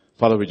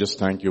Father, we just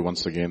thank you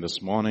once again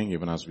this morning,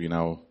 even as we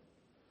now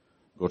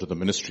go to the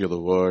ministry of the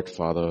word.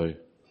 Father, I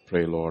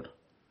pray, Lord,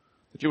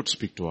 that you would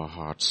speak to our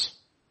hearts.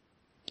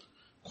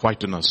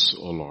 Quieten us,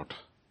 O Lord.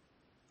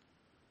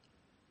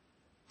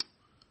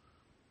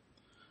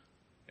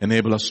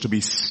 Enable us to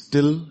be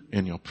still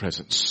in your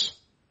presence.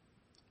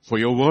 For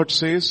your word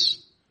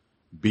says,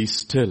 be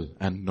still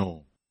and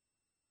know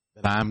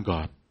that I am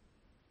God.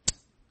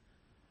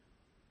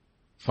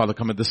 Father,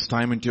 commit this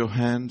time into your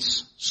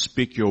hands.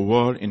 Speak your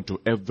word into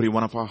every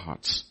one of our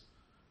hearts.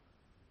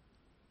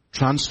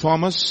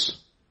 Transform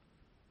us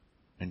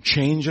and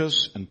change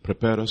us and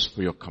prepare us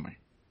for your coming.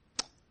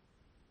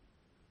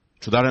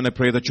 To that end, I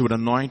pray that you would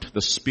anoint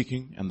the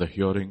speaking and the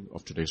hearing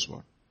of today's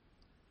word.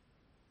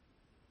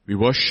 We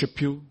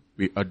worship you,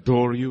 we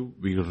adore you,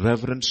 we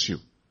reverence you.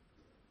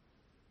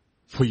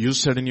 For you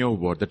said in your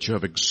word that you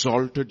have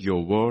exalted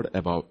your word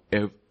above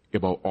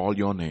all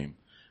your name.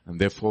 And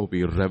therefore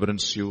we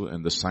reverence you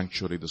in the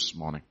sanctuary this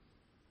morning.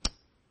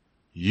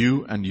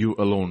 You and you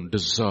alone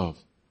deserve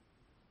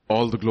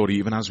all the glory,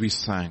 even as we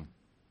sang.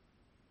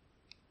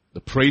 The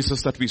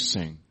praises that we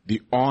sing,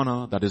 the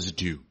honor that is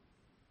due.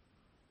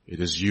 It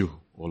is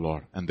you, O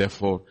Lord. And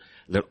therefore,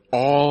 let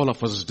all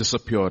of us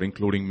disappear,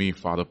 including me,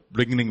 Father,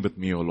 beginning with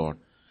me, O Lord.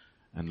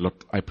 And Lord,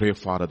 I pray,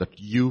 Father, that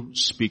you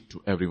speak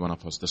to every one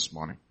of us this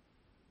morning.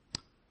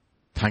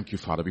 Thank you,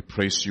 Father. We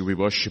praise you, we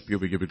worship you,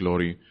 we give you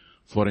glory.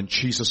 For in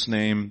Jesus'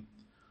 name,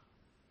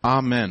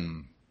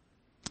 Amen.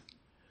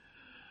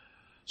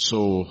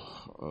 So,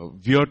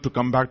 weird to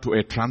come back to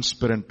a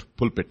transparent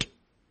pulpit.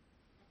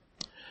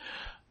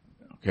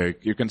 Okay,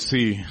 you can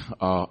see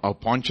our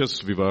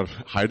ponchos, we were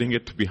hiding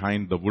it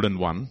behind the wooden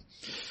one.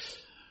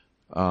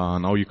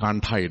 Now you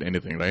can't hide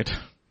anything, right?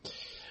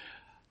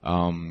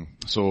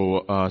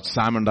 So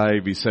Sam and I,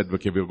 we said,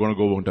 okay, we're going to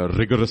go into a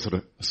rigorous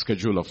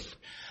schedule of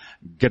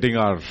getting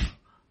our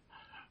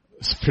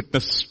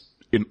fitness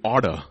in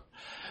order.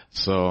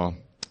 So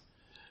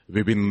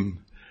we've been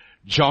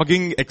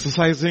jogging,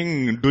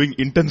 exercising, doing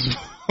intense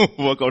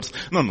workouts.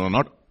 No,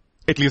 not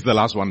at least the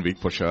last 1 week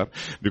for sure,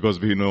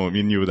 because we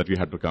knew that we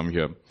had to come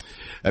here.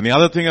 And the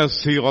other thing, I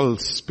see all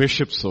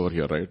spaceships over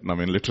here, right? I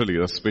mean, literally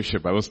a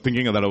spaceship. I was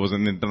thinking that I was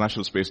in the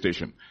International Space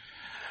Station.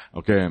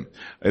 Okay.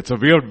 It's a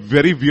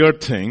very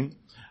weird thing.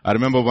 I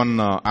remember one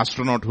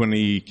astronaut when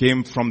he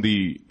came from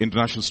the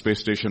International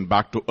Space Station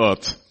back to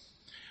Earth.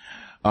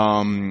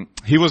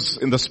 He was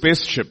in the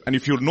spaceship, and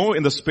if you know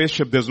in the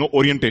spaceship there's no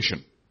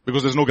orientation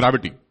because there's no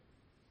gravity.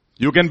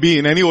 You can be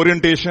in any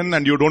orientation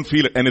and you don't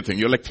feel anything.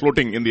 You're like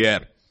floating in the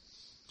air.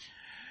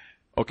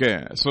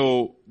 Okay,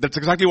 so that's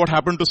exactly what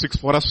happened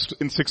for us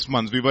in 6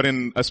 months. We were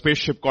in a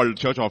spaceship called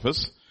Church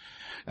Office,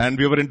 and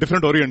we were in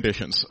different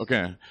orientations.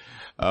 Okay.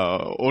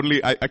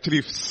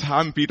 Actually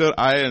Sam, Peter,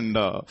 I, and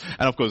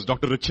of course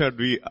Dr. Richard,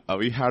 we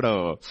had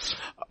a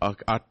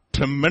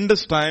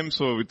tremendous time.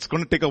 So it's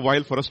going to take a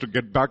while for us to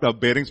get back our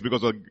bearings,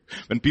 because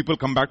when people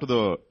come back to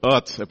the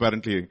earth,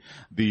 apparently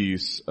the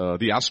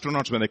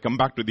astronauts, when they come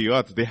back to the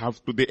earth, they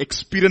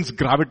experience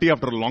gravity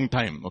after a long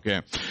time.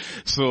 Okay.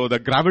 So the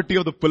gravity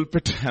of the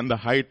pulpit and the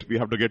height we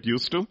have to get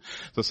used to.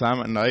 So Sam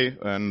and I,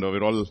 and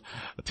we're all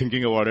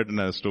thinking about it and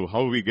as to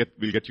how we'll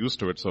get used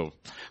to it. So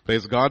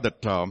praise God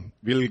that,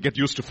 we'll get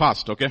used to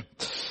fast. Okay.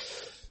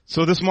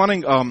 So this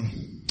morning,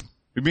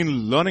 we've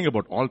been learning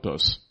about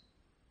altars.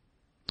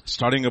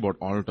 Studying about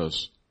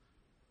altars.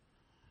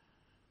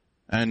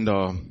 And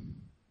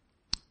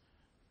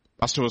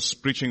Pastor was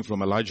preaching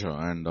from Elijah,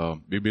 and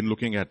we've been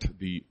looking at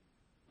the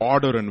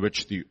order in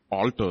which the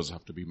altars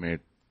have to be made.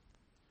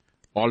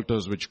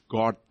 Altars which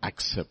God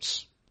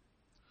accepts.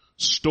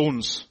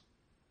 Stones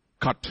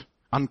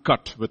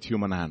uncut with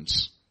human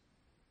hands.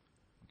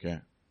 Okay.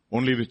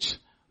 Only which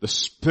the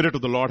Spirit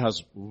of the Lord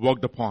has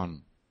worked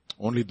upon.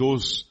 Only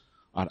those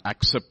are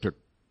accepted.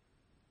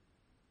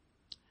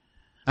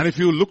 And if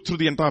you look through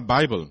the entire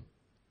Bible,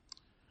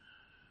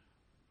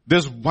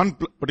 there's one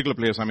particular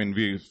place, I mean,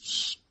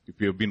 if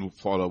you have been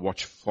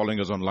following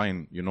us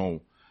online, you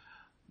know,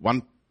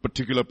 one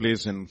particular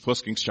place in 1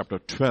 Kings chapter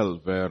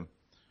 12 where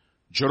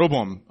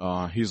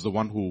Jeroboam, he's the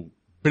one who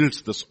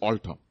builds this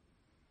altar.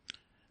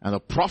 And the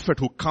prophet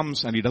who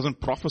comes and he doesn't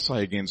prophesy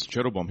against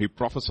Jeroboam, he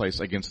prophesies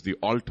against the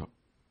altar.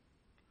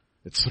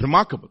 It's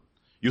remarkable.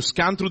 You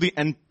scan through the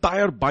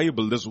entire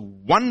Bible, there's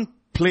one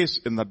place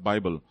in that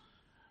Bible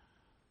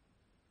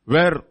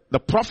where the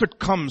prophet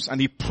comes and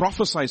he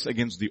prophesies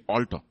against the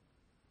altar.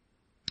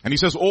 And he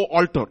says, "Oh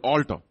altar,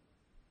 altar,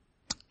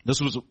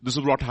 this is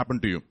what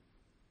happened to you."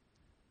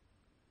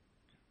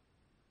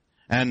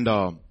 And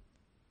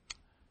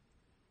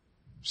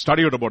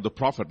studied about the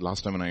prophet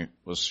last time when I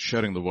was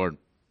sharing the word.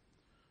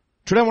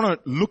 Today I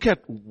want to look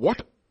at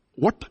what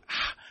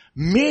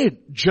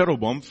made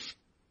Jeroboam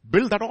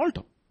build that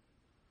altar.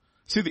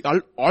 See,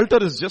 the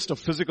altar is just a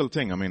physical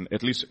thing. I mean,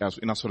 at least as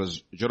far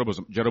as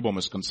Jeroboam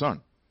is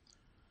concerned.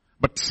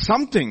 But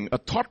something, a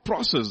thought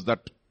process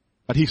that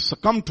he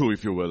succumbed to,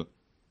 if you will,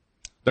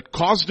 that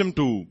caused him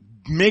to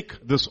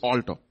make this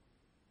altar.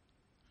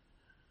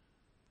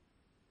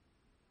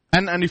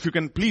 And if you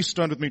can please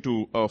turn with me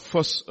to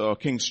 1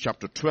 Kings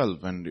chapter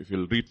 12, and if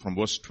you'll read from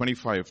verse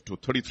 25 to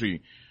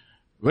 33,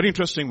 very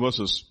interesting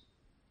verses.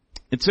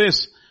 It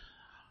says,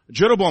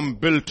 Jeroboam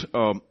built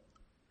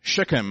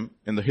Shechem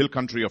in the hill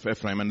country of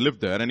Ephraim and lived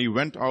there, and he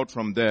went out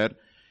from there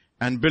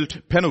and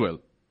built Penuel.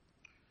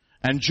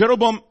 And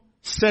Jeroboam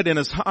said in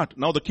his heart,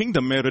 now the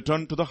kingdom may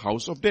return to the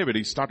house of David.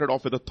 He started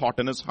off with a thought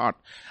in his heart,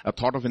 a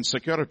thought of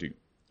insecurity,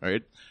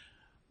 right?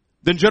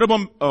 Then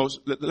Jeroboam,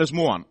 let's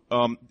move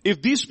on.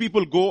 If these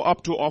people go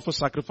up to offer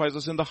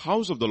sacrifices in the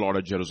house of the Lord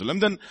at Jerusalem,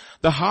 then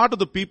the heart of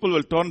the people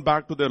will turn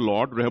back to their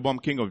Lord, Rehoboam,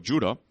 king of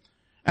Judah,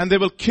 and they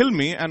will kill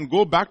me and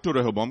go back to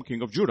Rehoboam,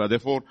 king of Judah.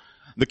 Therefore,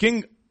 the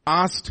king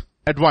asked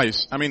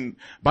advice.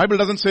 Bible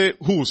doesn't say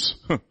whose.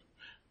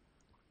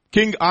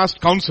 King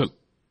asked counsel.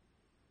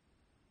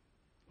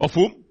 Of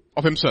whom?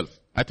 Of himself,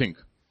 I think.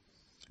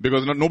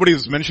 Because nobody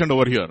is mentioned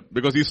over here.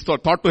 Because he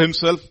thought to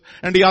himself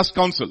and he asked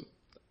counsel.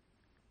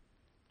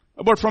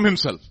 But from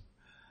himself.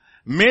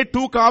 Made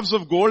 2 calves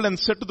of gold and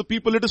said to the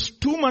people, it is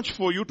too much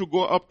for you to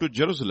go up to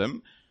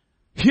Jerusalem.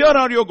 Here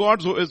are your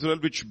gods, O Israel,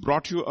 which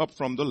brought you up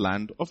from the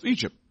land of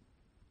Egypt.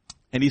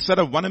 And he set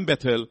up one in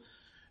Bethel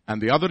and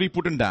the other he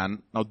put in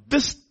Dan. Now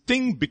this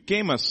thing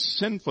became a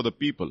sin for the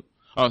people.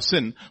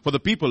 For the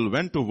people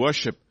went to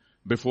worship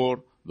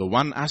before the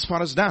one as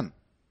far as Dan.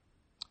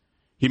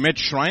 He made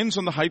shrines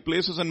on the high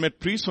places and made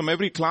priests from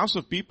every class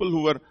of people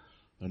who were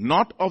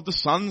not of the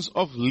sons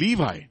of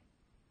Levi.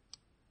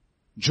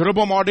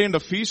 Jeroboam ordained a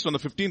feast on the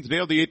 15th day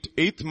of the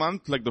 8th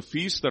month, like the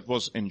feast that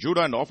was in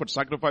Judah, and offered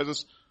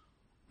sacrifices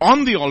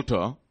on the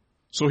altar.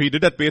 So he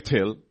did at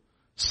Bethel,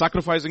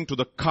 sacrificing to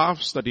the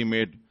calves that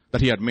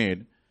he had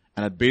made.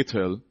 And at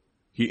Bethel,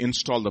 he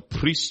installed the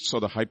priests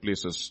of the high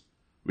places,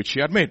 which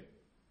he had made.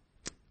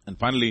 And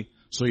finally,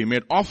 so he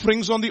made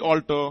offerings on the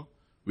altar,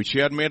 which he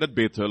had made at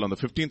Bethel on the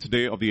 15th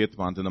day of the 8th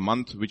month, in the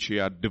month which he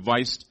had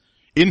devised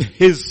in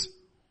his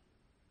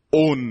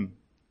own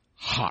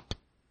heart.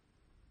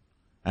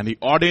 And he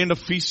ordained a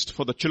feast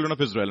for the children of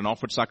Israel and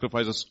offered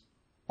sacrifices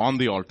on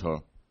the altar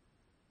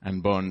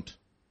and burnt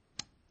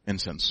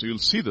incense. So you'll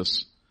see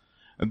this.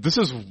 And this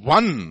is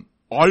one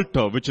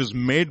altar which is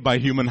made by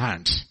human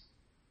hands.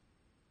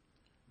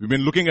 We've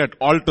been looking at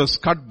altars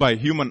cut by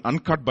human,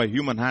 uncut by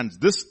human hands.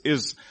 This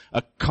is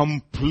a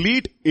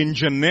complete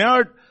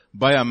engineered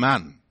by a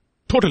man.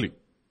 Totally.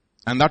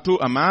 And that too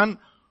a man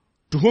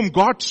to whom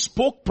God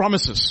spoke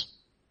promises.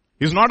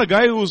 He's not a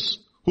guy who's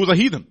a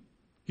heathen.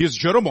 He is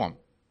Jeroboam.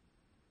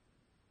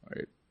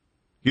 Right?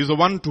 He's the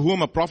one to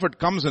whom a prophet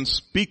comes and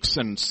speaks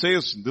and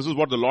says, this is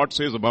what the Lord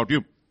says about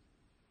you.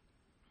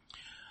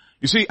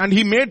 You see, and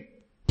he made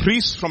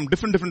priests from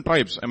different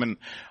tribes.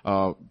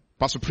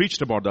 Pastor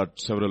preached about that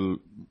several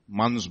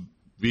months,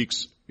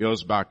 weeks,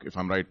 years back, if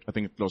I'm right. I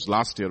think it was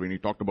last year when he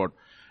talked about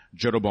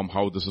Jeroboam,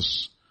 how this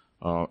is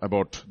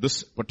about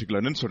this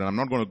particular incident. I'm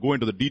not going to go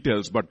into the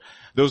details, but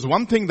there was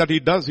one thing that he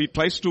does. He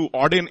tries to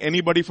ordain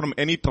anybody from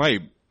any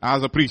tribe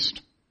as a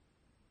priest.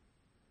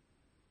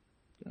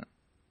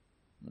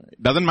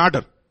 It doesn't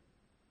matter.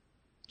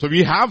 So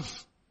we have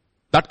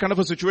that kind of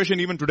a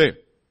situation even today.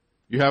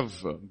 You have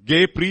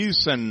gay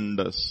priests and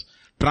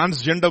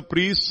transgender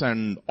priests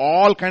and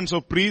all kinds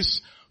of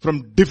priests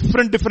from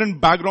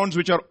different backgrounds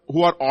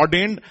who are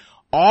ordained,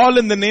 all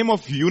in the name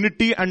of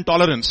unity and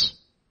tolerance.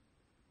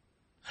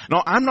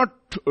 Now, I'm not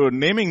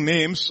naming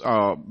names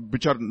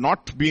which are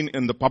not been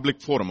in the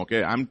public forum,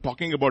 okay? I'm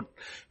talking about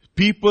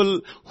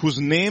people whose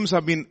names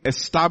have been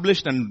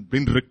established and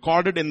been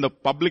recorded in the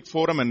public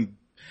forum, and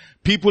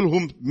people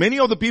whom many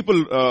of the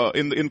people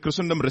in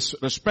Christendom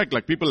respect,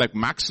 like people like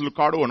Max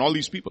Lucado and all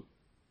these people.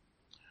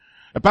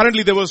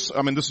 Apparently there was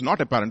a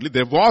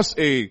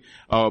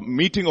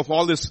meeting of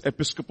all this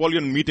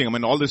Episcopalian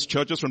meeting, all these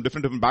churches from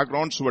different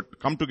backgrounds who had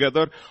come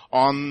together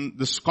on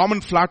this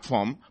common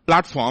platform,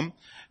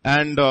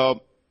 and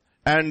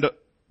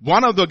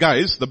one of the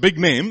guys, the big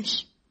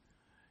names,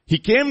 he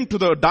came to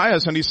the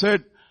dais and he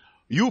said,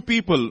 you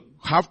people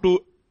have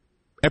to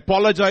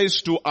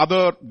apologize to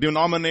other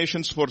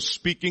denominations for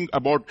speaking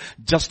about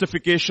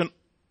justification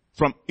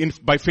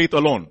by faith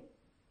alone.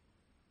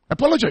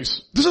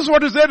 Apologize. This is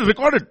what is there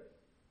recorded.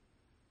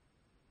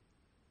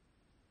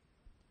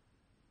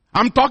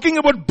 I'm talking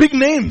about big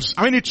names.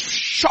 It's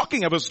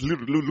shocking. I was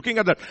looking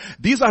at that.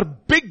 These are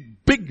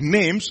big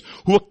names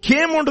who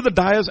came onto the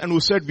dais and who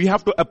said, we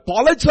have to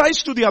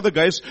apologize to the other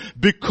guys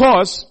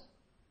because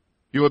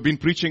you have been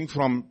preaching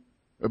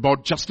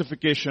about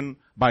justification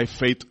by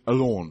faith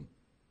alone.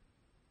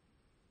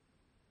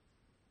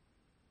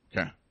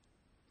 Okay.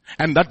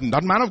 And that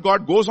man of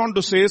God goes on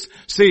to say,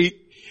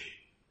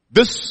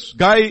 this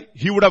guy,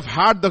 he would have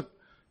had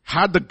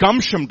the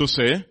gumption to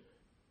say,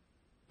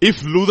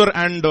 if Luther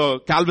and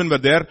Calvin were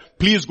there,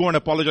 please go and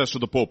apologize to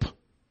the Pope.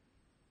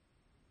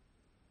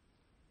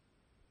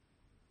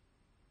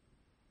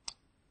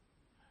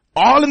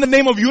 All in the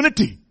name of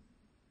unity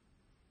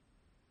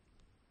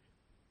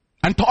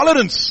and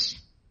tolerance.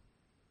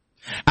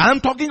 And I'm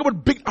talking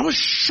about I was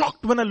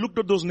shocked when I looked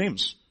at those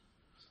names.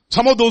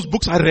 Some of those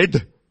books I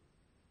read.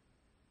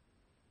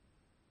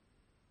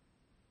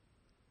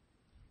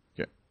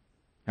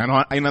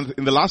 And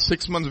in the last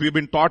 6 months, we've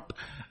been taught,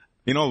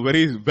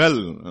 very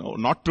well,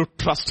 not to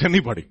trust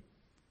anybody.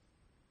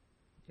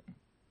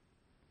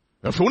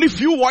 If only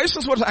few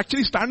voices were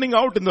actually standing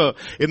out in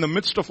the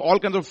midst of all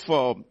kinds of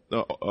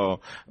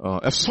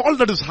assault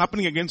that is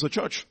happening against the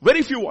church.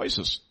 Very few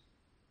voices.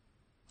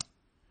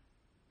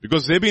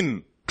 Because they've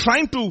been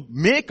trying to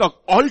make an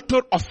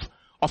altar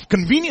of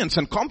convenience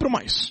and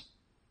compromise.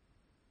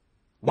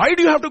 Why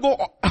do you have to go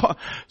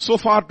so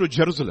far to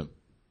Jerusalem?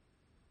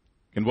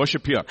 You can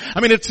worship here.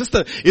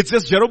 It's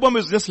just Jeroboam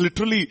is just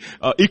literally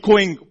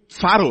echoing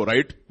Pharaoh,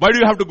 right? Why do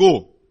you have to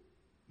go?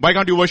 Why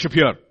can't you worship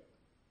here?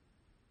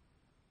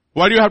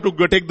 Why do you have to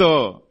go take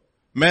the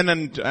men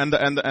and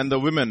the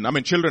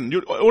women? Children.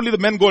 Only the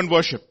men go and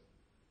worship.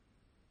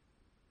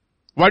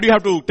 Why do you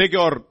have to take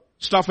your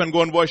stuff and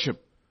go and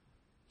worship?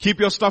 Keep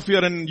your stuff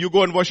here and you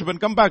go and worship and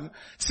come back.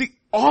 See,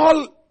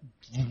 all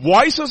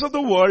voices of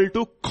the world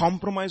to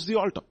compromise the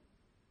altar.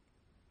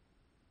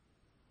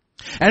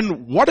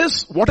 And what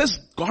is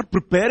God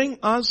preparing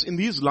us in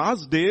these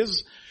last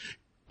days?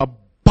 A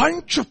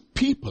bunch of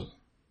people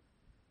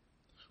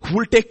who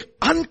will take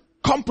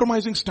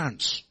uncompromising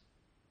stands.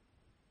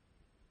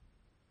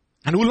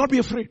 And will not be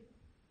afraid.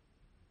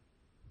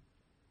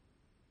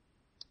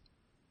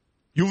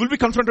 You will be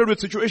confronted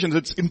with situations.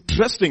 It's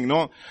interesting,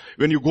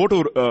 when you go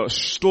to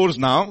stores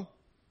now,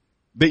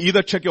 they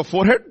either check your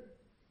forehead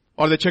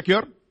or they check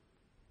your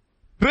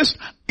wrist.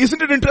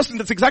 Isn't it interesting?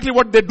 That's exactly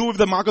what they do with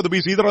the mark of the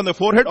beast, either on the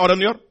forehead or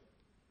on your,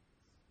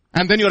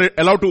 and then you're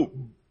allowed to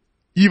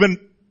even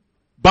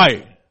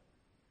buy.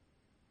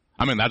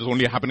 That is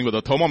only happening with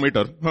a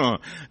thermometer.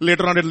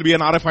 Later on it will be an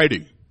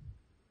RFID.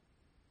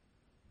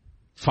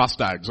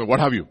 FASTag, so what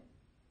have you.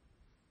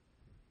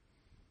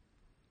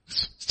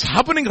 It's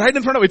happening right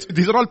in front of it.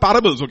 These are all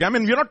parables, okay?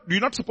 We're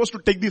not supposed to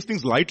take these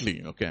things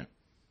lightly, okay?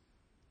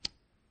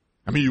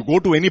 You go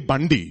to any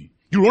Bundy,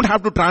 you don't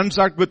have to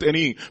transact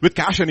with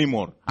cash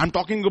anymore. I'm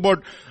talking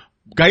about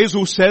guys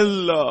who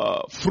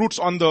sell fruits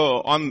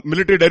on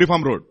Military Dairy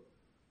Farm Road.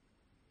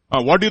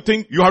 What do you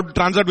think? You have to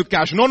transact with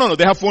cash. No,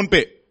 they have phone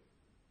pay.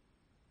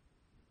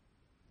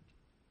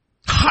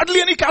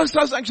 Hardly any cash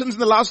transactions in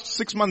the last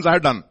 6 months I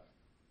had done.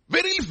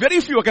 Very,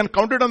 very few. I can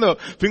count it on the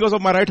fingers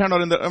of my right hand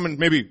or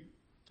maybe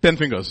 10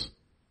 fingers.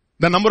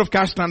 The number of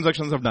cash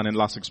transactions I've done in the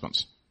last 6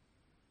 months.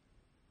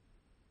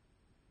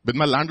 With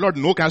my landlord,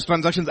 no cash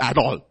transactions at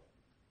all.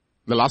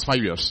 In the last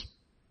 5 years.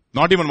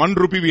 Not even 1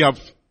 rupee we have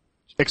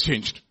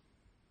exchanged.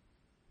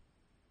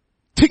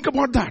 Think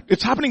about that.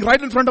 It's happening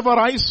right in front of our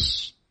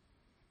eyes.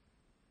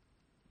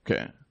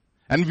 Okay.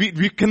 And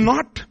we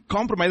cannot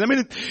compromise.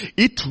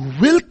 It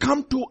will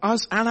come to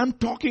us, and I'm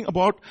talking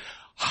about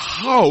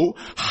what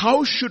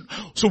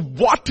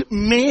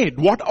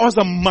was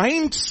the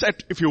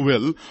mindset, if you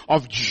will,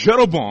 of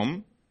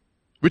Jeroboam,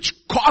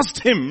 which caused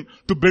him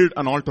to build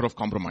an altar of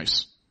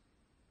compromise?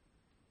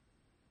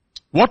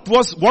 What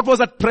was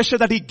that pressure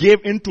that he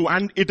gave into?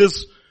 And it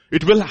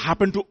will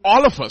happen to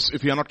all of us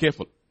if we are not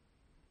careful.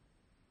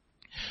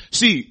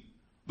 See,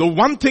 the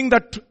one thing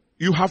that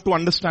you have to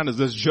understand is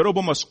this: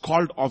 Jeroboam was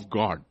called of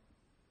God.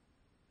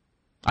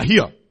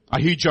 Ahijah,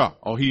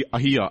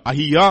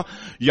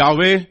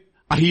 Yahweh.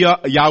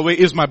 Yahweh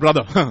is my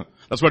brother.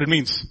 That's what it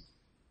means.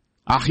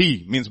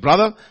 Ahi means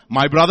brother.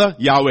 My brother,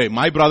 Yahweh.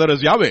 My brother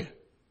is Yahweh.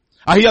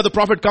 Ahijah the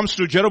prophet comes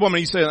to Jeroboam and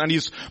he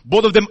says,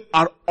 both of them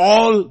are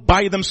all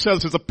by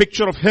themselves. It's a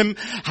picture of him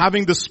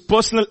having this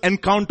personal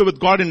encounter with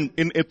God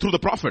through the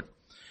prophet.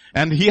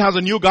 And he has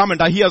a new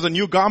garment. Ahijah has a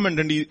new garment,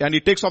 and he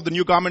takes off the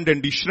new garment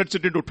and he shreds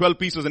it into 12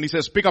 pieces and he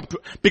says, pick up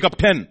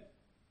 10.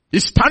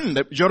 He's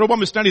stunned.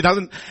 Jeroboam is stunned.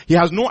 He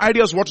has no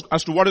idea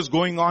as to what is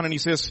going on, and he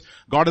says,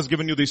 God has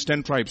given you these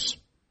 10 tribes.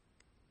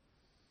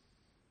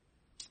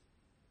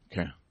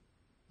 Okay.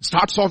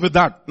 Starts off with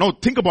that. Now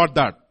think about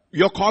that.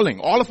 You're calling.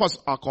 All of us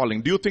are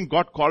calling. Do you think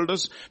God called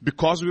us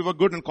because we were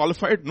good and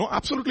qualified? No,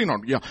 absolutely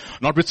not. Yeah.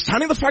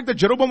 Notwithstanding the fact that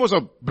Jeroboam was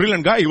a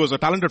brilliant guy, he was a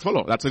talented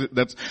fellow.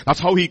 That's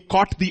how he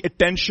caught the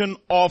attention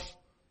of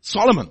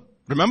Solomon.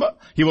 Remember?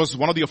 He was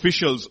one of the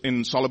officials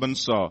in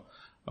Solomon's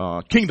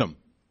kingdom.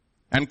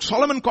 And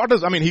Solomon caught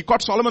he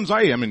caught Solomon's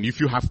eye. If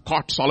you have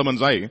caught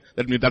Solomon's eye,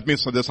 that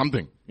means there's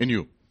something in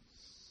you.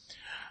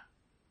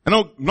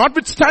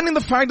 Notwithstanding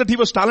the fact that he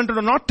was talented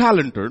or not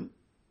talented,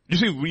 you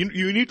see,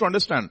 you need to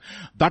understand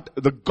that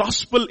the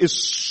gospel is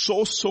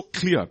so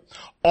clear.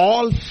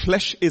 All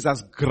flesh is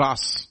as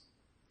grass.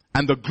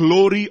 And the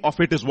glory of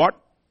it is what?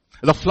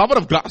 The flower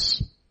of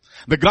grass.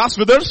 The grass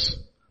withers,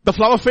 the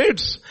flower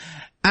fades.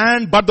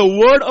 But the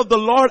word of the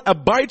Lord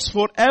abides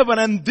forever.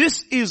 And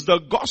this is the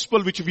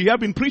gospel which we have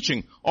been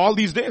preaching all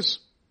these days.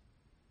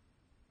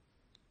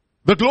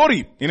 The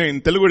glory,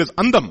 in Telugu it is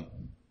andam.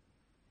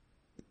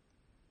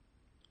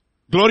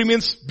 Glory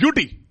means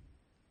beauty.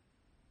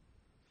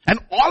 And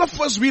all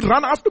of us, we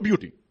run after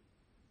beauty.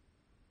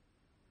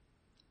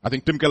 I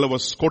think Tim Keller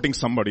was quoting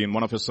somebody in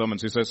one of his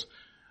sermons. He says,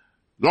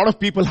 a lot of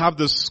people have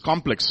this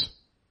complex.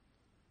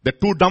 They're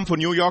too dumb for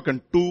New York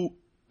and too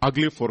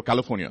ugly for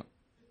California.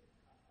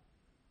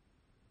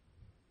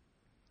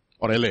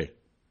 Or LA.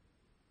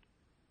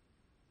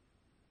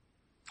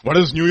 What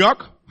is New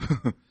York?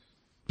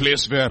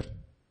 Place where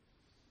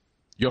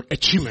your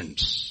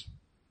achievements,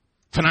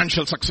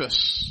 financial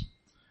success,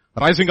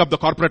 rising up the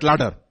corporate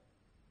ladder.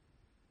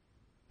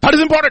 That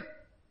is important.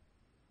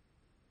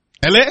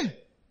 LA?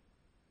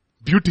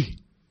 Beauty.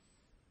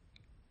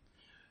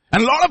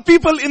 And a lot of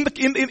people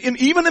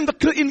even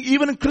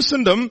in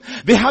Christendom,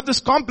 they have this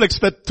complex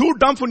that too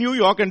dumb for New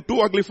York and too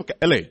ugly for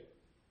LA.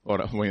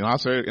 Or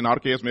in our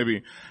case,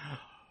 maybe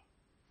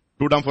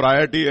too dumb for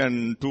IIT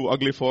and too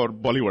ugly for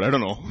Bollywood. I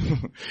don't know.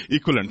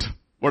 Equivalent.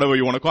 Whatever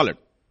you want to call it.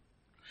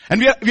 And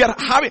we are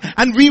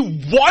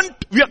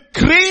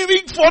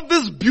craving for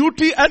this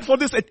beauty and for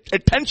this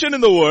attention in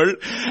the world.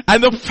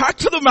 And the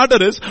fact of the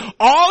matter is,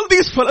 all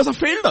these fellas have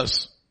failed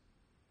us.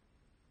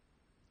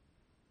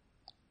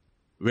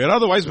 Where are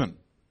the wise men?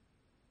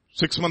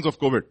 6 months of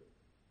COVID.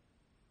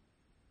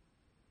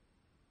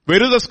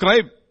 Where is the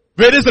scribe?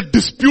 Where is the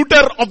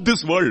disputer of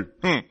this world?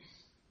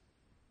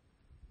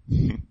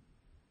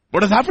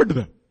 What has happened to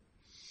them?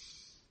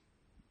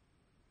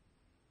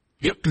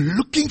 We are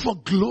looking for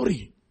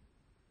glory.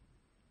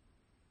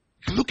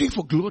 Looking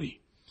for glory.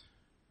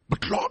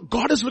 But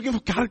God is looking for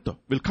character.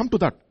 We'll come to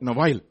that in a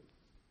while.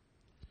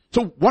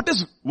 So what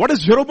is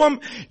Jeroboam?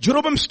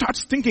 Jeroboam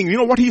starts thinking,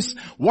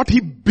 what he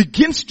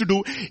begins to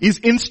do is,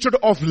 instead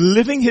of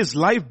living his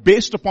life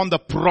based upon the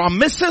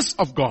promises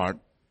of God,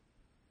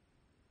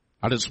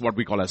 that is what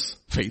we call as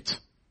faith,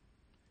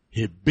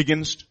 he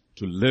begins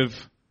to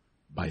live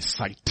by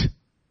sight.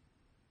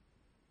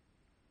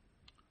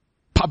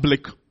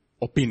 Public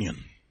opinion.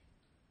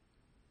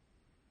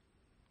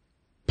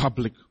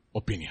 Public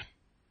opinion.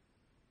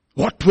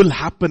 What will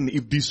happen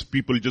if these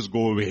people just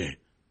go away?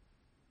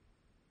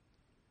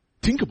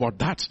 Think about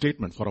that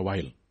statement for a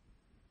while.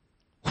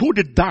 Who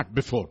did that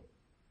before?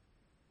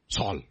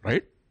 Saul,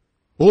 right?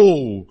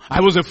 Oh,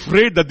 I was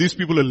afraid that these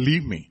people will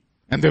leave me,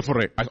 and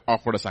therefore I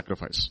offered a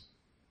sacrifice.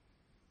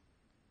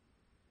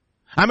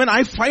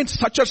 I find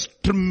such a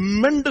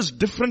tremendous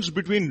difference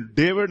between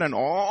David and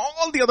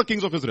all the other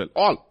kings of Israel.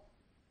 All.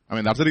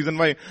 That's the reason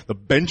why the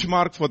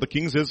benchmark for the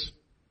kings is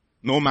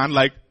no man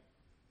like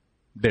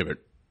David.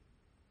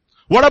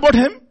 What about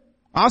him?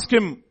 Ask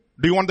him,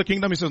 do you want the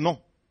kingdom? He says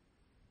no.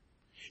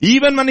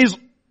 Even when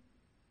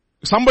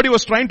somebody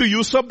was trying to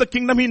usurp the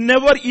kingdom, he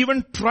never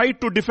even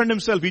tried to defend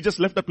himself. He just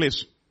left the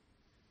place.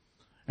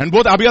 And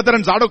both Abiathar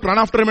and Zadok ran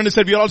after him and he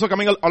said, we are also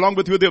coming along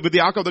with you with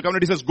the Ark of the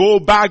Covenant. He says, go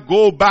back.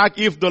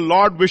 If the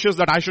Lord wishes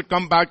that I should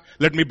come back,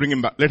 let him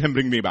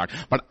bring me back.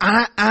 But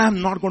I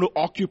am not going to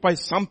occupy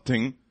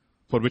something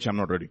for which I'm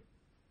not ready.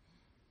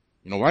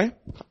 You know why?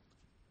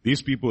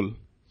 These people,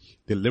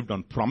 they lived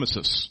on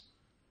promises.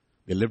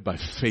 They lived by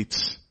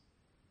faith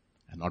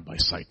and not by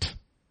sight.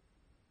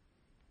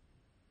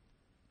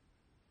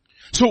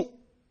 So,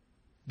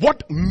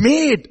 what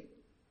made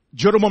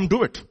Jeroboam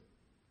do it?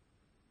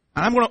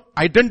 And I'm going to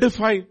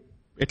identify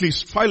at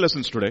least 5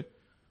 lessons today.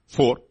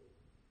 4,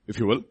 if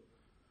you will.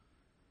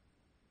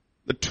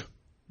 That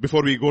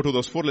before we go to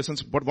those 4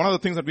 lessons, but one of the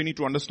things that we need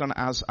to understand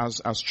as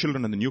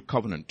children in the new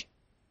covenant,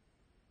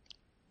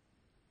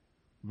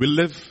 we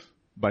live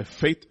by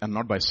faith and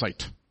not by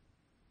sight.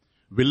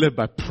 We live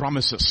by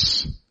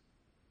promises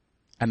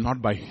and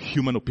not by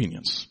human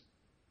opinions.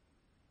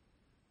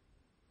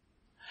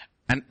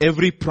 And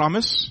every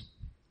promise,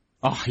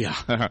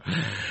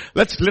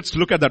 let's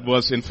look at that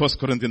verse in 1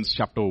 Corinthians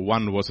chapter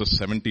 1 verses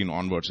 17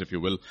 onwards, if you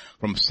will.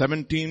 From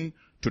 17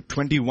 to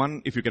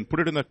 21, if you can put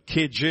it in the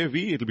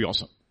KJV, it'll be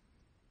awesome.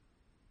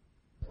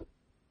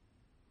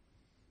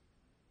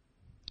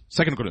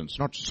 2 Corinthians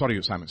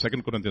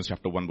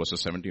chapter 1 verses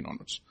 17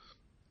 onwards.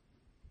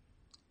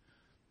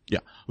 Yeah.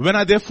 When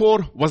I therefore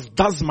was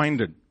thus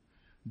minded,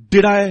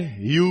 did I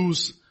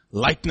use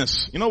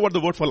lightness? You know what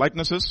the word for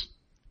lightness is?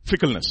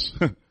 Fickleness.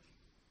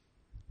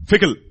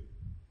 Fickle.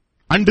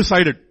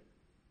 Undecided.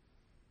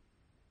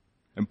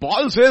 And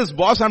Paul says,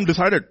 boss, I'm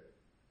decided.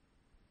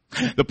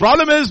 The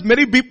problem is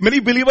many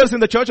believers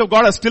in the church of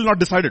God are still not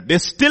decided. They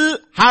still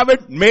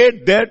haven't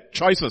made their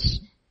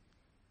choices.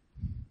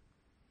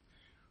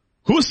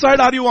 Whose side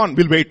are you on?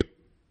 We'll wait.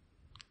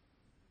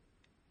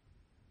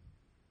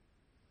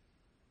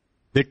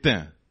 देखते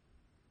हैं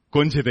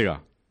कौन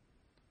जीतेगा.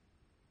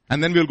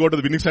 And then we'll go to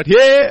the winning side.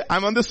 Hey,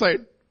 I'm on this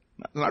side.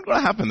 Not going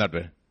to happen that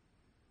way.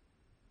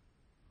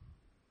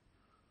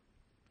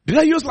 Did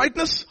I use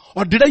lightness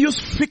or did I use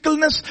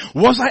fickleness?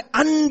 Was I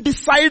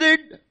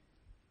undecided?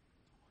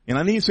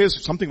 And he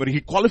says something where he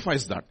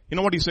qualifies that. You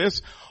know what he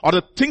says? Or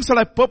the things that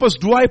I purpose,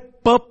 do I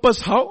purpose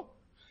how?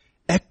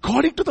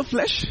 According to the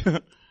flesh.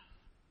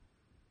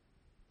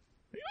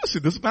 See,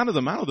 this man is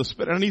a man of the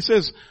Spirit. And he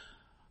says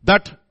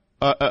that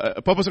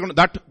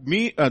that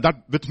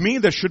with me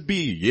there should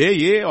be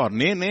yea or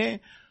nay.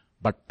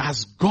 But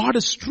as God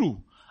is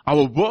true,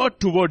 our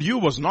word toward you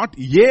was not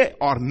yea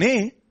or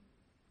nay.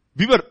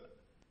 We were,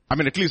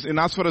 at least in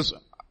as far as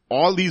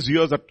all these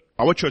years that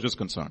our church is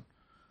concerned,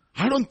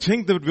 I don't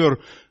think that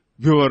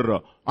we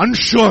were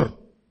unsure.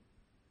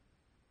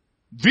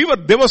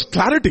 There was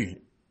clarity,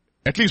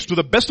 at least to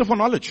the best of our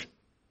knowledge.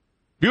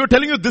 We were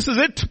telling you this is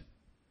it.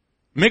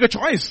 Make a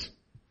choice.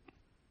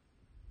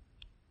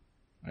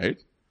 Right?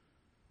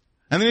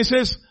 And then he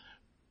says,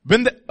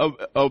 when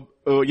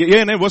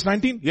verse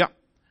 19? Yeah.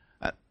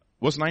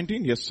 Verse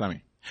 19? Yes,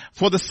 Sammy.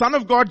 For the Son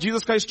of God,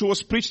 Jesus Christ, who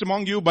was preached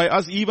among you by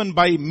us, even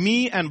by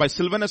me and by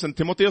Silvanus and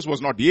Timotheus,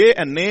 was not yea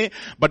and nay,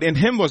 but in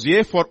him was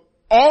yea for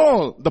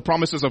all the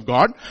promises of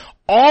God.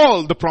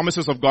 All the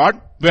promises of God,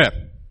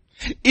 where?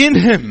 In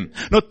him.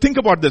 Now think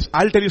about this.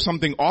 I'll tell you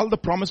something. All the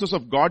promises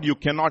of God you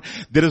cannot,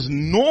 there is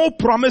no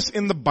promise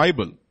in the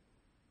Bible,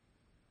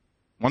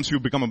 once you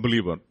become a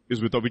believer,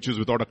 which is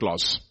without a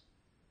clause.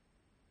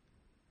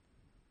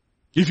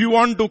 If you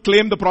want to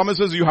claim the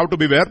promises, you have to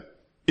be where?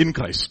 In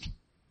Christ.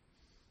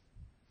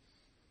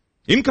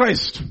 In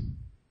Christ.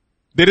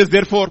 There is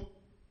therefore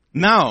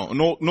now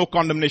no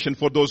condemnation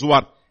for those who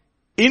are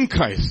in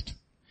Christ.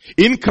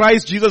 In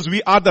Christ Jesus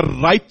we are the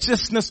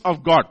righteousness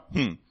of God.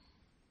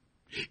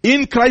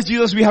 In Christ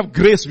Jesus we have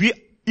grace.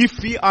 If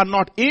we are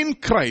not in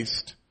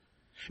Christ,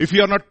 if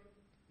we are not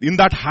in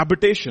that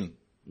habitation,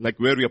 like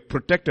where we are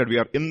protected, we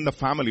are in the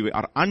family, we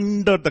are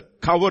under the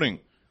covering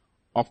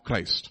of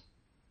Christ.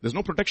 There's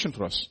no protection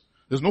for us.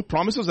 There's no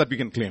promises that we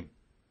can claim.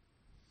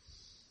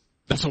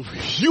 That's a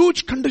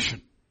huge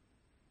condition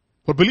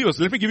for believers.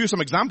 Let me give you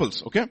some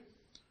examples, okay?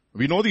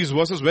 We know these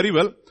verses very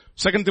well.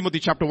 2 Timothy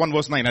chapter 1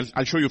 verse 9.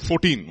 I'll show you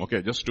 14,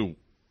 okay, just to,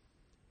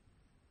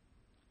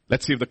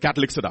 let's see if the cat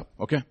licks it up,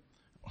 okay?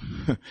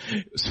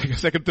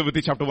 2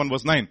 Timothy chapter 1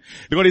 verse 9.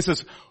 Because he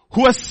says,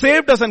 who has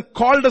saved us and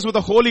called us with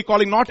a holy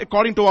calling, not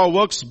according to our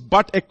works,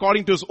 but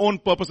according to his own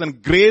purpose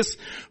and grace,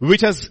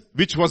 which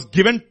was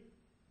given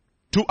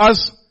to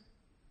us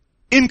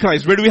in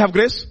Christ. Where do we have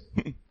grace?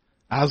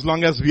 As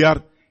long as we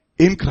are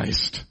in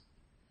Christ.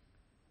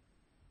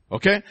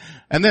 Okay?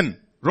 And then,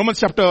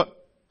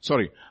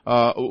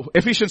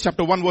 Ephesians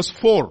chapter 1 verse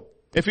 4.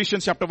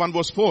 Ephesians chapter 1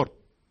 verse 4.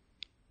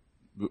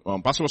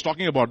 Pastor was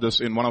talking about this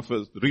in one of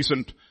his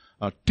recent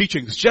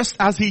teachings. Just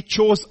as he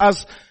chose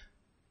us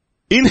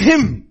in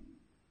him,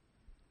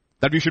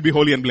 that we should be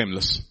holy and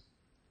blameless.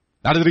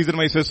 That is the reason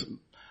why he says,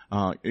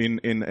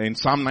 in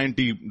Psalm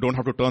 90, don't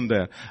have to turn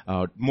there.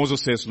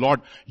 Moses says,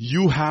 Lord,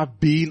 you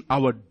have been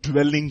our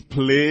dwelling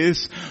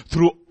place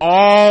through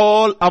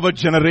all our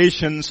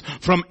generations,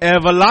 from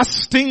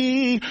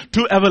everlasting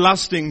to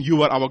everlasting.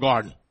 You are our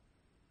God.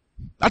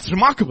 That's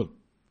remarkable.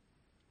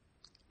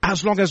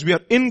 As long as we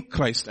are in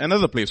Christ.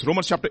 Another place,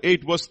 Romans chapter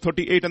 8 verse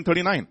 38 and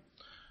 39.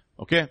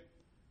 Okay.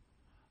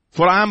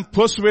 For I am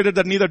persuaded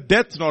that neither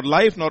death, nor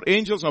life, nor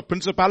angels, nor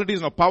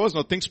principalities, nor powers,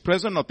 nor things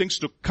present, nor things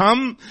to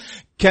come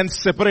can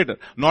separate us.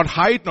 Not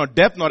height, nor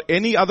depth, nor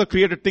any other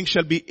created thing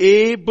shall be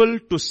able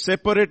to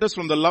separate us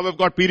from the love of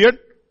God, period.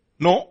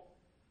 No.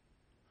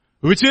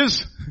 Which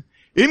is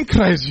in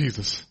Christ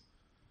Jesus.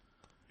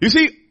 You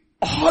see,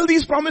 all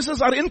these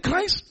promises are in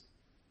Christ.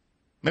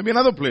 Maybe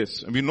another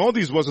place. We know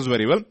these verses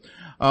very well.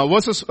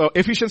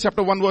 Ephesians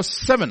chapter 1 verse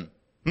 7.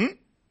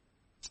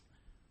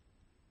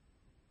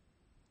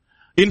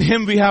 In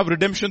him we have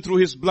redemption through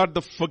his blood,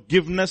 the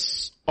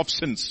forgiveness of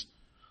sins.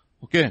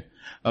 Okay.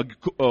 2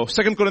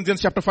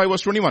 Corinthians chapter 5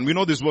 verse 21. We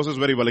know these verses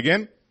very well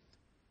again.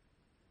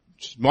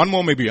 Just one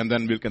more maybe and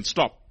then we can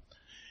stop.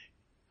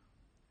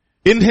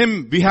 In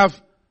him we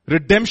have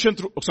redemption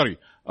through,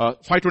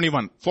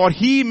 5:21. For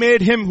he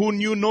made him who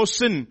knew no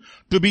sin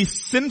to be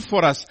sin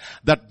for us,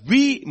 that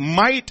we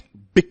might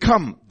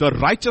become the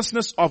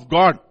righteousness of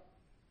God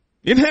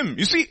in him.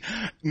 You see,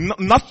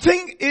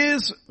 nothing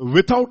is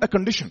without a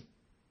condition.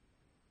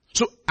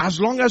 So as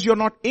long as you're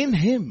not in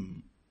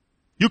him,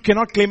 you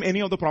cannot claim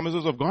any of the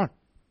promises of God.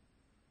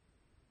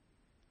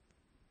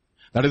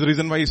 That is the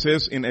reason why he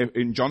says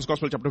in John's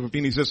Gospel chapter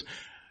 15, he says,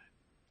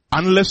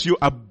 unless you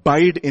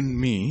abide in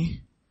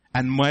me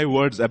and my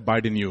words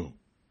abide in you.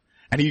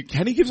 And he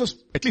gives us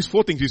at least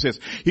 4 things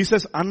he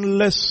says,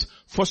 unless,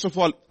 first of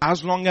all,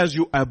 as long as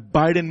you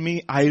abide in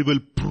me, I will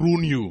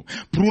prune you.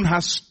 Prune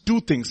has 2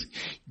 things.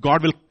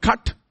 God will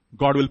cut,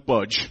 God will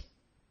purge.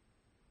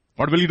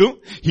 What will he do?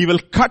 He will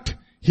cut,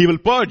 he will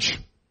purge.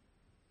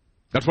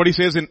 That's what he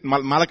says in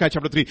Malachi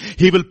chapter 3.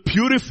 He will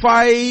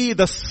purify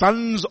the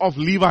sons of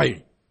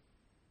Levi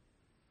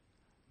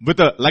with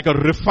like a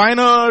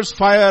refiner's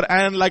fire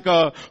and like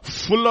a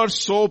fuller's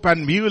soap,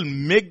 and he will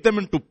make them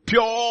into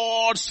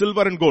pure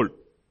silver and gold.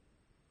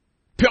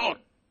 Pure.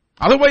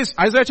 Otherwise,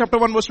 Isaiah chapter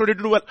 1 verse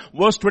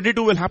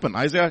 22 will happen.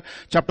 Isaiah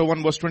chapter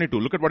 1 verse 22.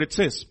 Look at what it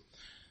says.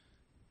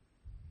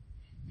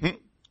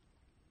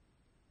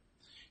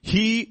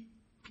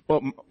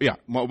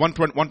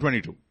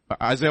 122.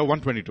 Isaiah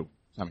 122.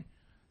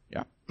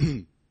 Yeah.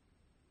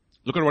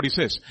 Look at what he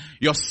says.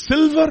 Your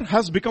silver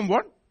has become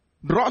what?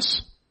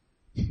 Dross.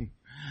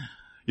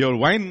 Your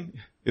wine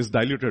is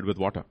diluted with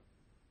water.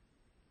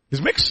 It's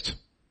mixed.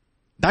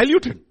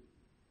 Diluted.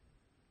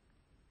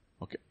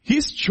 Okay.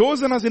 He's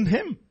chosen us in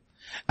him.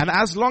 And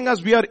as long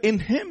as we are in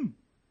him,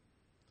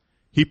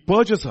 he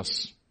purges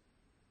us.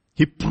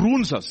 He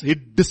prunes us. He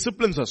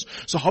disciplines us.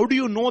 So how do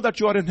you know that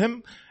you are in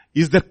him?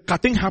 Is there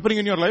cutting happening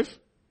in your life?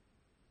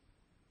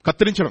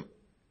 Kattirincharam.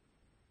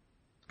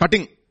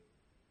 Cutting.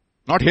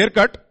 Not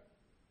haircut.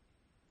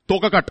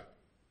 Toka cut.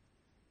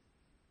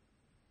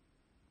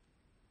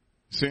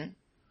 See?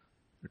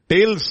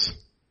 Tails.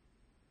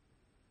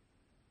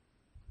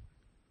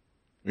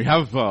 We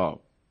have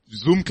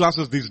Zoom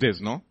classes these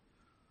days, no?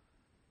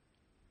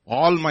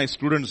 All my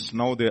students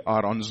now, they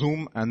are on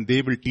Zoom and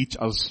they will teach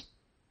us.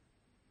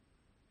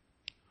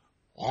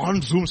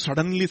 On Zoom,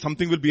 suddenly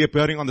something will be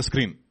appearing on the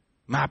screen.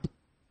 Map.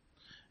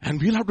 And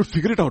we'll have to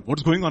figure it out.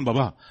 What's going on,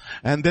 Baba?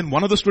 And then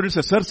one of the students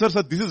says, sir,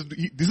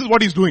 this is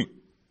what he's doing.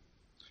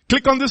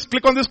 Click on this,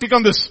 click on this, click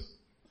on this.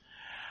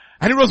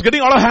 And it was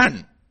getting out of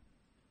hand.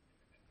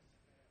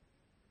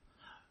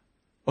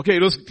 Okay,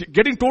 it was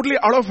getting totally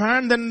out of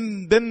hand.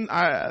 Then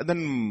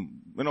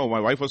my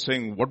wife was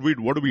saying, what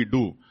do we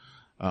do?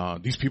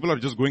 These people are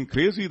just going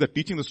crazy. They're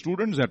teaching the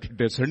students, that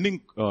they're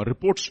sending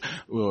reports,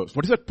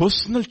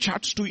 personal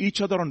chats to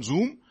each other on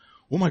Zoom.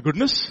 Oh my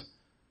goodness.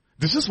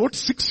 This is what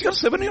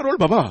 7-year-old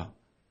Baba.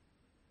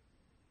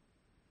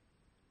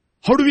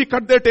 How do we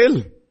cut their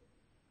tail?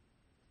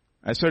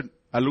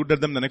 I looked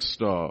at them the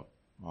next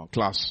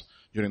class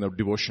during the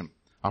devotion.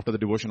 After the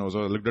devotion, I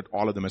looked at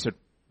all of them. I said,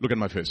 look at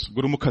my face.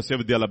 Guru Mukhasya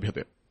Vidya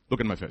Labhyate.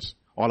 Look at my face.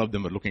 All of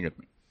them were looking at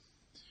me.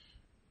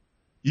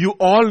 You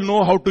all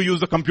know how to use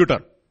the computer.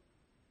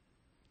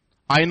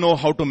 I know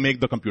how to make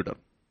the computer.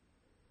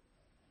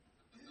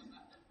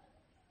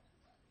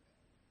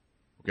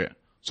 Okay.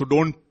 So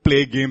don't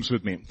play games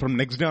with me. From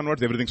next day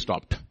onwards, everything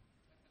stopped.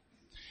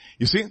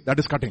 You see, that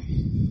is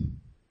cutting.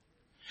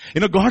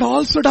 God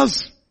also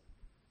does.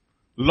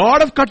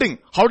 Lot of cutting.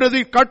 How does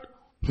he cut?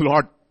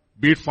 Lord,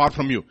 be it far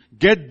from you.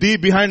 Get thee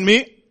behind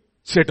me,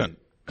 Satan.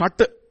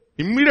 Cut.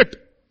 Immediate.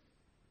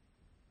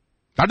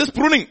 That is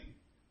pruning.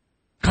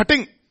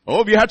 Cutting.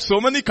 Oh, we had so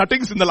many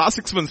cuttings in the last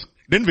 6 months,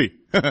 didn't we?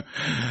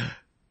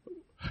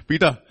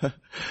 Peter,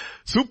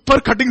 super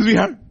cuttings we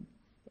had.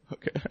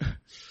 Okay.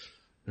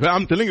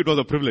 I'm telling you, it was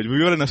a privilege.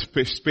 We were in a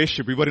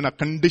spaceship. We were in a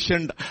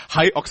conditioned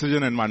high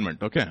oxygen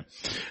environment. Okay.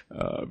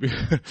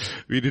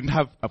 We didn't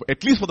have,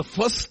 at least for the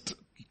first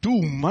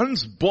 2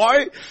 months,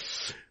 boy,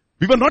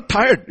 we were not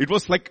tired. It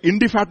was like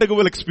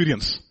indefatigable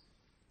experience.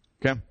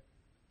 Okay.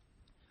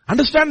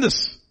 Understand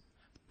this.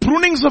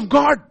 Prunings of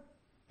God.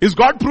 Is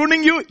God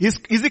pruning you? Is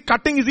he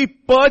cutting? Is he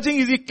purging?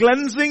 Is he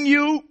cleansing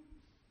you?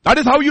 That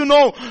is how you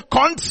know.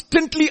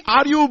 Constantly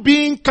are you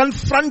being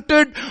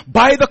confronted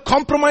by the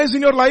compromise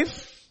in your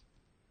life?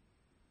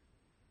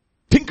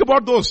 Think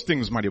about those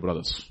things, my dear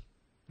brothers.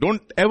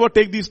 Don't ever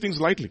take these things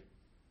lightly.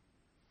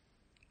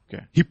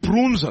 Okay. He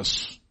prunes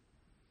us.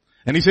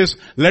 And he says,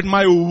 let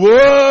my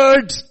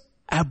words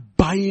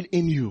abide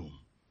in you.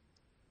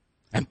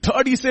 And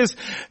third, he says,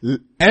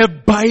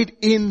 abide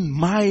in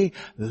my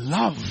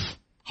love.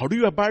 How do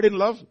you abide in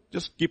love?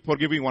 Just keep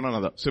forgiving one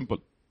another. Simple.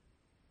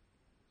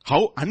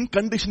 How?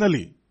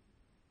 Unconditionally.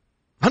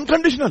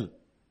 Unconditional.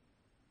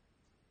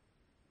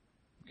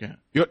 Okay.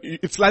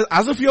 It's like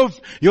as if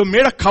you've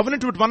made a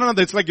covenant with one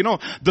another. It's like,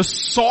 the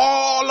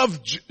soul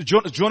of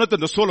Jonathan,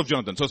 the soul of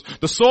Jonathan. So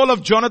the soul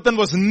of Jonathan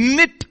was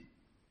knit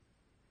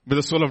with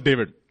the soul of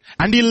David.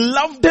 And he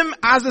loved him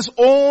as his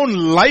own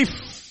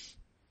life.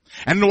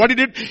 And what he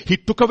did, he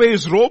took away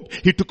his robe,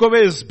 he took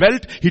away his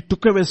belt, he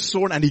took away his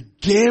sword, and he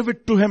gave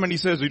it to him, and he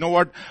says, you know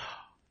what?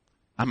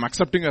 I'm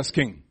accepting you as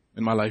king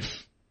in my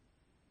life.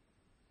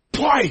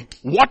 Boy,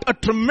 what a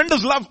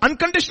tremendous love.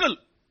 Unconditional.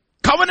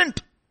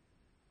 Covenant.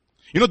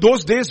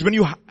 Those days when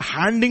you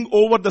handing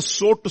over the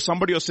sword to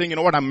somebody, you're saying, you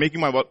know what, I'm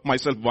making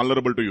myself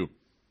vulnerable to you.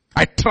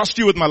 I trust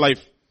you with my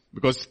life.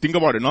 Because think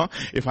about it,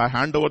 if I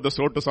hand over the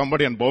sword to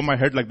somebody and bow my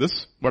head like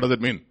this, what does it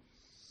mean?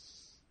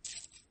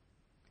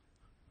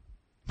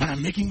 But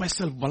I'm making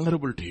myself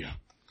vulnerable to you.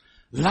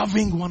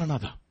 Loving one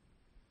another.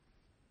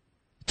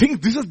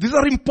 Think these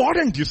are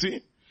important, you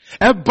see.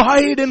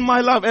 Abide in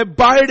my love.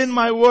 Abide in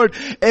my word.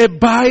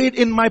 Abide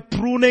in my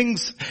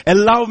prunings.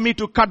 Allow me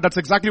to cut. That's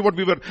exactly what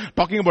we were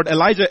talking about.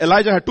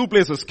 Elijah had 2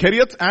 places,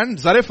 Kerioth and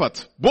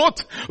Zarephath.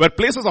 Both were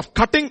places of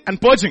cutting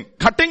and purging.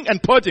 Cutting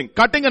and purging.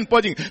 Cutting and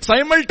purging.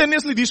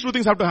 Simultaneously, these 2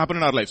 things have to happen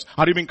in our lives.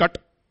 Are you being cut?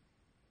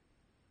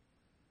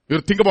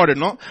 You think about it,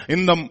 no?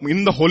 In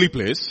the holy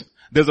place,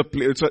 there's a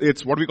place,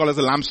 it's what we call as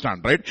a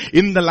lampstand, right?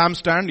 In the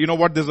lampstand, you know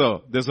what, there's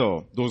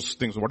those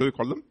things, what do we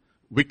call them?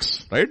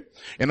 Wicks, right?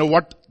 You know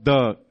what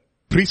the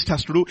priest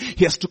has to do?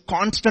 He has to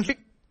constantly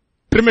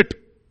trim it.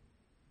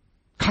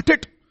 Cut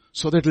it.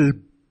 So that it will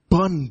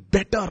burn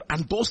better.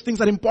 And those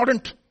things are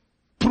important.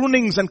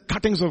 Prunings and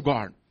cuttings of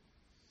God.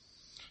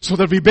 So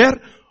that we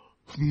bear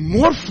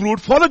more fruit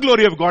for the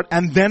glory of God,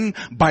 and then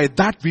by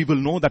that we will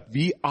know that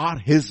we are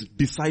His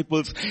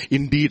disciples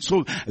indeed.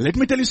 So let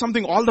me tell you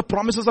something, all the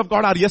promises of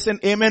God are yes and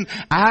amen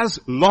as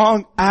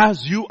long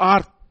as you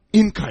are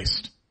in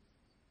Christ.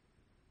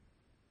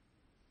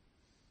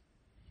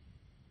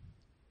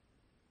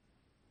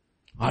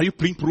 Are you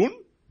being pruned?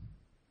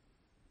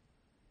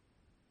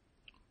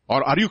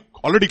 Or are you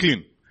already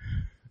clean?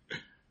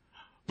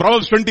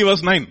 Proverbs 20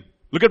 verse 9.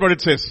 Look at what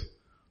it says.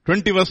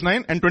 20 verse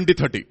 9 and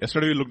 20:30.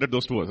 Yesterday we looked at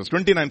those 2 verses.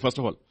 29 first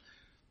of all.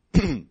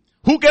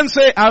 Who can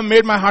say, I have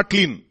made my heart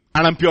clean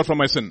and I am pure from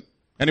my sin?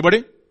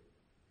 Anybody?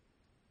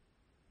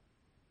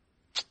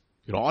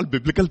 You're all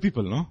biblical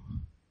people, no?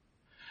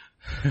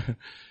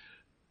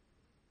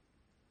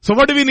 So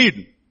what do we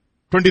need?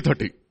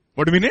 20-30.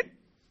 What do we need?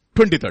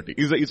 20-30.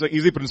 It's an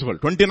easy principle.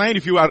 29,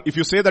 if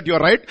you say that you are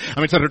right,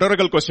 it's a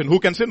rhetorical question. Who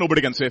can say?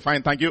 Nobody can say.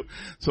 Fine, thank you.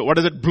 So what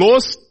is it?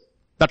 Blows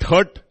that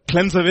hurt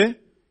cleanse away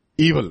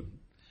evil.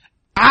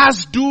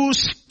 As do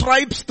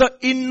stripes the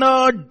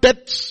inner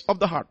depths of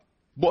the heart.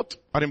 Both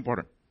are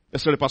important.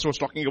 Yesterday, Pastor was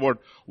talking about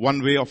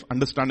one way of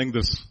understanding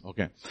this.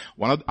 Okay.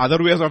 One of the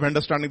other ways of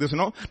understanding this,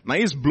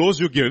 nice blows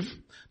you give,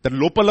 that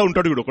lopala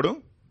untadu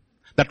yudokodu,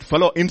 that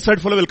fellow,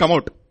 inside fellow will come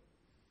out.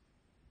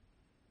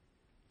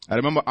 I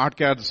remember Art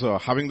Cad's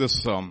having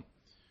this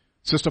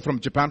sister from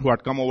Japan who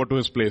had come over to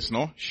his place,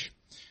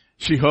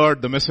 She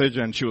heard the message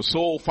and she was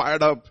so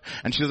fired up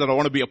and she said, I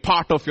want to be a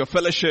part of your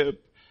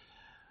fellowship.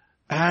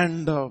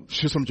 And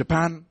she's from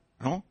Japan,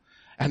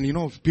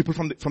 And people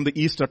from the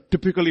East are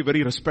typically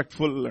very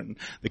respectful and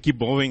they keep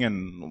bowing,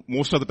 and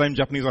most of the time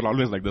Japanese are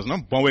always like this,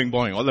 bowing,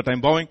 all the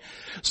time bowing.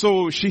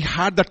 So she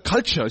had that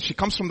culture. She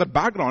comes from that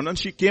background and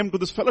she came to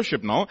this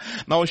fellowship now.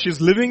 Now she's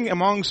living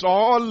amongst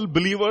all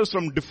believers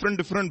from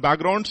different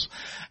backgrounds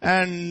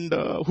and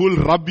who will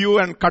rub you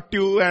and cut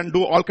you and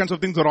do all kinds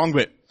of things the wrong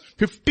way.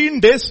 15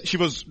 days she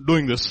was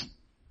doing this.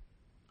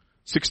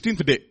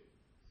 16th day.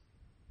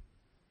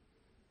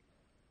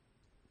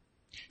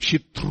 She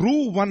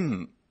threw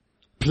one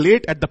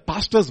plate at the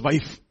pastor's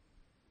wife.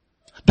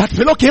 That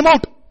fellow came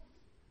out.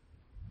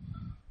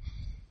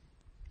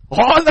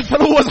 All that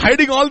fellow was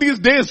hiding all these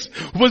days,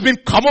 who was being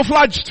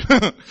camouflaged.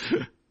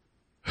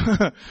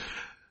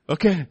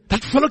 Okay,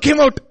 that fellow came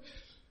out.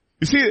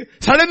 You see,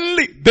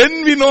 suddenly,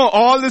 then we know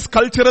all this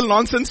cultural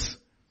nonsense.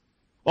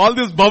 All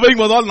this bowing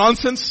was all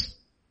nonsense.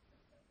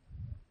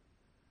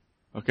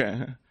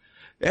 Okay.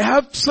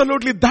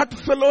 Absolutely, that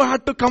fellow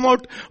had to come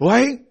out.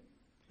 Why?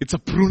 It's the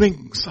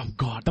prunings of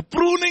God. The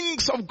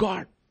prunings of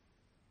God.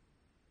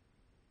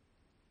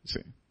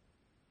 See,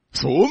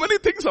 so many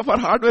things of our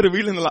heart were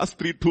revealed in the last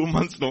 2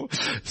 months now.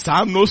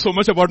 Sam knows so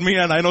much about me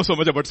and I know so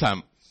much about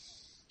Sam.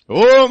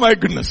 Oh my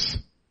goodness.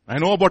 I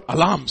know about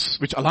alarms.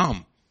 Which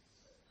alarm?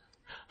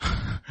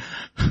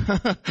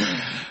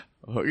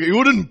 You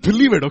wouldn't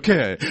believe it,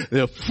 okay.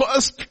 The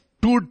first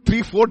 2,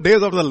 3, 4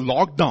 days of the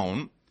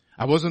lockdown,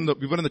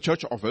 we were in the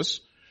church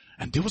office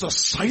and there was a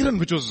siren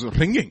which was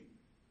ringing.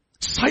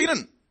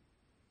 Siren.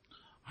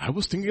 I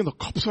was thinking the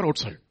cops were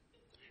outside.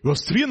 It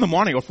was 3 in the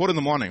morning or 4 in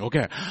the morning.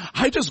 Okay.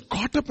 I just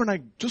got up and I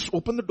just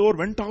opened the door,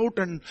 went out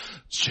and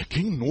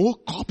checking, no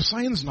cop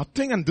signs,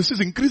 nothing. And this is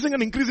increasing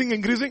and increasing.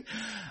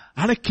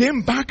 And I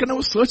came back and I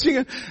was searching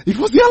and it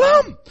was the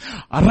alarm.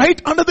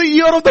 Right under the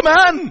ear of the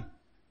man.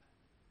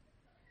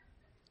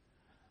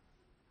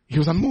 He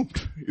was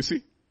unmoved, you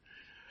see.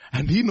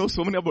 And he knows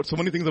so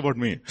many things about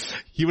me.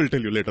 He will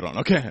tell you later on,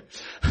 okay.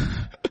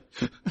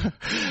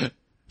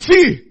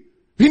 See,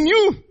 we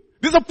knew.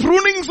 These are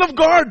prunings of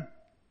God.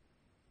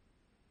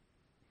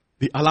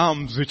 The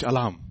alarms, which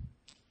alarm?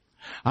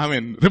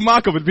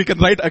 Remarkable. We can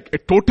write a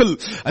total,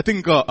 I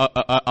think,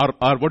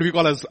 our what do we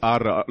call as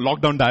our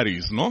lockdown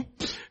diaries, no?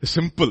 It's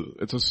simple.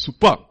 It's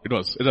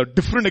a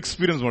different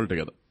experience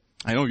altogether.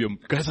 I know you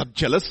guys are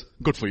jealous.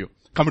 Good for you.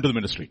 Come into the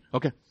ministry.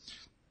 Okay.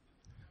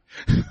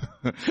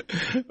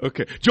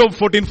 Okay. Job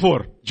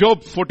 14:4.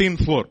 Job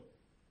 14:4.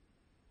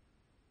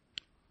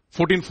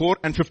 14:4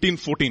 and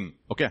 15:14.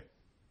 Okay.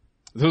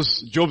 This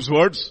is Job's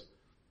words.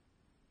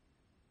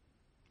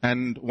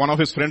 And one of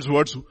his friends'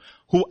 words,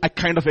 who I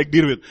kind of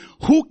agree with.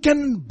 Who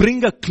can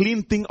bring a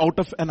clean thing out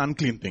of an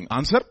unclean thing?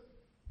 Answer?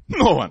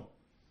 No one.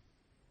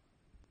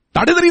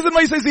 That is the reason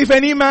why he says, if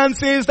any man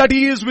says that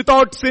he is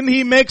without sin,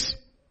 he makes,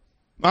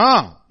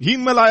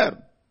 him a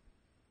liar.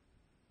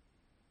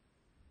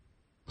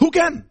 Who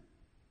can?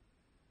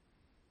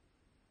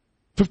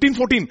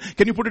 15:14.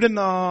 Can you put it in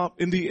the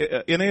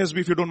NASB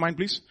if you don't mind,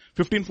 please?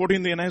 15:14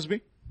 in the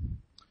NASB.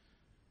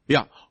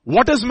 Yeah.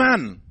 What is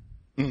man?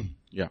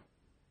 Yeah.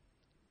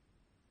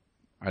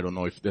 I don't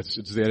know if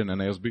it's there in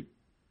NASB.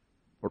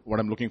 What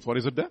I'm looking for,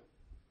 is it there?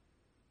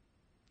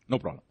 No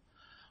problem.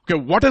 Okay,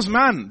 what is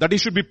man? That he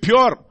should be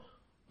pure.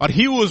 Or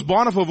he who is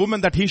born of a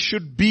woman, that he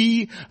should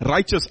be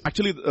righteous.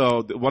 Actually,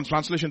 one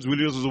translation will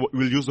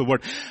use the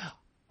word.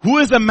 Who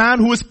is a man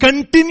who is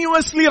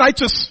continuously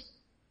righteous?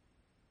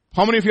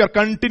 How many of you are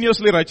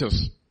continuously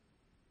righteous?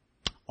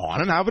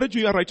 On an average,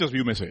 you are righteous,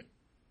 you may say.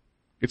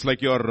 It's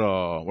like your,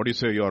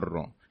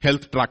 your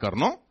health tracker,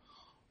 no?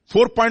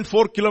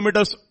 4.4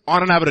 kilometers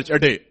on an average a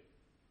day.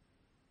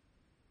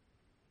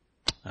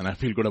 And I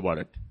feel good about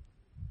it.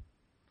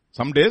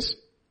 Some days,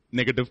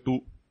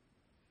 -2.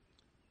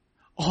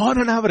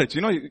 On an average,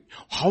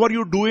 how are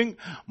you doing?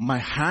 My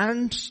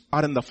hands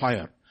are in the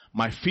fire.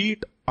 My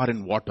feet are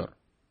in water.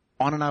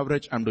 On an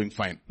average, I'm doing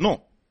fine.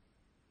 No.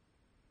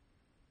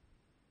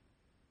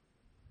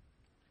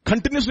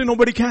 Continuously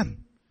nobody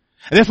can.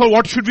 And therefore,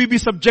 what should we be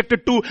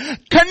subjected to?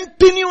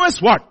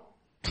 Continuous what?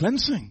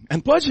 Cleansing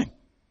and purging.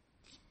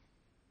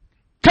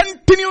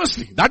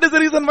 Continuously. That is the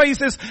reason why he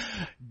says,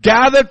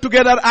 gather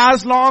together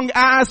as long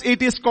as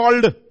it is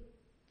called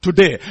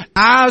today.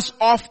 As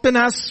often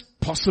as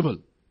possible.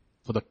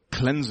 For the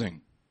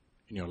cleansing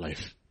in your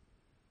life.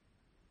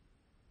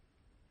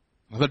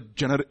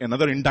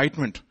 Another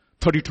indictment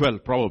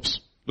 30:12, Proverbs.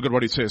 Look at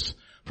what it says.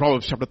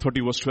 Proverbs chapter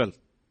 30 verse 12.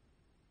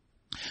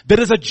 There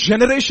is a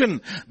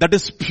generation that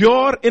is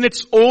pure in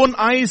its own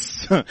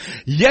eyes,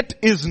 yet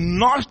is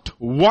not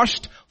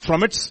washed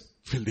from its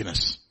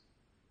filthiness.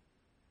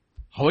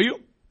 How are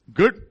you?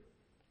 Good.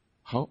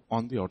 How?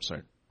 On the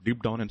outside.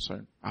 Deep down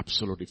inside.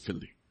 Absolutely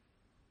filthy.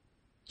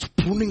 It's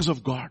prunings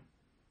of God.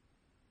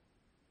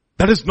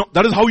 That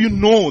is how you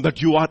know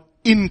that you are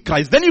in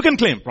Christ. Then you can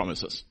claim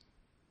promises.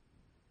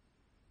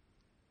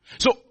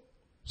 So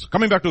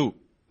coming back to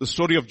the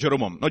story of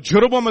Jeroboam. Now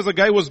Jeroboam is a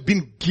guy who has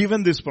been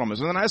given these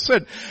promises. And I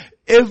said,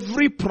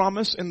 every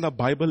promise in the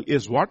Bible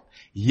is what?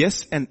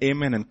 Yes and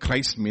amen in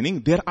Christ,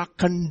 meaning there are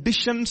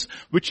conditions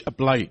which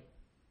apply.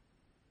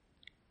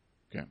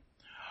 Okay.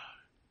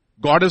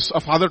 God is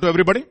a father to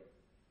everybody?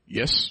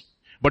 Yes.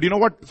 But you know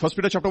what 1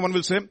 Peter chapter 1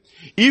 will say?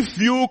 If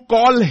you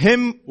call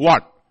him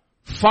what?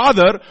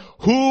 Father,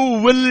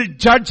 who will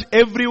judge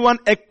everyone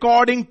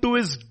according to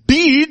his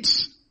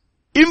deeds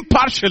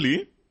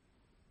impartially,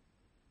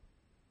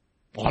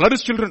 all are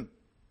his children.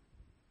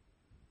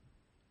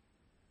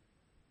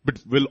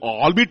 But will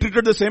all be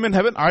treated the same in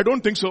heaven? I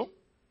don't think so.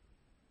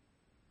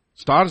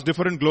 Stars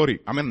differ in glory.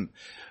 I mean,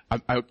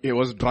 I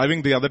was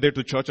driving the other day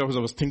to church office. I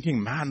was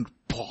thinking, man,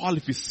 Paul,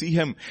 if you see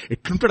him,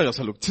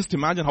 just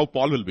imagine how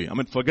Paul will be. I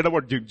mean, forget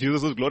about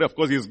Jesus' glory. Of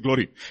course, he is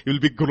glory. He will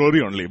be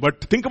glory only.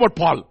 But think about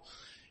Paul.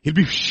 He'll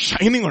be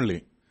shining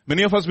only.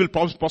 Many of us will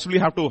possibly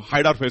have to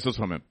hide our faces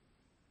from him.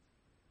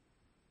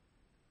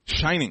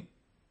 Shining.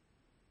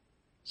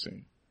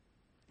 See.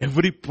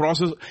 Every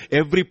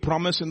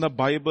promise in the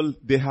Bible,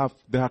 there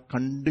are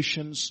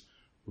conditions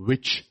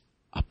which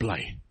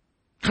apply.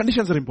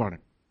 Conditions are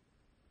important.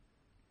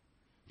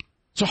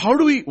 So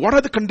what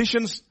are the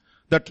conditions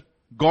that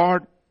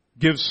God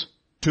gives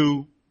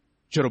to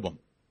Jeroboam?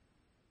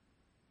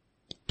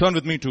 Turn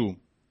with me to,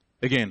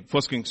 again,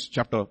 1 Kings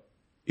chapter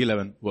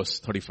 11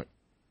 verse 35.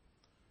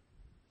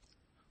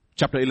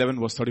 Chapter 11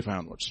 verse 35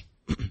 onwards.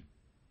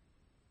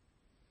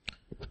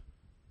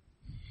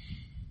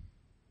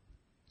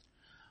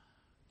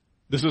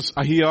 This is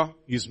Ahiah.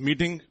 He's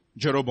meeting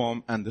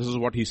Jeroboam and this is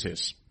what he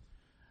says.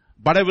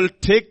 But I will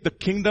take the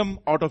kingdom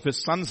out of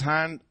his son's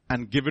hand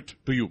and give it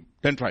to you.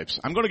 10 tribes.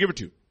 I'm going to give it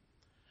to you.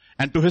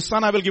 And to his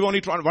son I will give only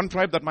one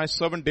tribe, that my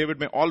servant David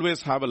may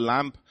always have a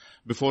lamp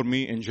before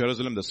me in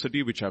Jerusalem, the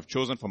city which I have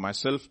chosen for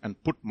myself, and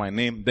put my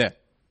name there.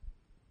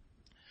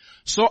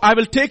 So I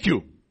will take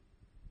you,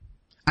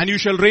 and you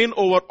shall reign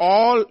over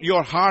all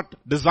your heart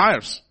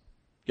desires.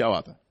 Kya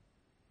baat hai?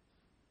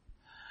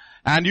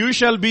 And you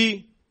shall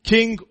be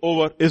king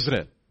over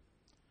Israel.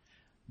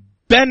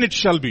 Then it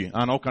shall be,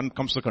 now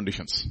comes the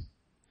conditions.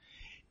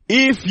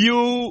 If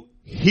you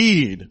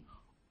heed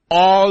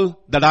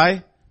all that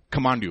I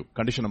command you.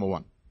 Condition number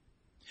 1.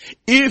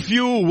 If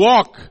you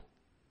walk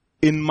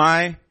in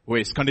my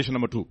ways. Condition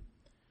number 2.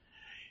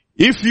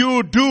 If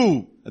you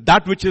do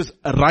that which is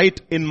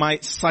right in my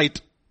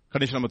sight.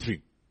 Condition number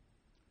 3.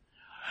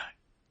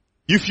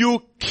 If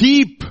you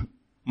keep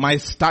my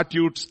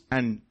statutes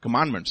and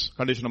commandments.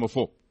 Condition number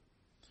 4.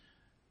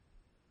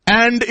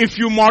 And if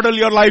you model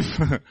your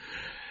life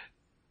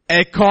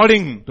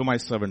according to my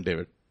servant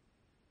David.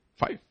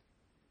 5.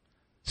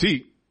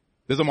 See,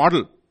 there's a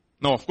model.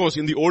 Now, of course,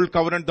 in the old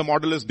covenant, the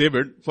model is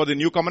David. For the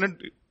new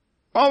covenant,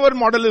 our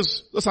model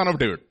is the son of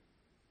David.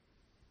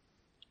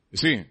 You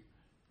see,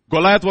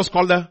 Goliath was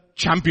called the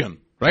champion,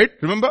 right?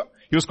 Remember?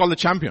 He was called the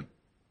champion,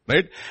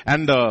 right?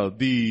 And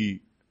the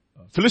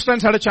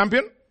Philistines had a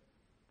champion,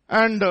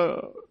 and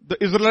the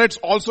Israelites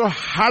also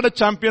had a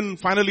champion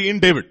finally in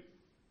David.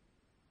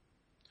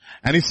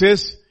 And he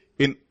says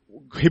in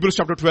Hebrews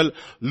chapter 12,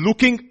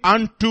 looking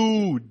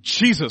unto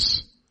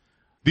Jesus,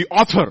 the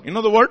author, you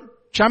know the word?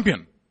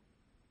 Champion.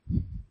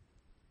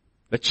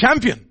 The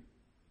champion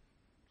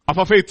of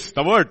our faith.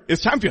 The word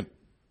is champion.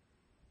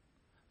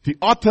 The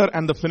author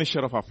and the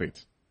finisher of our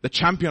faith. The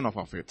champion of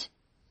our faith.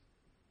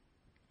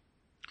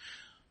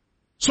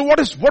 So what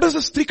is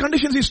this 3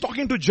 conditions he's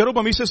talking to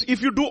Jeroboam? He says,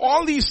 if you do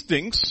all these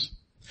things,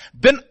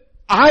 then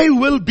I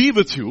will be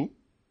with you,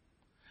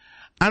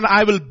 and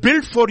I will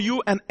build for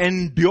you an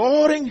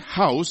enduring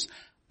house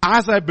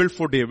as I built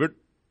for David,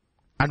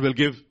 and will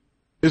give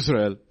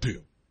Israel to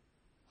you.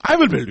 I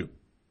will build you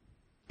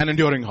an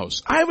enduring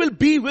house. I will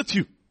be with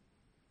you.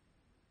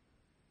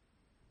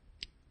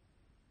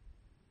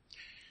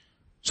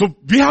 So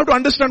we have to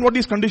understand what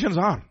these conditions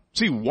are.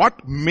 See,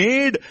 what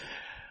made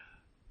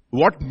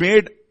Jeroboam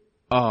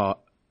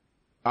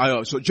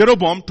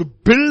to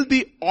build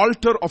the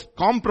altar of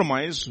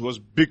compromise was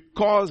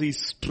because he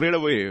strayed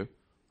away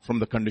from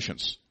the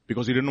conditions.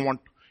 Because he didn't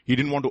want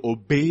to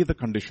obey the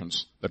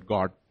conditions that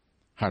God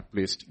had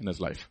placed in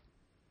his life.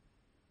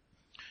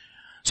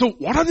 So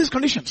what are these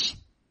conditions?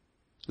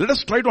 Let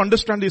us try to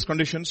understand these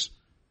conditions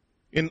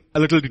in a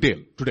little detail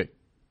today.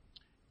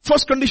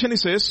 First condition, he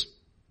says,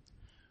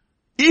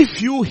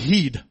 if you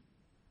heed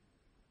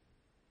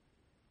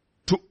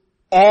to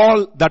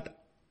all that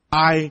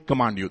I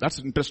command you. That's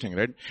interesting,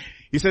 right?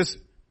 He says,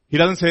 he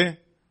doesn't say,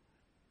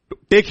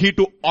 take heed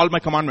to all my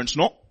commandments.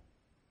 No.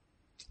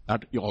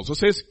 That he also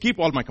says, keep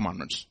all my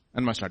commandments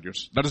and my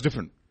statutes. That is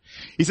different.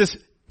 He says,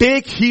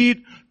 take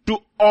heed to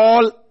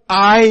all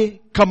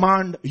I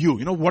command you.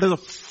 You know what is the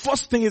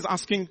first thing he's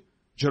asking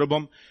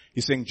Jeroboam?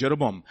 He's saying,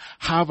 Jeroboam,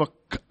 have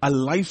a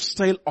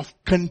lifestyle of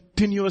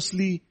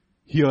continuously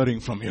hearing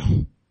from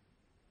you.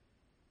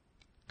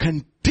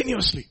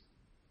 Continuously.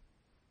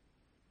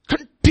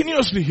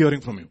 Continuously hearing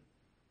from you.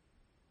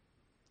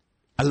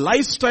 A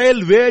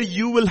lifestyle where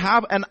you will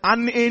have an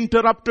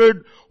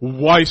uninterrupted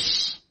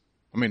voice.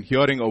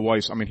 Hearing a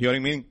voice.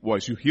 Hearing meaning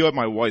voice. You hear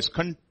my voice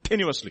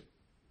continuously.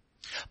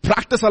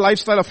 Practice a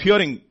lifestyle of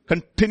hearing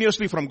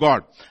continuously from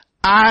God,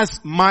 as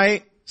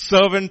my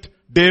servant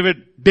David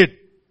did.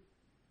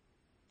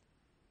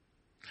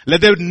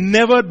 Let there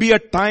never be a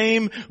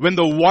time when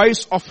the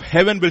voice of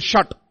heaven will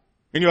shut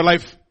in your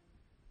life.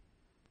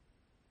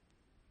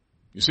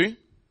 You see?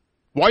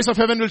 Voice of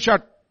heaven will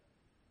shut.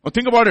 Now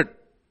think about it.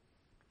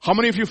 How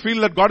many of you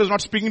feel that God is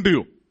not speaking to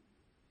you?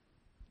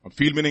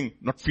 Feel meaning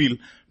not feel.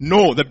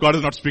 Know that God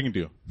is not speaking to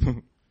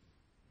you.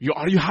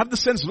 You have the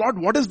sense, Lord,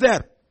 what is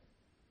there?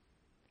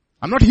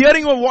 I'm not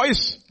hearing your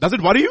voice. Does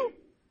it worry you?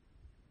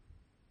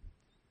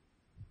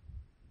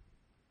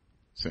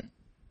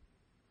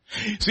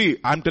 See,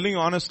 I'm telling you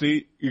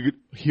honestly,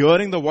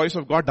 hearing the voice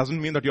of God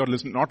doesn't mean that you're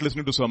not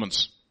listening to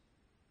sermons.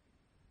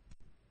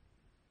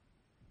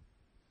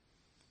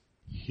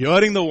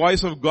 Hearing the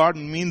voice of God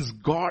means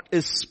God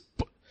is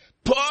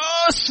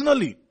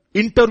personally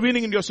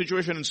intervening in your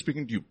situation and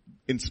speaking to you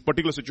in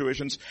particular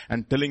situations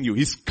and telling you.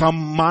 He's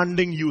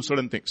commanding you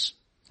certain things.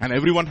 And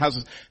everyone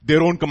has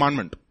their own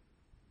commandment.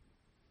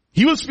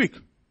 He will speak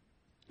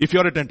if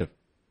you're attentive.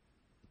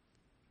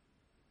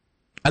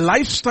 A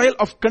lifestyle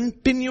of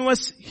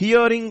continuous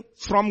hearing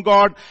from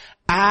God,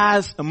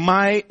 as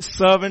my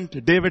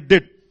servant David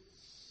did.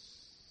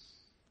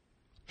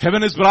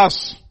 Heaven is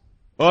brass,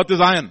 earth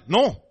is iron.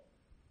 No.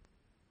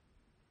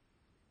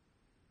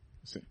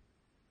 See.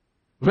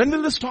 When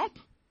will this stop?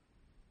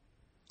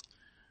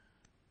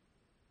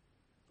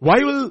 Why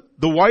will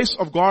the voice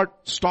of God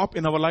stop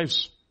in our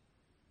lives?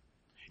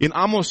 In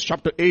Amos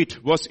chapter 8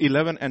 verse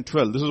 11 and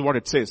 12, this is what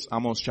it says.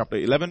 Amos chapter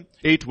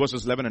 8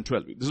 verses 11 and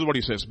 12. This is what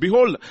he says.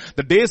 Behold,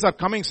 the days are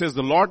coming, says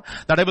the Lord,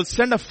 that I will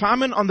send a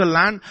famine on the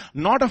land,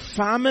 not a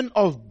famine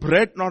of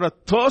bread, nor a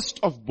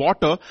thirst of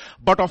water,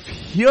 but of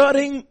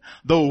hearing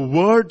the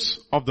words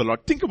of the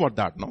Lord. Think about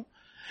that, no?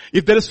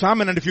 If there is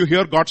famine and if you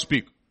hear God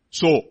speak,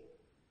 so,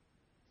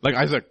 like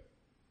Isaac,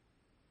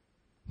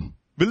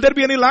 will there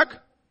be any lack?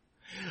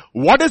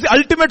 What is the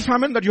ultimate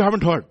famine that you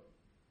haven't heard?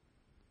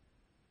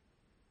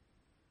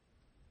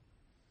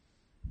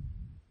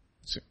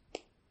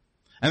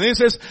 And then he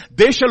says,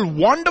 they shall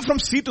wander from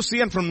sea to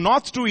sea and from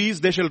north to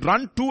east. They shall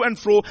run to and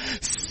fro,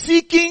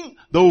 seeking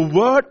the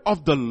word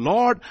of the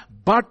Lord,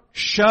 but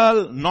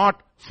shall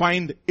not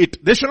find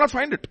it. They shall not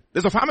find it.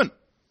 There's a famine.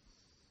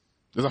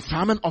 There's a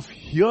famine of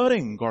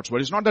hearing God's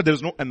word. It's not that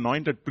there's no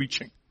anointed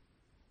preaching.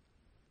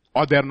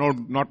 Or there are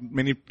not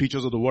many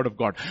teachers of the word of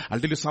God.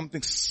 I'll tell you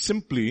something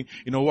simply.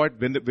 You know what?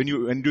 When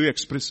you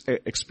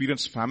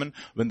experience famine,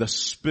 when the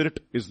Spirit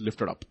is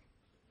lifted up.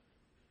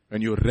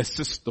 When you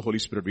resist the Holy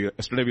Spirit.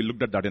 Yesterday we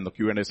looked at that in the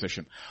Q&A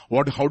session.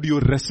 How do you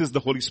resist the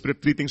Holy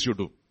Spirit? 3 things you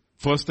do.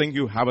 First thing,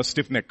 you have a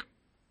stiff neck.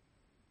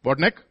 What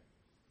neck?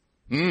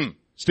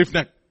 Stiff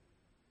neck.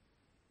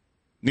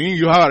 Meaning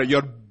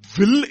your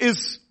will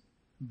is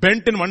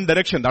bent in one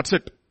direction. That's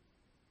it.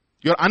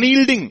 You're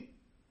unyielding.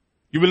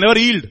 You will never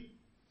yield.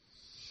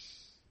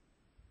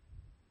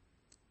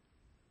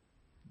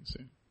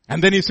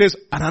 And then he says,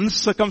 an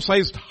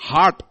uncircumcised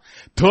heart.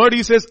 Third,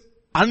 he says,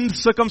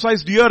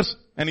 uncircumcised ears.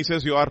 And he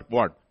says, you are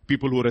what?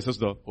 People who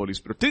resist the Holy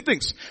Spirit. 3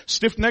 things.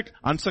 Stiff neck,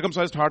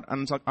 uncircumcised heart,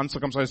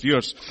 uncircumcised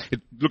ears.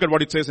 Look at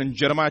what it says in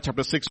Jeremiah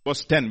chapter 6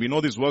 verse 10. We know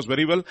this verse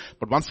very well.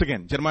 But once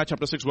again, Jeremiah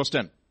chapter 6 verse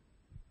 10.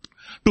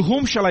 To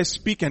whom shall I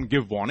speak and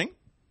give warning?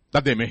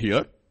 That they may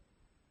hear.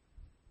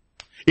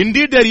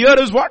 Indeed their ear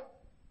is what?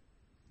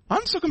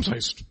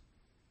 Uncircumcised.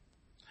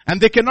 And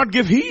they cannot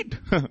give heed.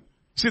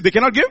 See, they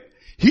cannot give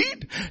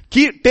heed.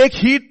 Take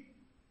heed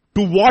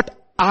to what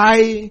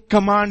I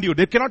command you.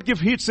 They cannot give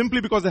heed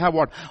simply because they have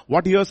what?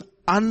 What ears?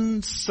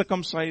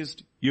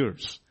 Uncircumcised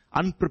ears.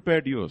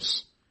 Unprepared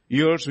ears.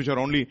 Ears which are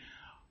only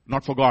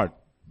not for God.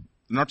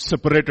 Not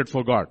separated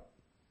for God.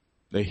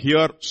 They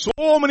hear so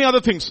many other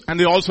things and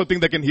they also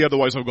think they can hear the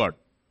voice of God.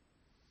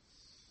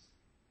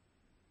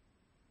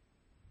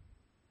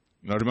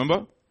 Now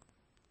remember?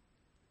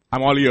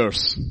 I'm all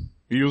ears.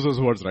 He uses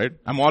words, right?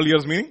 I'm all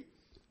ears meaning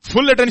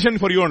full attention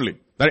for you only.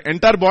 The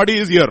entire body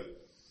is ear.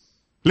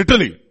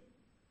 Literally.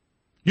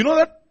 You know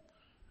that?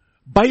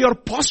 By your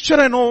posture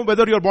I know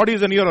whether your body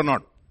is an ear or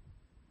not.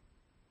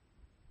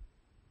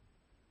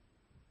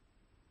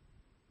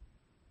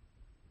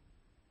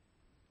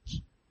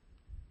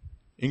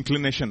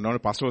 Inclination. Now the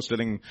pastor was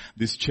telling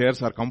these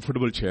chairs are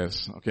comfortable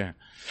chairs. Okay.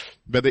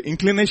 But the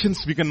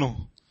inclinations we can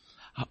know.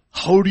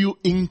 How do you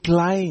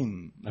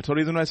incline? That's the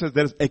reason why I said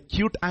there is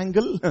acute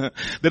angle.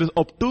 There is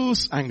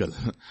obtuse angle.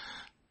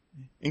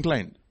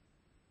 Inclined.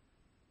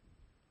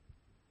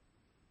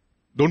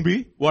 Don't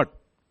be what?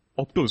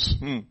 Obtuse.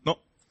 No.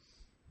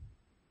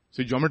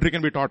 See, geometry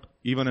can be taught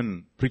even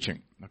in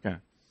preaching. Okay.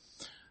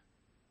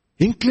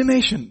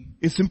 Inclination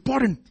is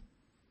important.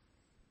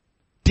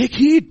 Take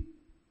heed.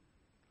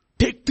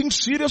 Take things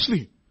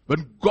seriously.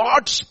 When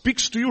God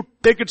speaks to you,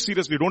 take it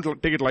seriously. Don't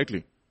take it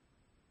lightly.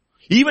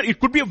 Even it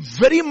could be a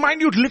very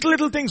minute,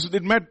 little things.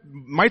 It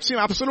might seem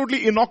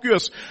absolutely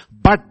innocuous,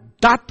 but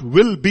that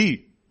will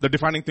be the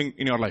defining thing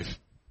in your life.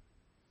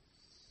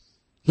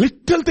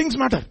 Little things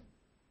matter.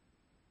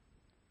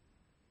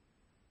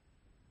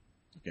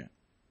 Okay.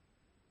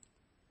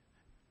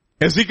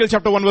 Ezekiel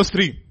chapter 1 verse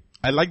 3.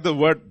 I like the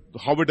word,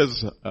 how it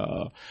is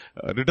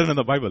written in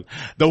the Bible.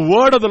 The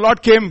word of the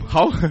Lord came,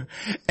 how?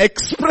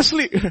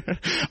 Expressly.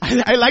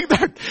 I like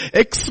that.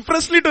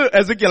 Expressly to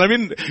Ezekiel. I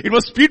mean, it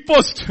was speed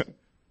post.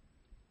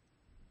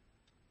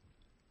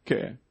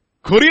 Okay.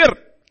 Courier.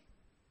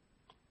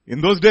 In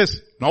those days.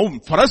 Now,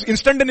 for us,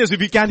 instantaneously,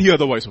 we can hear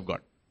the voice of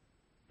God.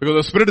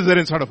 Because the Spirit is there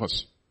inside of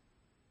us.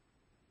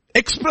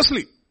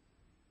 Expressly.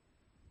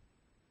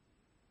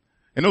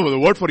 You know, the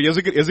word for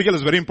Ezekiel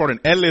is very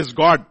important. El is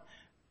God.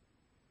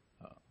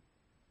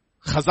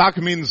 Chazak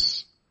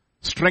means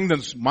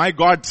strengthens. My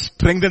God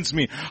strengthens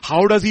me.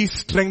 How does He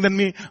strengthen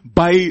me?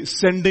 By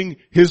sending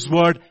His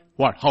word.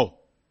 What? How?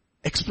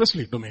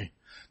 Expressly to me.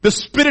 The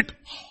Spirit,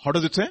 how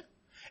does it say?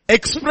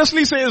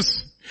 Expressly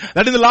says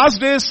that in the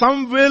last days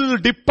some will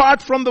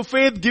depart from the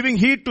faith, giving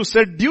heed to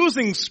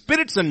seducing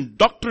spirits and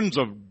doctrines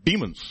of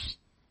demons,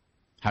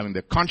 having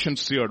their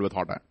conscience seared with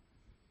hot iron.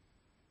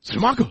 It's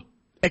remarkable.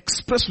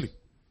 Expressly.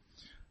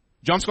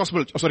 Luke's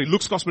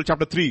Gospel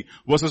chapter 3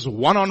 verses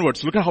 1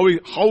 onwards. Look at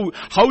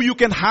how you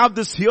can have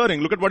this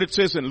hearing. Look at what it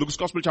says in Luke's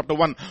Gospel chapter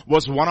 1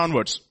 verse 1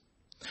 onwards.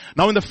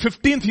 Now in the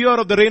 15th year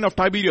of the reign of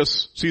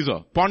Tiberius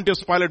Caesar,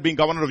 Pontius Pilate being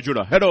governor of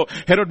Judah,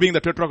 Herod being the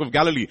tetrarch of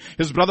Galilee,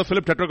 his brother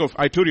Philip tetrarch of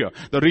Iturea,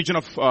 the region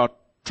of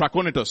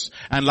Trachonitis,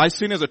 and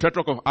Lysanias the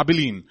tetrarch of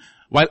Abilene,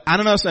 while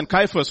Ananias and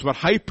Caiaphas were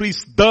high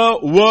priests, the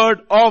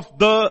word of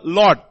the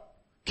Lord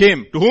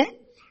came to whom?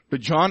 To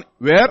John,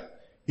 where?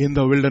 In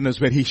the wilderness,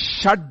 where he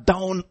shut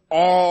down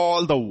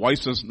all the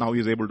voices. Now he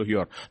is able to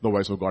hear the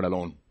voice of God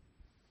alone.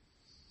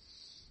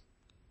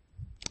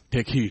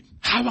 Take heed.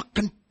 Have a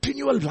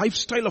continual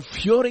lifestyle of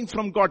hearing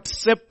from God.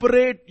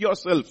 Separate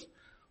yourself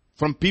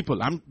from people.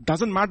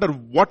 Doesn't matter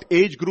what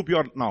age group you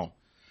are now.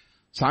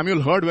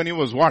 Samuel heard when he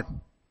was what?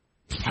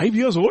 5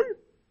 years old?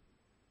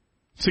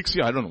 6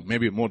 years, I don't know.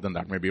 Maybe more than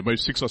that. Maybe about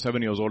 6 or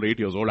 7 years old, 8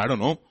 years old. I don't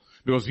know.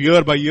 Because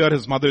year by year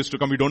his mother used to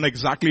come. We don't know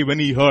exactly when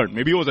he heard.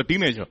 Maybe he was a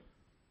teenager.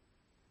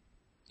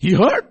 He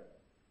heard.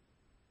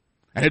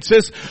 And it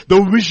says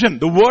the vision,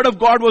 the word of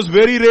God was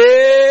very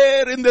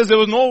rare in this. There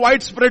was no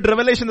widespread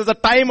revelation. There's a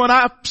time on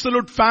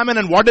absolute famine.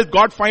 And what did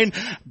God find?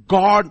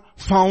 God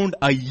found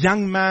a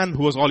young man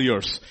who was all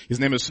ears. His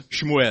name is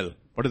Shmuel.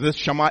 What is this?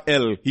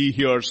 Shamael. He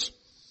hears.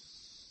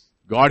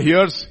 God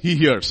hears. He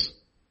hears.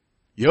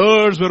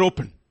 Ears were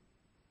open.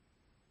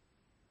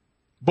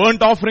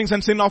 Burnt offerings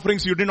and sin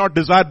offerings you did not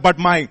desire, but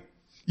my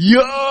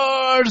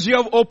ears you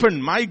have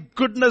opened. My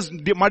goodness,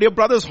 my dear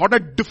brothers, what a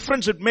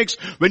difference it makes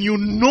when you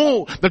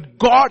know that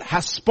God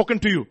has spoken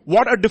to you.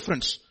 What a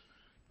difference.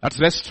 That's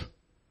rest.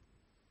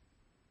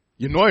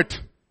 You know it.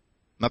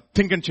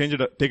 Nothing can change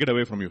it, take it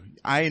away from you.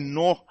 I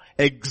know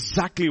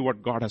exactly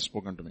what God has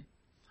spoken to me.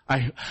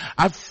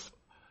 I've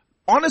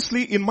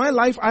honestly, in my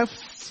life,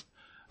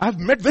 I've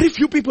met very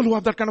few people who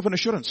have that kind of an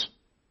assurance.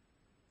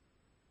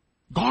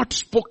 God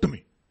spoke to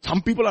me.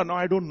 Some people are, no,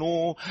 I don't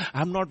know.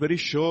 I'm not very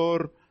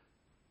sure.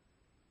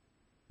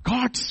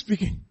 God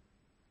speaking.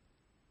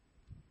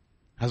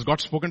 Has God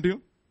spoken to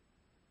you?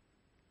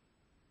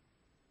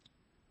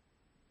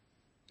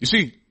 You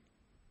see,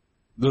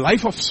 the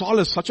life of Saul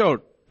is such a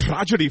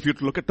tragedy. If you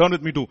turn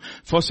with me to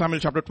 1 Samuel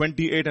chapter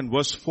 28 and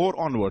verse 4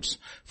 onwards.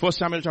 1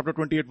 Samuel chapter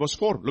 28 verse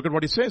 4. Look at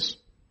what it says.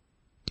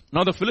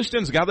 Now the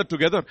Philistines gathered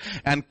together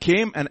and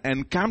came and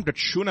encamped at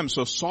Shunem.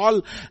 So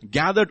Saul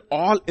gathered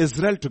all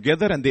Israel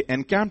together and they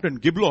encamped in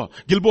Gilboa.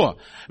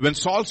 When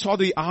Saul saw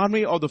the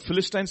army of the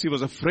Philistines, he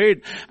was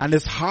afraid and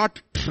his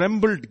heart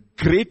trembled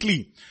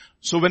greatly.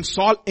 So when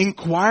Saul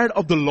inquired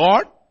of the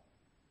Lord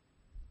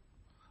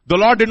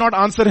did not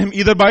answer him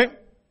either by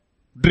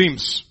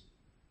dreams,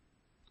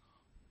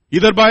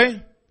 either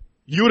by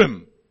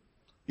Urim,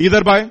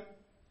 either by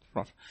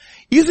prophet.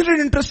 Isn't it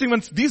interesting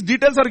when these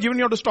details are given,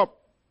 you have to stop?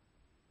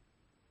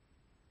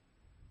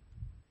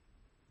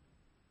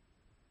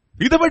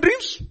 Either by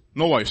dreams,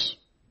 no voice.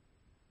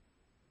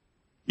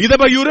 Either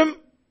by Urim,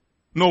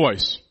 no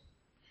voice.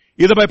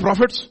 Either by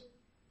prophets,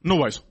 no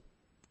voice.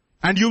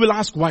 And you will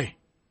ask why?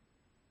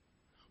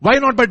 Why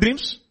not by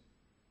dreams?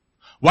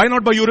 Why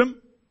not by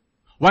Urim?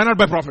 Why not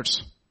by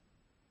prophets?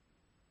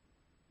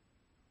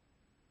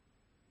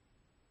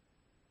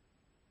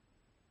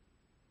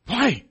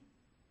 Why?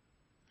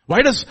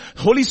 Why does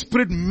Holy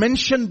Spirit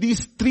mention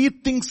these three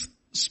things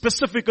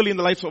specifically in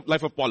the life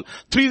of Paul?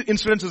 Three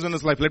incidences in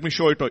his life. Let me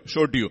show it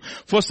to you.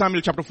 1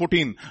 Samuel chapter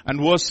 14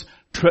 and verse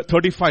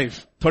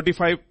 35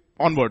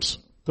 onwards.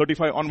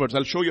 35 onwards.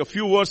 I'll show you a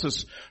few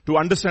verses to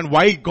understand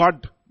why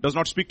God does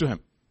not speak to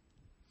him.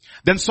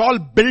 Then Saul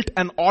built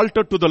an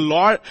altar to the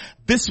Lord.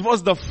 This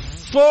was the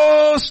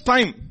first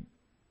time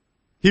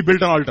he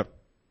built an altar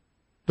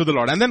to the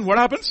Lord. And then what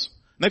happens?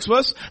 Next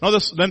verse.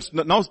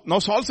 Now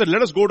Saul said,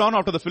 let us go down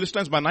after the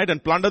Philistines by night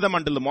and plunder them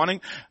until the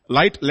morning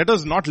light. Let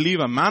us not leave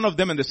a man of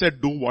them. And they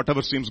said, do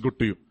whatever seems good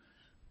to you.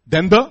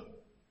 Then the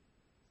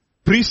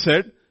priest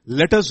said,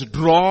 let us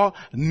draw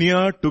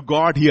near to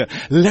God here.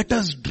 Let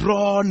us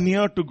draw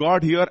near to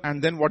God here.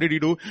 And then what did he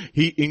do?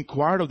 He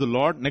inquired of the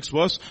Lord. Next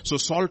verse. So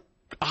Saul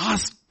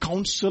asked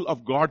counsel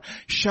of God.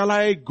 Shall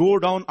I go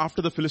down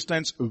after the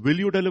Philistines? Will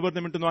you deliver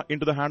them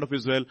into the hand of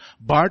Israel?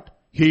 But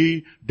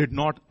he did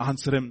not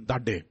answer him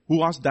that day.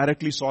 Who asked?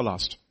 Directly Saul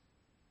asked.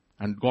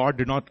 And God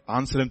did not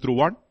answer him through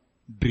what?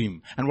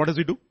 Dream. And what does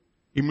he do?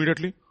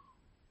 Immediately.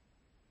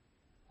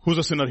 Who's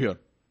a sinner here?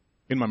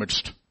 In my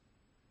midst.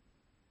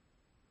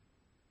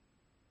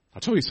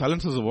 That's how he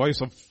silences the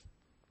voice of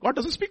God.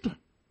 Doesn't speak to him.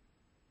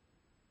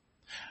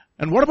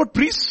 And what about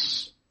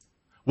priests?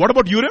 What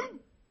about Urim?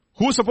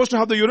 Who is supposed to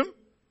have the Urim?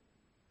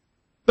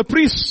 The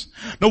priests.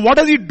 Now what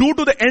does he do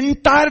to the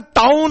entire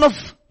town of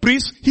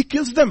priests? He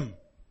kills them.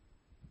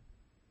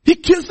 He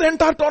kills the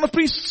entire town of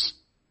priests.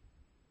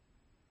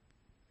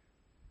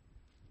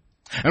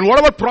 And what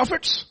about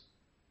prophets?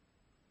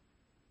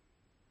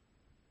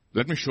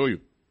 Let me show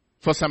you.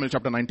 1 Samuel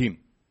chapter 19.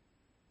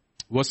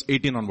 Verse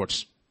 18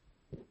 onwards.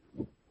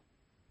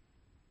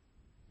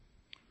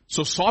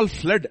 So Saul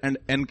fled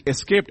and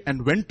escaped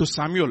and went to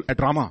Samuel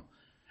at Ramah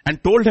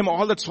and told him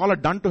all that Saul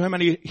had done to him,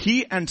 and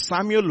he and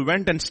Samuel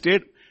went and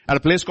stayed at a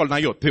place called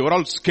Naioth. They were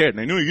all scared.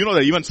 And you know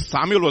that even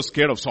Samuel was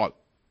scared of Saul.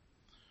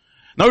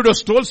 Now it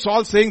was told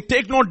Saul saying,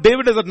 take note,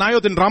 David is at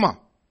Naioth in Ramah.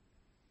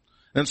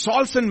 Then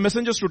Saul sent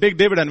messengers to take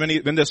David, and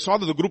when they saw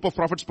the group of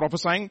prophets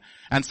prophesying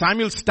and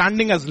Samuel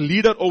standing as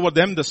leader over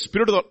them, the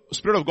Spirit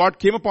of God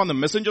came upon the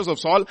messengers of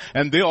Saul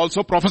and they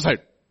also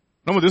prophesied.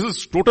 Now this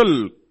is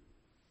total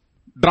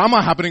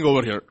drama happening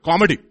over here.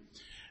 Comedy.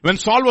 When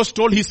Saul was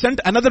told, he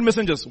sent another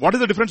messengers. What is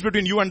the difference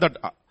between you and that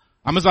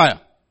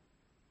Amaziah?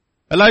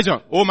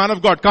 Elijah, oh man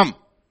of God, come.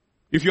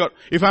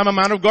 If I'm a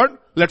man of God,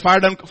 let fire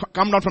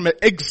come down from me.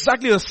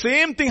 Exactly the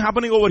same thing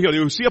happening over here.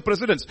 You see a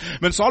precedence.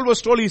 When Saul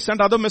was told, he sent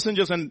other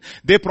messengers and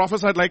they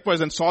prophesied likewise,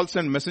 and Saul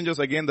sent messengers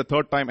again the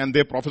third time and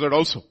they prophesied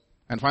also.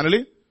 And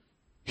finally,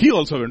 he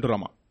also went to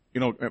Ramah.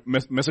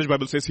 Message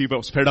Bible says he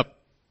was fed up.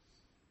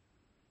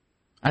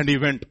 And he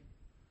went.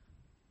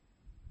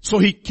 So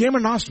he came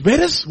and asked,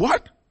 where is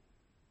what?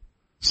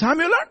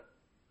 Samuel?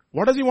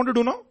 What does he want to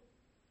do now?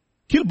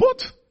 Kill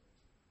both.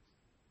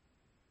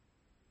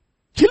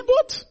 Kill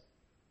both.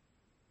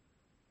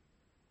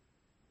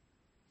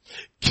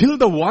 Kill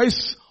the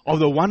voice of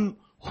the one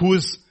who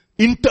is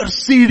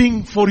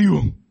interceding for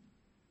you.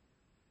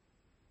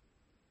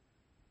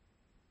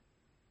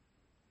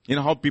 You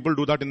know how people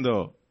do that in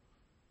the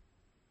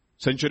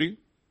century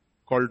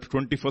called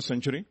 21st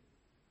century?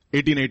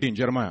 1818,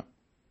 Jeremiah.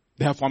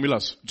 They have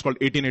formulas. It's called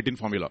 1818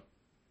 formula.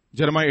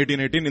 Jeremiah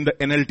 18:18 in the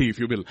NLT, if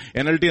you will.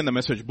 NLT and the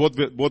Message,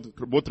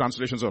 both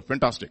translations are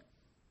fantastic.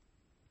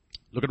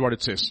 Look at what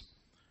it says.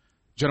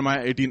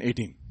 Jeremiah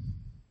 18:18.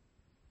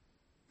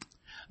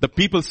 The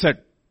people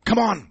said, come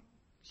on,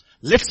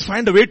 let's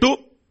find a way to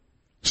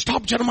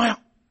stop Jeremiah.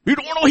 We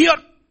don't want to hear.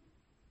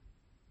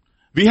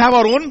 We have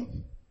our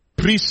own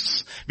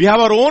priests. We have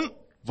our own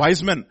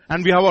wise men.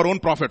 And we have our own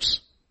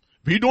prophets.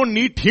 We don't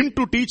need him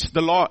to teach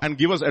the law and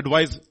give us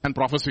advice and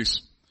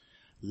prophecies.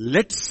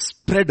 Let's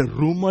spread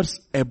rumors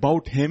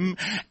about him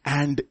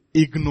and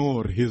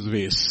ignore his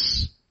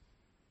ways.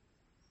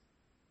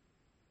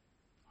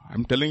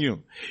 I'm telling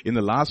you, in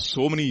the last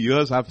so many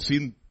years, I've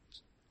seen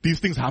these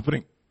things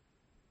happening.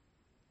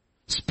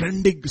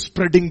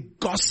 Spreading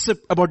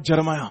gossip about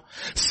Jeremiah.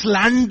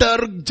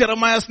 Slander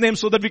Jeremiah's name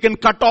so that we can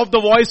cut off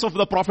the voice of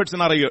the prophets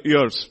in our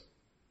ears.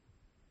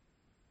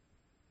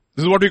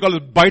 This is what we call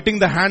biting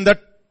the hand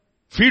that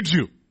feeds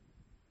you.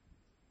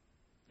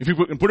 If you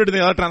put it in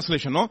the other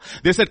translation, no?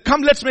 They said,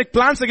 come, let's make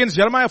plans against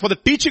Jeremiah, for the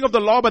teaching of the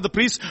law by the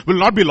priests will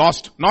not be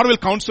lost, nor will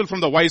counsel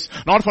from the wise,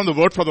 nor from the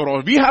word from the law.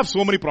 We have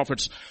so many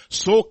prophets.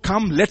 So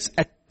come, let's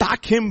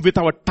attack him with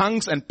our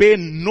tongues and pay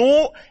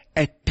no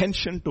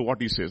attention to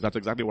what he says. That's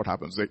exactly what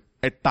happens. They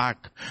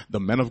attack the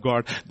men of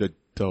God, the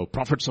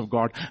prophets of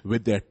God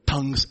with their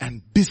tongues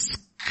and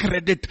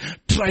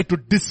try to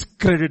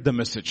discredit the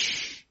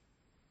message.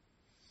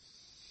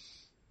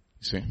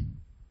 You see,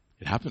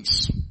 it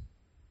happens.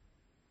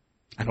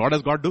 And what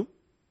does God do?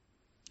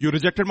 You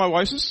rejected my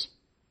voices?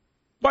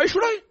 Why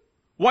should I?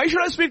 Why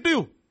should I speak to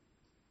you?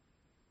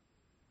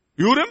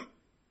 Urim?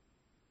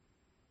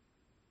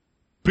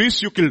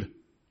 Priests you killed.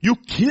 You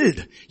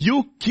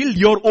killed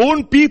your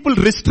own people,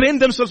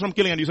 restrained themselves from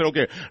killing, and you said,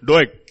 okay,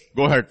 Doeg,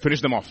 go ahead,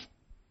 finish them off.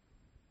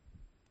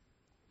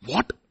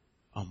 What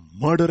a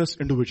murderous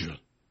individual.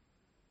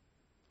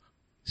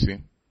 See?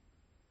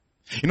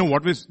 You know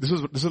what this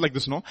is like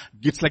this, no?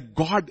 It's like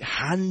God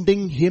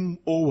handing him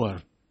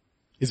over.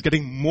 He's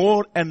getting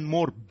more and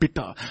more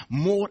bitter,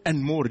 more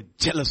and more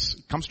jealous.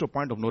 It comes to a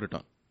point of no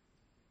return.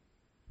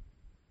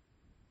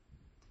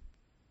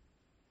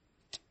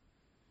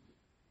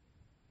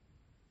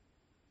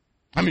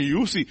 I mean,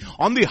 you see,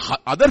 on the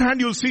other hand,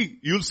 you'll see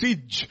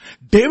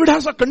David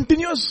has a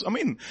continuous,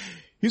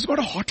 he's got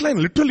a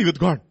hotline literally with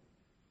God.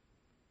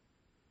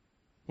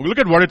 Look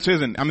at what it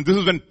says this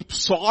is when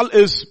Saul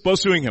is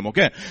pursuing him,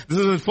 okay? This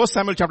is in 1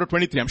 Samuel chapter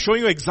 23. I'm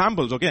showing you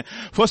examples, okay?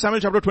 1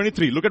 Samuel chapter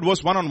 23. Look at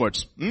verse 1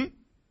 onwards.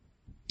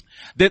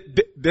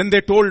 Then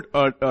they told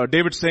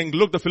David saying,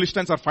 look, the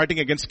Philistines are fighting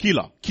against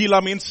Keilah.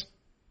 Keilah means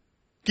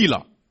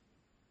Keilah.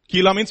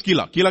 Keilah means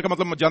Keilah. Keilah ka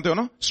matlab jante ho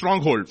na?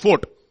 Stronghold,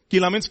 fort.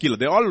 Keilah means Keilah.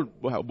 They all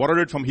borrowed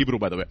it from Hebrew,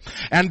 by the way.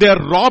 And they are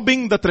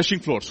robbing the threshing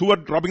floors. Who are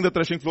robbing the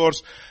threshing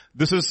floors?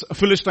 This is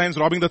Philistines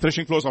robbing the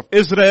threshing floors of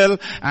Israel.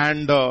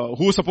 And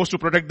who is supposed to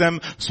protect them?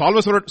 Saul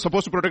was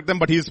supposed to protect them,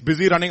 but he's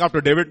busy running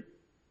after David.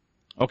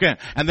 Okay.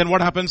 And then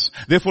what happens?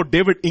 Therefore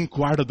David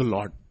inquired of the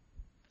Lord.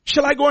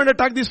 Shall I go and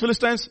attack these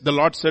Philistines? The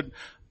Lord said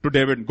to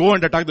David, go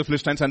and attack the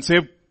Philistines and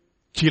save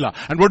Keilah.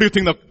 And what do you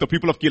think the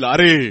people of Keilah?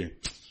 Arey,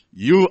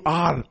 you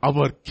are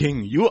our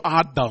king. You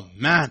are the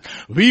man.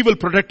 We will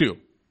protect you.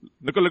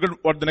 Look at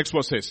what the next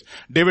verse says.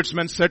 David's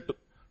men said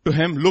to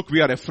him, look,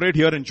 we are afraid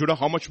here in Judah.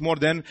 How much more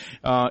then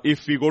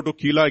if we go to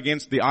Keilah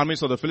against the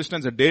armies of the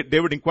Philistines? And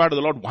David inquired of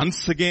the Lord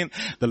once again.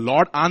 The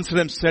Lord answered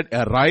him, said,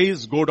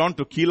 arise, go down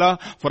to Keilah,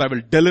 for I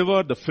will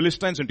deliver the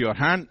Philistines into your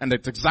hand. And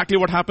that's exactly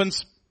what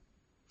happens.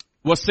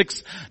 Verse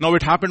 6, now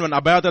it happened when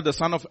Abiathar, the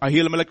son of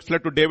Ahimelech,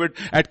 fled to David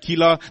at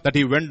Keilah, that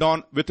he went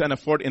down with an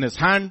ephod in his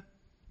hand.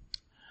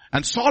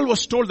 And Saul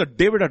was told that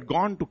David had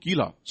gone to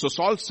Keilah. So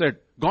Saul said,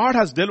 God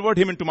has delivered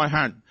him into my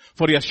hand,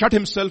 for he has shut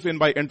himself in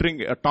by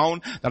entering a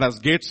town that has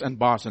gates and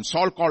bars. And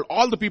Saul called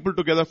all the people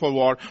together for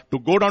war to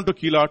go down to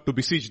Keilah to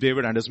besiege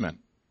David and his men.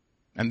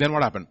 And then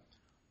what happened?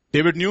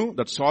 David knew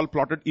that Saul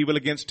plotted evil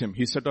against him.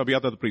 He said to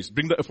Abiathar the priest,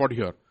 bring the ephod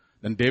here.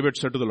 Then David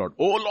said to the Lord,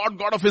 O Lord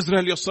God of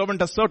Israel, your servant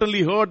has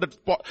certainly heard that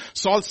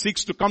Saul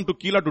seeks to come to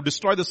Keilah to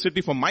destroy the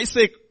city for my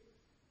sake.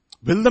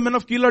 Will the men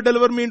of Keilah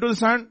deliver me into his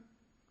hand?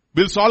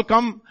 Will Saul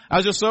come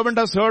as your servant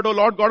has heard, O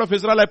Lord God of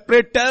Israel? I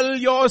pray, tell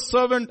your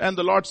servant. And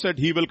the Lord said,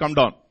 he will come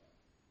down.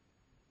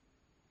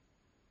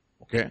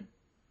 Okay.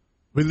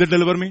 Will they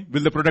deliver me?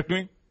 Will they protect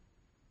me?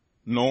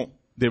 No,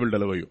 they will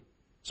deliver you.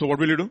 So what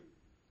will you do?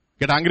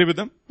 Get angry with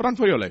them? Run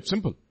for your life.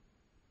 Simple.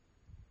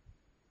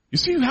 You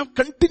see, you have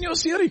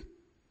continuous hearing.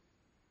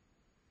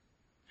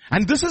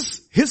 And this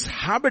is his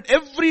habit.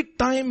 Every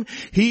time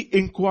he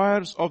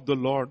inquires of the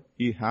Lord,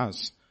 he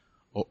has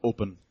an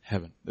open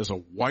heaven. There's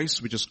a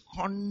voice which is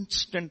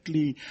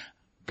constantly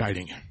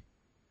guiding him.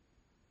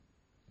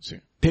 See,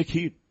 take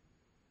heed.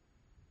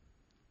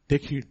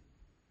 Take heed.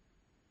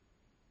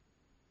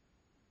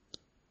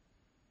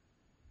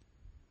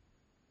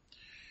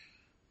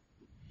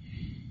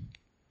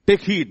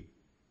 Take heed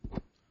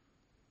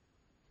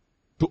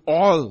to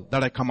all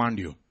that I command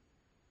you.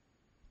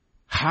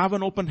 Have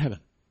an open heaven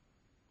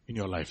in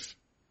your life.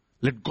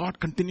 Let God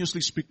continuously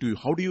speak to you.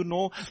 How do you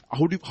know?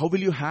 How will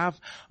you have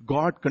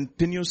God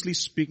continuously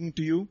speaking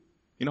to you?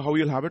 You know how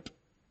you'll have it?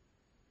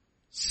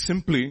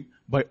 Simply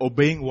by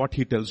obeying what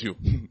He tells you.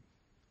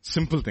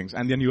 Simple things.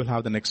 And then you will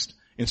have the next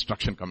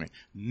instruction coming.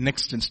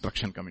 Next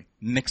instruction coming.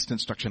 Next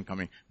instruction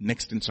coming.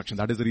 Next instruction.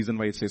 That is the reason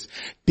why it says,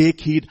 take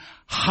heed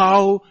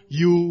how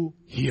you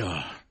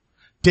hear.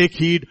 Take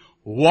heed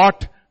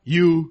what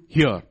you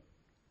hear.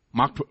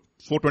 Mark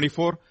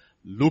 4:24.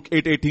 Luke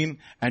 8:18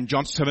 and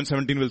John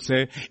 7:17 will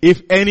say,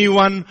 if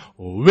anyone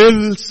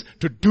wills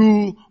to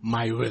do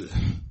my will.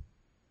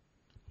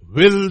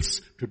 Wills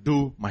to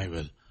do my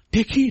will.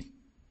 Take heed.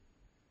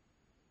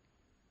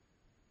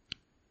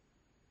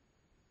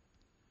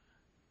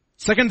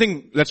 Second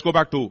thing, let's go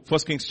back to 1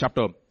 Kings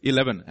chapter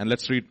 11 and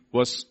let's read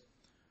verse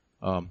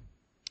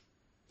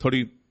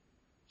 38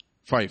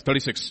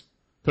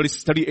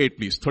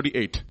 please.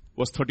 38.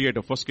 Verse 38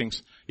 of 1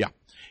 Kings. Yeah.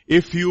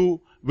 If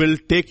you will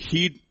take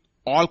heed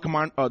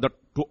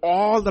to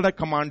all that I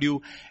command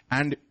you,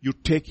 and you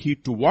take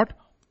heed to what?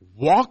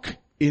 Walk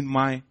in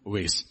my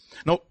ways.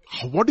 Now,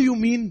 what do you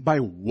mean by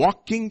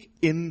walking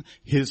in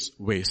His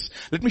ways?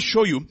 Let me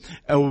show you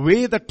a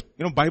way that,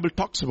 Bible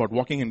talks about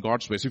walking in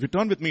God's ways. If you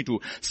turn with me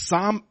to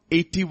Psalm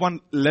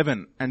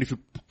 81:11, and if you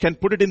can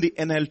put it in the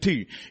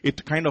NLT,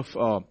 it kind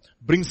of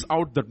brings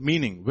out that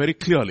meaning very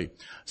clearly.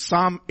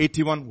 Psalm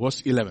 81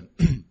 verse 11.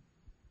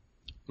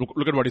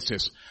 Look at what it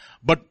says.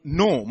 But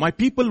no, my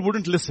people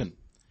wouldn't listen.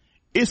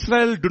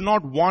 Israel do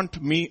not want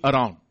me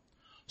around.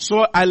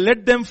 So I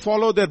let them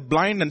follow their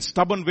blind and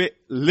stubborn way,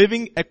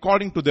 living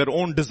according to their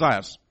own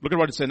desires. Look at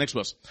what it says next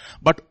verse.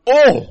 But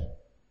oh,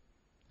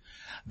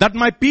 that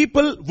my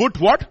people would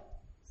what?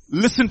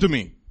 Listen to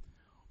me.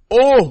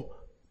 Oh,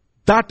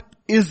 that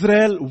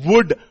Israel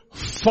would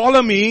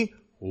follow me,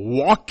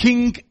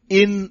 walking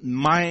in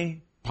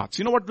my paths.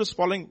 You know what is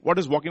following? What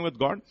is walking with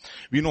God?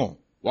 We know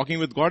walking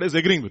with God is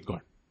agreeing with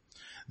God.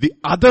 The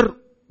other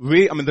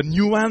way, the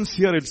nuance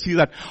here, you'll see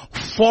that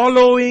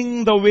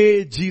following the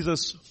way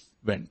Jesus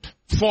went.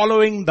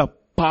 Following the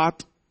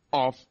path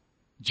of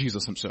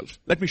Jesus Himself.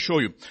 Let me show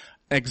you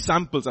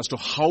examples as to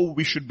how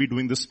we should be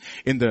doing this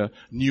in the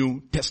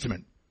New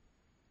Testament.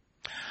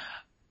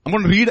 I'm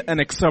going to read an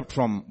excerpt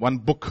from one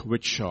book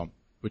which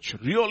which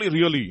really,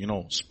 really,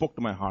 spoke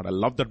to my heart. I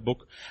love that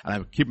book, and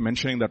I keep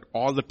mentioning that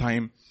all the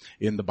time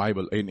in the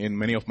Bible, in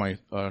many of my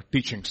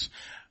teachings.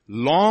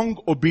 Long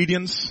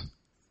obedience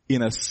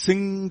in a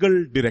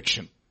single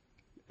direction.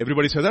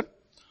 Everybody say that?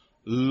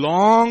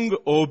 Long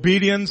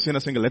obedience in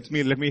a single. Let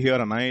me hear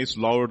a nice,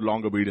 loud,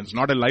 long obedience.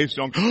 Not a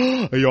lifelong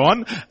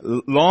yawn.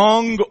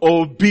 Long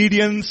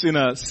obedience in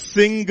a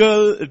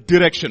single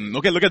direction.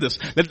 Okay, look at this.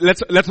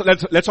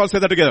 Let's all say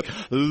that together.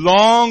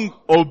 Long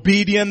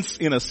obedience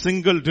in a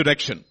single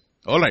direction.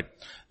 Alright.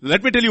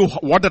 Let me tell you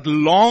what that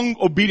long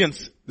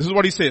obedience, this is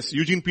what he says,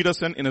 Eugene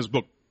Peterson in his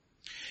book.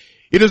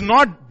 It is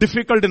not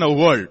difficult in a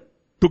world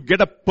to get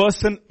a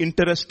person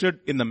interested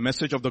in the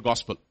message of the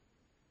gospel.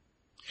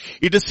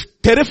 It is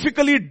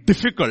terrifically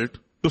difficult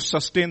to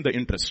sustain the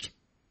interest.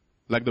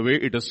 Like the way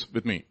it is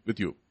with me, with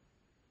you.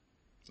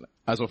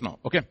 As of now,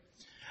 okay?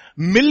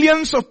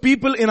 Millions of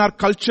people in our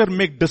culture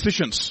make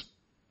decisions.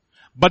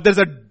 But there's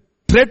a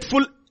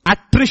dreadful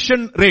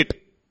attrition rate.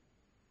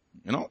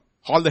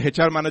 All the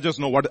HR managers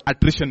know what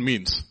attrition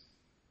means.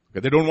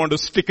 Okay, they don't want to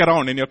stick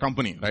around in your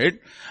company, right?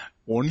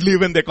 Only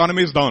when the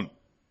economy is down.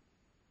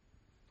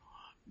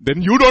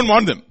 Then you don't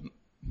want them.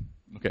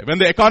 Okay, when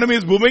the economy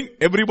is booming,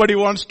 everybody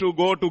wants to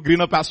go to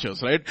greener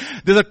pastures, right?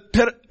 There's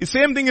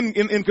same thing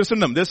in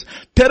Christendom. There's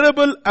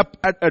terrible,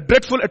 a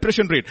dreadful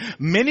attrition rate.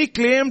 Many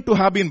claim to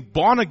have been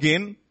born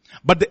again,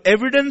 but the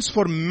evidence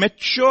for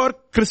mature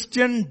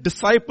Christian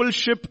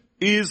discipleship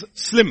is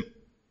slim.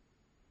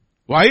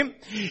 Why?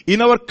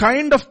 In our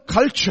kind of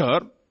culture,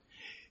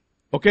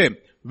 okay,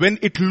 when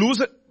it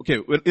loses, okay,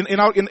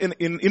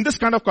 in this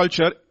kind of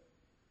culture,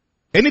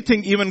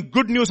 anything, even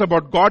good news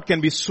about God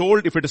can be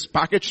sold if it is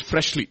packaged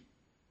freshly.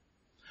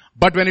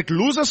 But when it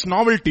loses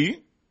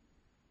novelty,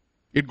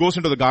 it goes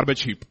into the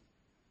garbage heap.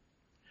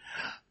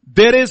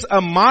 There is a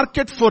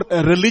market for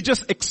a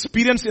religious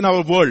experience in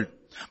our world,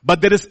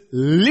 but there is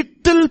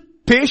little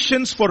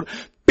patience for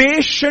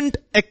patient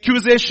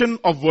acquisition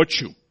of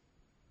virtue.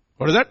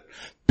 What is that?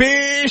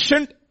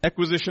 Patient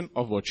acquisition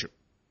of virtue.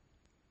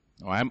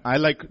 I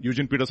like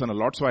Eugene Peterson a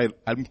lot, so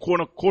I'm going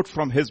to quote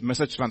from his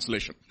Message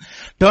translation.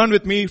 Turn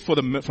with me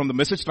from the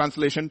Message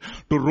translation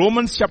to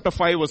Romans chapter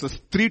 5 verses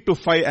 3 to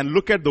 5 and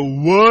look at the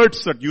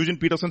words that Eugene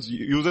Peterson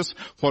uses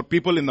for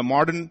people in the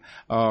modern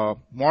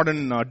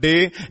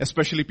day,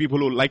 especially people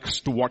who likes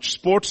to watch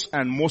sports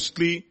and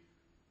mostly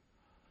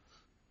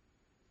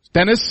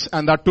tennis,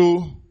 and that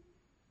too,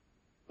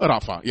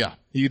 Rafa. Yeah,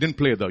 he didn't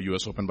play the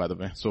US Open, by the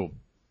way, so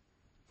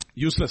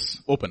useless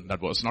Open,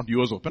 that was, not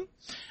US Open.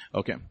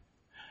 Okay.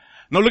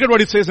 Now look at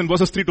what it says in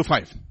verses 3 to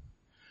 5.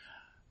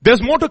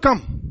 There's more to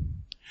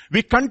come.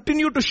 We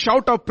continue to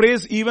shout our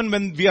praise even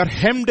when we are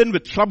hemmed in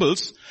with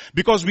troubles,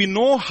 because we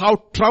know how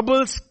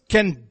troubles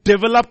can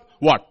develop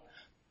what?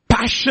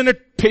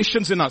 Passionate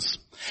patience in us.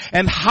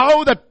 And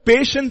how that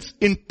patience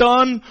in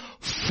turn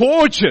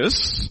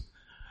forges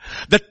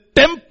the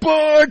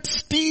tempered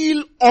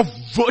steel of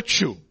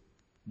virtue.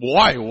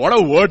 Boy, what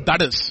a word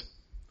that is.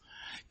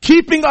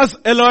 Keeping us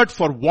alert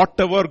for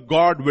whatever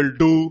God will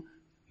do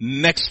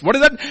next. What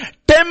is that?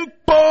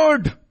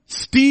 Tempered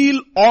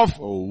steel of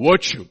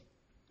virtue.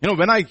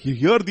 When I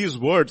hear these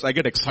words, I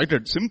get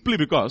excited simply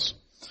because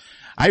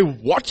I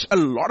watch a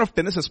lot of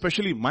tennis,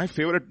 especially my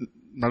favorite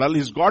Nadal.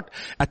 He's got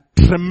a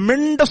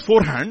tremendous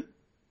forehand.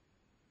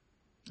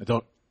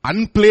 The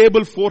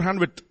unplayable forehand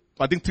with,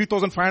 I think,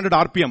 3,500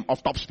 RPM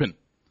of topspin.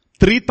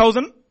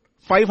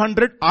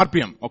 3,500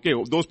 RPM. Okay,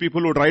 those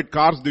people who ride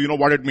cars, do you know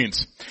what it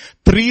means?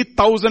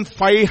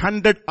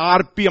 3,500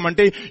 RPM. And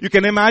you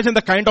can imagine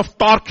the kind of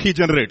torque he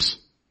generates.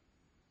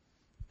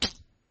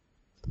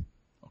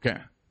 Okay.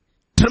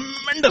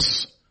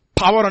 Tremendous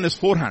power on his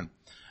forehand.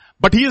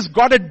 But he has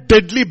got a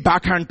deadly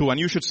backhand too. And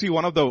you should see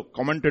one of the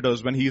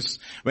commentators when he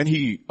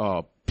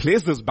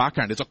plays this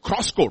backhand. It's a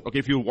cross court. Okay,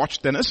 if you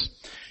watch tennis,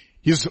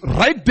 he's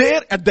right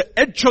there at the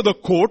edge of the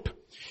court.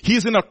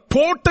 He's in a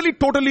totally,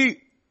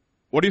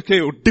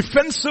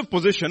 defensive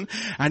position,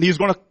 and he's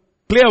going to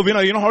play a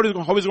winner. You know how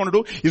he's going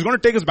to do? He's going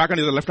to take his backhand.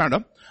 He's a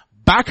left-hander.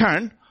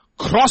 Backhand,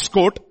 cross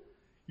court,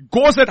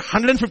 goes at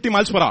 150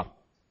 miles per hour.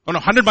 Oh no,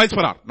 100 miles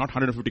per hour. Not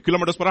 150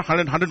 kilometers per hour,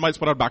 100 miles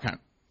per hour backhand.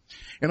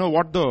 You know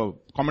what the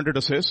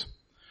commentator says?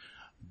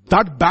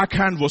 That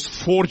backhand was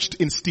forged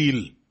in steel.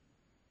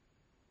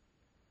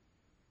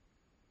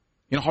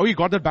 You know how he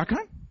got that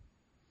backhand?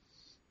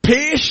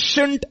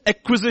 Patient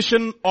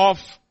acquisition of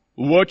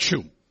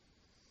virtue.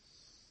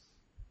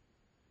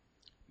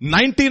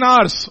 16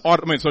 hours,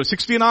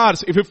 15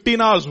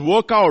 hours,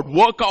 workout.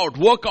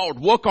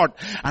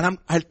 And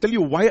I'll tell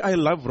you why I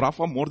love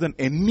Rafa more than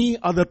any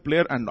other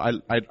player, and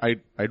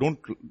I don't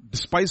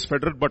despise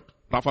Federer, but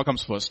Rafa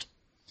comes first.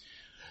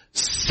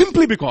 I'll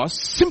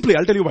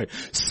tell you why.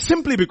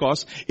 Simply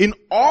because in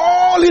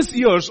all his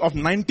years of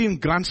 19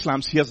 Grand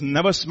Slams, he has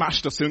never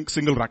smashed a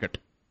single racket.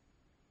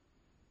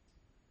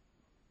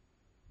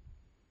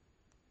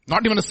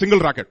 Not even a single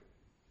racket.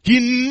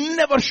 He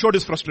never showed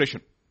his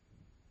frustration.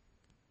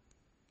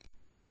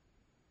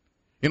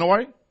 You know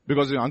why?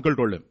 Because his uncle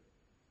told him,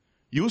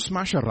 you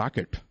smash a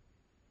racket,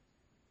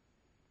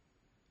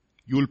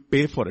 you will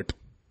pay for it.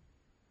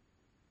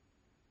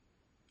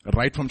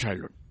 Right from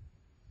childhood.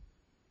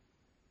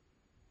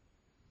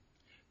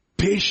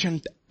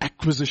 Patient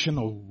acquisition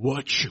of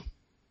virtue.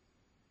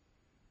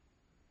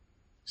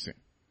 See,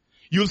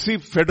 you'll see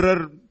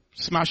Federer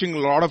smashing a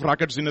lot of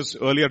rackets in his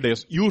earlier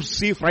days. You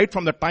see right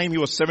from the time he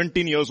was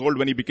 17 years old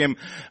when he became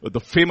the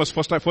famous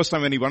first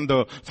time when he won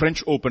the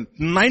French Open.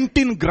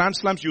 19 Grand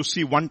Slams, you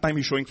see one time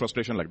he's showing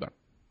frustration like that.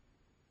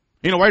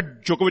 You know why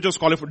Djokovic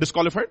was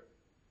disqualified?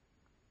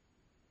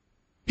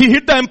 He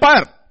hit the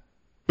umpire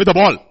with a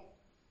ball.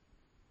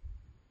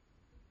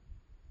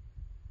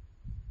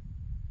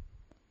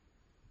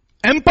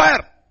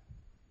 Empire.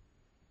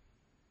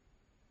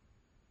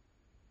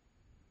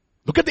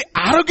 Look at the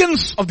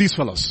arrogance of these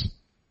fellows.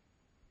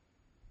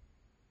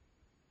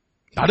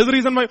 That is the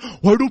reason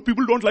why do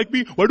people don't like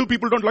me? Why do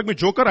people don't like me?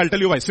 Joker, I'll tell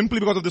you why. Simply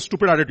because of this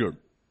stupid attitude.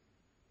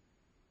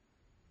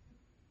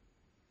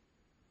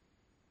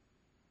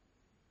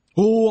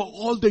 Oh,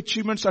 all the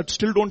achievements that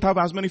still don't have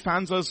as many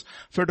fans as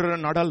Federer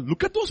and Nadal.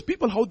 Look at those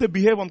people, how they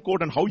behave on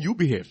court and how you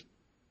behave.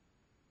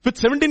 With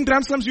 17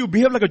 Grand Slams, you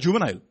behave like a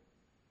juvenile.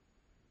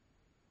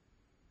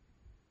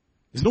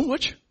 There's no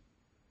virtue.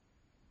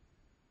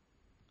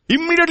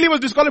 Immediately was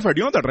disqualified.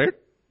 You know that, right?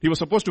 He was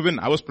supposed to win.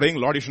 I was praying,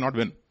 Lord, he should not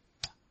win.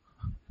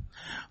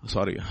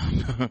 Sorry.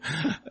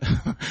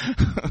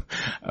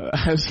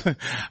 I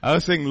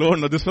was saying, Lord,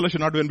 no, this fellow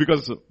should not win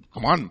because,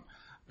 come on.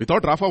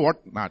 Without Rafa,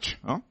 what match?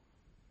 Huh?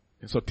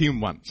 So team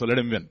won. So let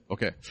him win.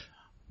 Okay.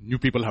 New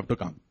people have to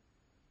come.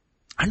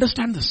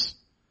 Understand this.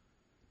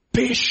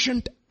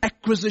 Patient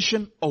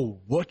acquisition of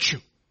virtue.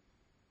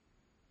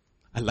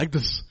 I like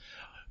this.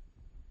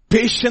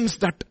 Patience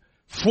that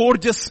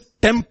forges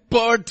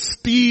tempered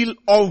steel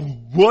of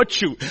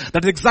virtue.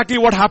 That's exactly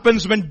what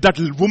happens when that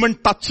woman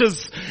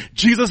touches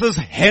Jesus'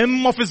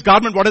 hem of his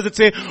garment. What does it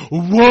say?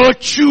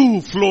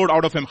 Virtue flowed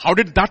out of him. How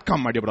did that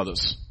come, my dear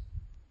brothers?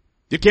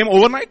 It came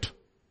overnight.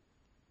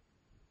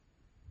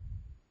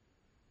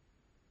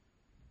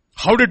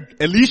 How did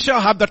Elisha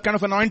have that kind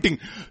of anointing?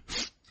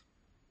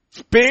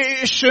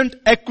 Patient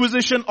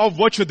acquisition of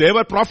virtue. They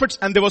were prophets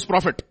and there was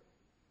prophet.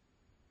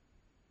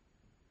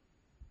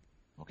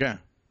 Okay.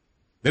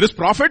 There is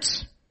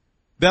prophets,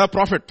 there are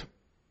prophet.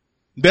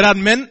 There are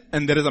men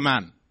and there is a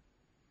man.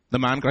 The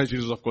man Christ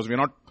Jesus, of course. We are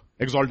not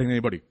exalting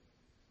anybody.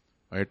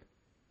 Right?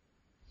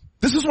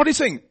 This is what he's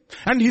saying.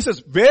 And he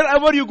says,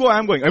 wherever you go, I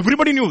am going.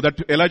 Everybody knew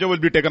that Elijah will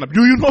be taken up.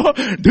 Do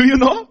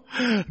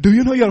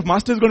you know your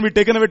master is going to be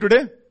taken away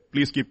today?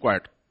 Please keep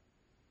quiet.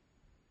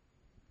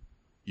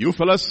 You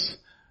fellas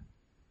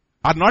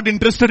are not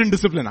interested in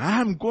discipline.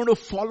 I am going to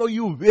follow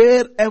you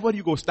wherever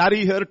you go.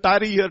 Tarry here,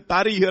 tarry here,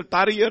 tarry here,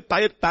 tarry here,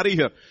 tarry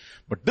here.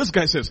 But this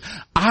guy says,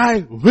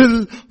 I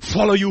will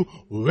follow you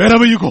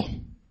wherever you go.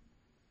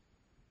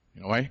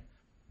 You know why?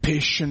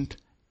 Patient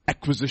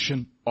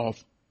acquisition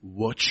of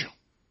virtue.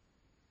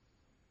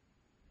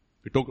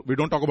 We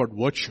don't talk about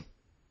virtue.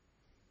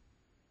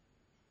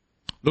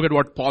 Look at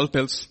what Paul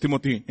tells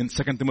Timothy in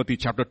 2 Timothy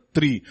chapter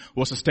 3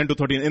 verses 10 to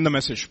 13 in the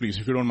Message, please,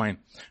 if you don't mind.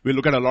 We'll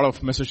look at a lot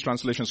of Message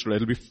translations today.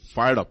 It'll be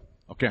fired up.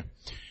 Okay.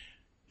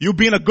 You've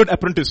been a good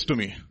apprentice to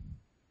me.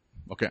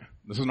 Okay.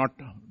 This is not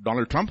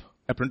Donald Trump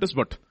apprentice,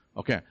 but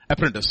okay,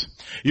 apprentice.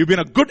 You've been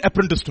a good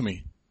apprentice to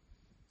me.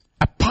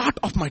 A part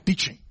of my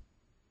teaching.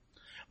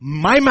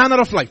 My manner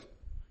of life.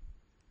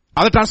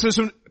 Other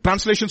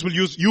translations will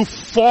use, you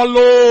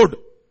followed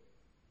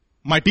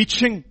my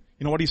teaching.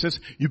 You know what he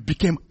says? You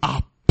became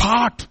a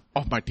part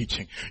of my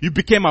teaching. You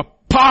became a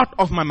part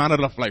of my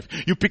manner of life.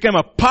 You became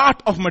a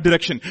part of my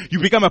direction. You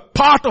became a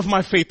part of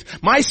my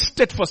faith, my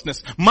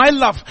steadfastness, my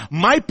love,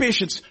 my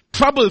patience,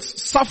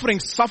 troubles,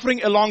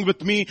 suffering along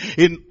with me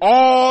in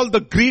all the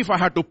grief I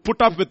had to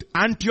put up with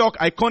Antioch,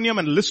 Iconium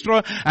and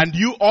Lystra. And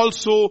you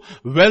also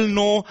well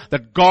know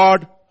that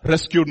God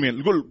rescued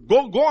me. Go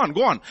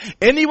on.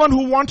 Anyone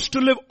who wants to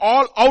live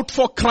all out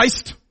for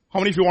Christ. How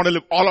many of you want to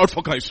live all out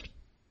for Christ?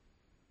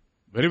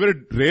 Very, very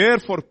rare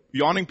for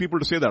yawning people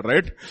to say that,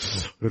 right?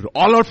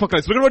 All out for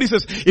Christ. Look at what he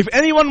says. If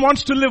anyone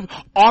wants to live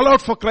all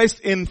out for Christ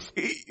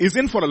is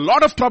in for a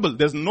lot of trouble.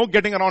 There's no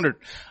getting around it.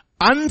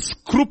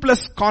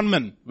 Unscrupulous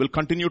conmen will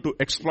continue to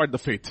exploit the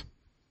faith.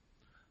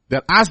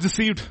 They're as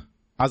deceived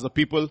as the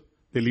people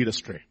they lead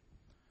astray.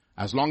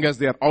 As long as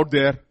they are out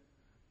there,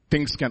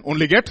 things can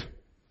only get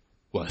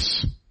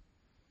worse.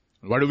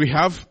 Why do we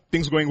have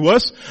things going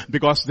worse?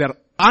 Because there are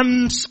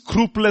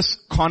unscrupulous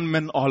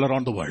conmen all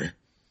around the world.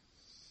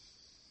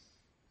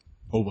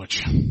 No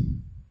virtue.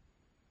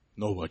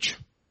 No virtue.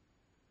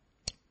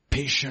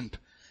 Patient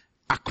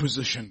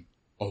acquisition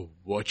of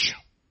virtue.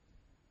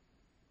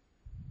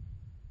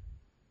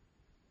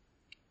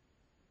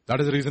 That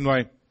is the reason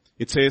why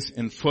it says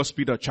in 1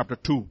 Peter chapter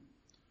 2,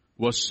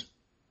 verse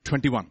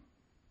 21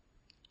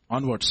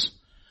 onwards,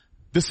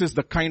 this is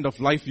the kind of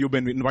life you've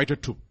been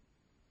invited to.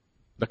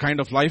 The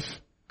kind of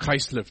life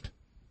Christ lived.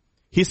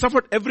 He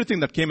suffered everything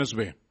that came his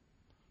way.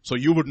 So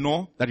you would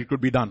know that it could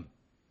be done.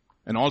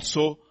 And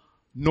also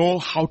know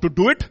how to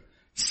do it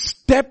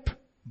step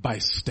by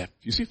step.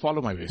 You see,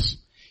 follow my ways.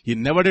 He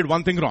never did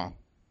one thing wrong.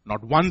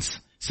 Not once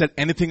said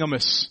anything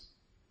amiss.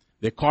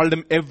 They called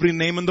him every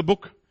name in the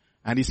book.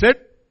 And he said,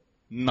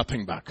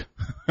 nothing back.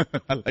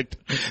 I liked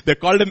it. They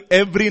called him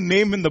every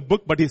name in the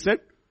book, but he said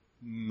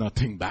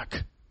nothing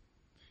back.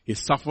 He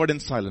suffered in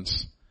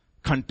silence,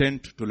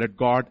 content to let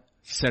God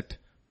set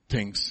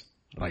things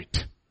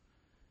right.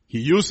 He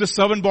used his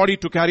servant body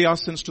to carry our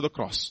sins to the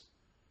cross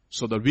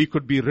so that we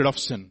could be rid of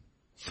sin,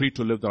 free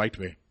to live the right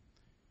way.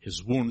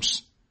 His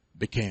wounds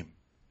became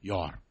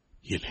your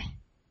healing.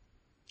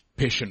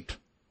 Patient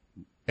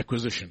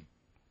acquisition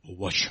of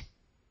virtue.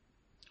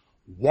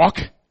 Walk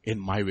in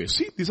my way.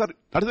 See, that is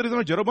the reason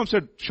why Jeroboam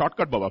said,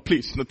 shortcut Baba,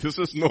 please. No, this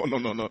is, no.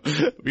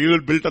 We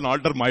will build an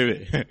altar my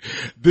way.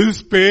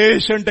 This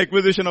patient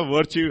acquisition of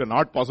virtue is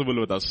not possible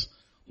with us.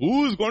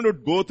 Who is going to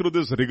go through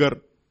this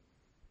rigor?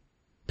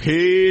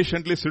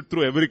 Patiently sit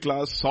through every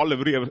class, solve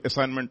every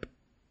assignment.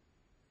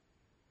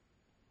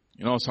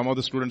 Some of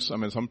the students,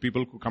 some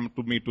people who come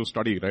to me to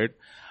study, right?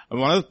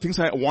 One of the things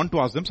I want to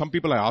ask them, some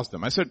people I ask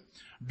them, I said,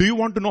 do you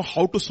want to know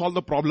how to solve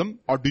the problem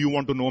or do you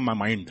want to know my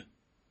mind?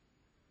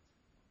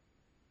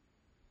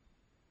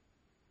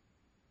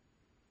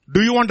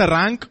 Do you want a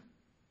rank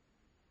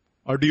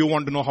or do you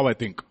want to know how I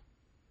think?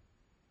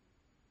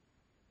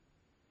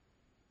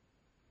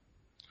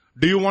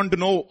 Do you want to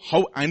know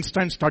how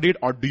Einstein studied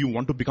or do you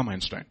want to become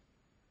Einstein?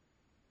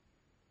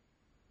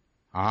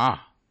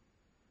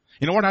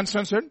 You know what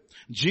Einstein said?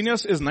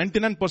 Genius is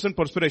 99%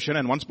 perspiration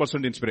and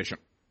 1% inspiration.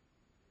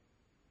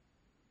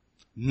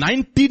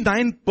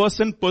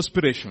 99%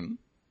 perspiration.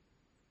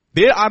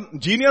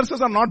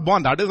 Geniuses are not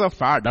born. That is a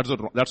fad.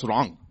 That's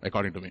wrong,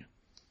 according to me.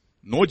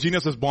 No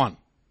genius is born.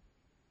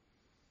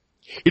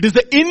 It is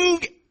the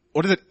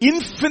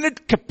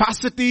infinite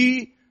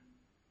capacity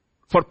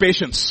for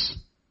patience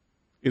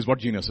is what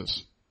genius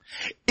is.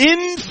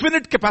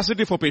 Infinite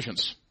capacity for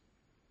patience.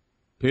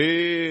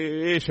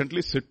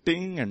 Patiently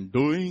sitting and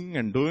doing.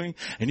 And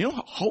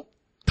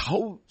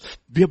how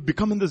we have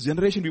become in this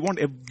generation. We want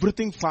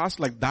everything fast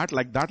like that,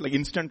 like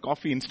instant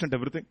coffee, instant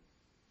everything.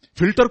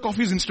 Filter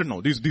coffee is instant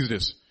now, these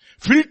days.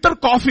 Filter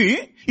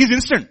coffee is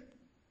instant.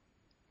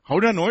 How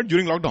did I know it?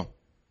 During lockdown.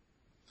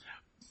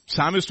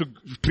 Sam used to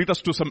treat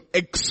us to some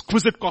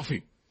exquisite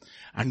coffee.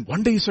 And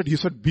one day he said,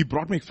 he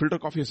brought me filter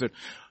coffee.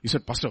 He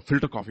said, Pastor,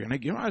 filter coffee. And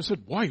I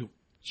said, why?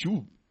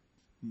 You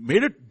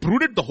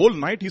brewed it the whole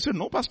night? He said,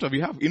 no, Pastor, we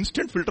have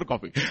instant filter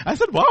coffee. I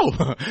said,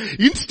 wow,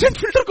 instant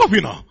filter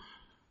coffee now.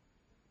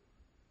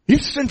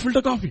 Instant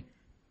filter coffee.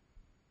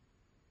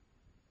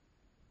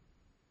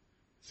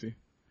 See,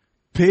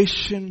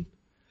 patient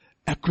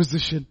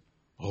acquisition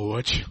of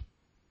virtue.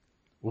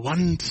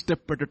 One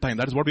step at a time.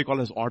 That is what we call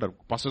as order.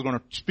 Pastor is going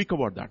to speak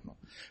about that now.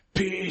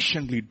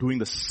 Patiently doing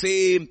the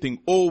same thing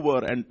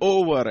over and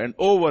over and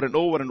over and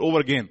over and over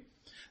again.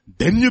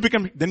 Then you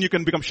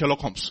can become Sherlock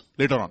Holmes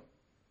later on.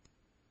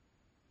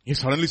 He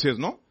suddenly says,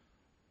 no,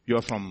 you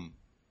are a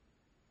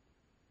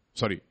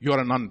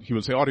nun. He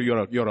will say, or you're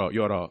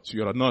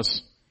a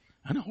nurse.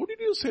 And how did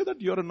you say that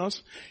you're a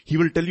nurse? He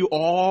will tell you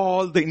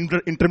all the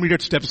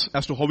intermediate steps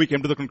as to how we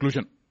came to the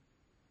conclusion.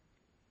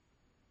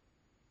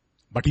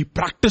 But he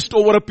practiced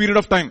over a period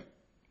of time.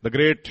 The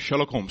great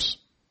Sherlock Holmes.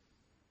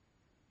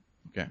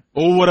 Okay.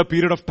 Over a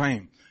period of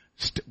time.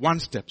 One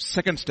step,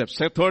 second step,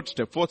 third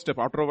step, fourth step.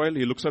 After a while,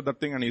 he looks at that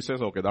thing and he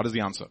says, okay, that is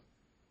the answer.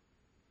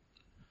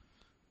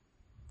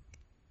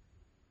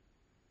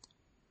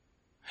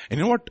 And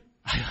you know what?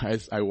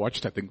 I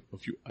watched, I think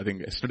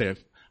yesterday,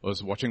 I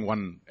was watching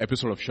one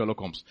episode of Sherlock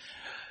Holmes.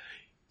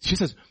 She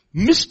says,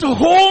 Mr.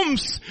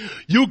 Holmes,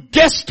 you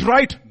guessed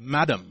right.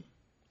 Madam,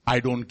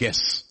 I don't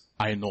guess.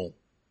 I know.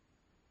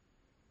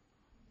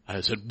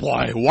 I said,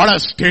 boy, what a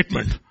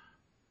statement.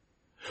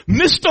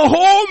 Mr.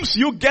 Holmes,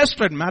 you guessed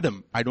right.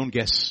 Madam, I don't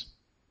guess.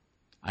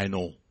 I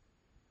know.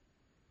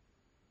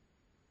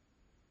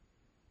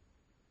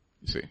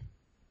 You see,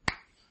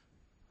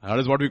 that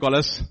is what we call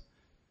as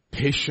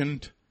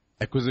patient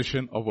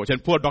acquisition of virtue.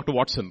 And poor Dr.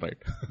 Watson, right?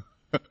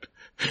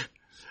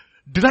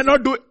 Did I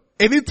not do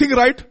anything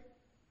right?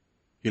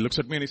 He looks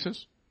at me and he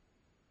says,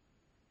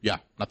 yeah,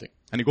 nothing.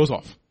 And he goes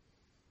off.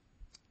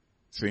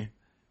 See,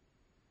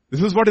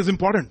 this is what is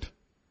important.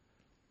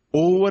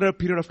 Over a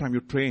period of time,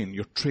 you train.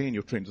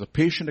 It's a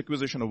patient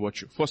acquisition of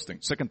virtue. First thing.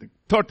 Second thing.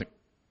 Third thing.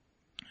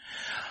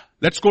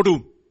 Let's go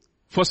to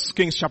 1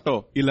 Kings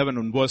chapter 11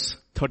 and verse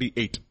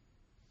 38.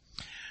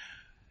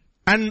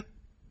 And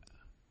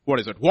what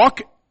is it? Walk,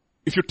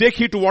 if you take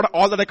heed to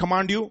all that I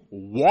command you,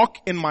 walk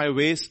in my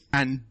ways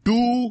and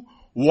do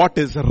what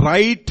is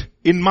right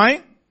in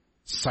my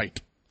sight.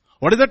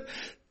 What is it?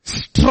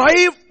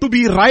 Strive to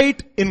be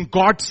right in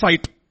God's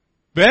sight.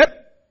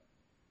 Where?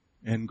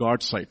 In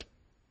God's sight.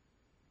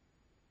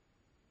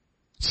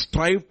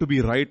 Strive to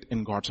be right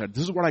in God's sight.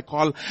 This is what I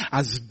call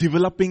as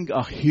developing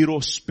a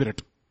hero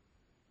spirit.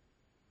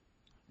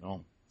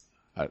 No.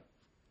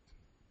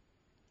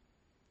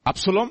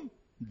 Absalom,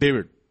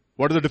 David.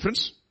 What is the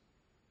difference?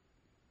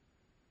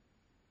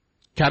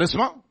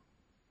 Charisma,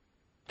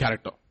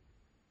 character.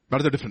 What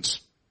is the difference?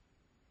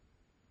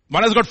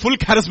 One has got full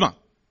charisma.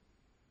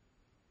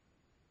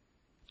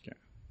 Okay.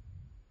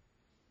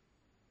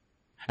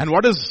 And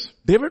what is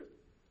David?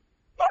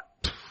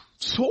 Not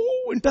so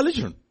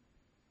intelligent.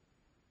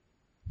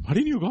 But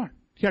he knew God.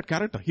 He had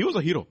character. He was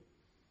a hero.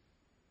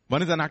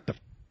 One is an actor.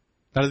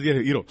 That is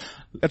the hero.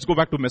 Let's go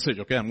back to message,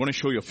 okay? I'm going to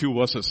show you a few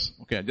verses,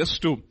 okay?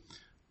 Just to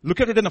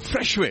look at it in a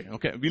fresh way,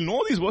 okay? We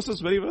know these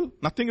verses very well.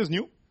 Nothing is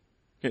new.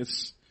 Okay,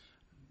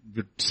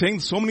 we're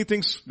saying so many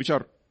things which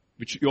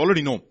you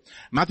already know.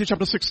 Matthew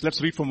chapter 6,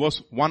 let's read from verse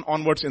 1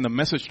 onwards in the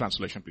Message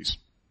translation, please.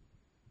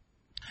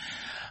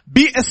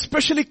 Be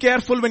especially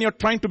careful when you're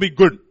trying to be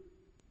good,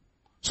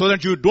 so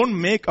that you don't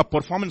make a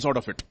performance out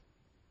of it.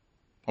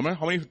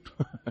 How many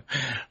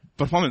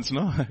performance,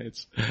 no?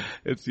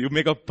 It's you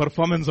make a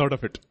performance out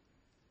of it.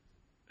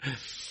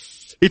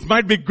 It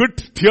might be good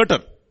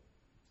theater.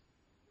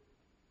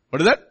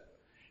 What is that?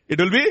 It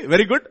will be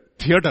very good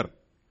theater.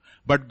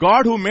 But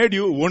God who made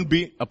you won't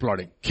be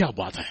applauding. Kya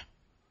baat hai?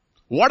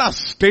 What a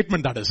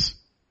statement that is.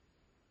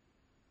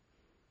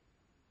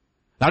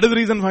 That is the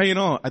reason why,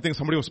 I think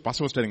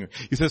pastor was telling me.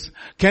 He says,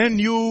 can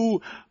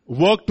you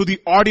work to the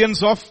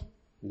audience of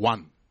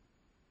one?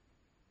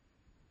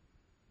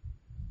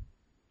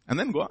 And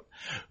then go on.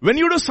 When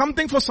you do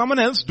something for someone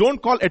else, don't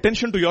call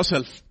attention to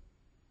yourself.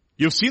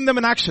 You've seen them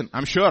in action,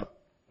 I'm sure.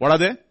 What are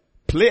they?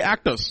 Play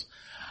actors.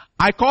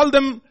 I call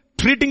them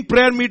treating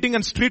prayer meeting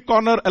and street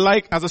corner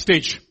alike as a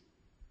stage.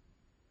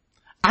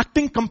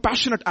 Acting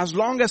compassionate as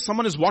long as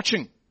someone is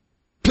watching.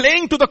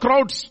 Playing to the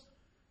crowds.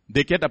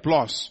 They get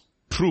applause.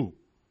 True.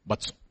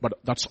 But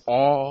that's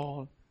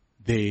all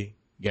they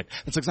get.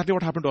 That's exactly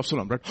what happened to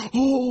Absalom, right?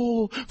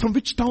 Oh, from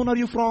which town are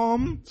you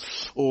from?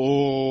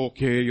 Oh,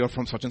 okay, you're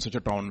from such and such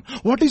a town.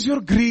 What is your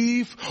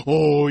grief?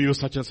 Oh, you're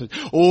such and such.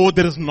 Oh,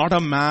 there is not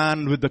a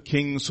man with the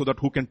king so that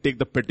who can take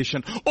the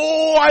petition.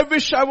 Oh, I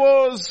wish I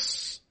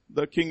was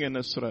the king in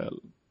Israel.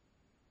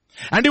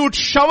 And he would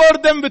shower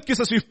them with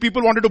kisses. If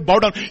people wanted to bow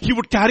down, he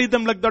would carry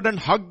them like that and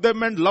hug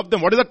them and love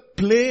them. What is that?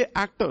 Play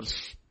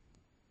actors.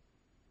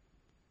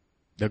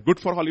 They're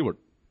good for Hollywood.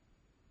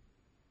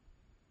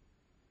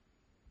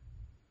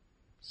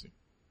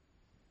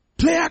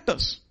 Play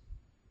actors.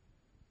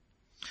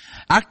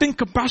 Acting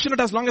compassionate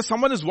as long as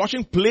someone is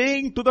watching,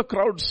 playing to the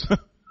crowds.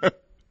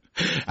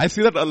 I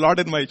see that a lot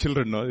in my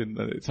children. No?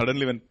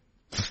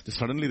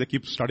 Suddenly they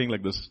keep studying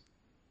like this.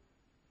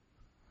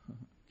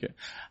 Okay.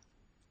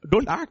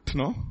 Don't act,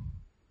 no?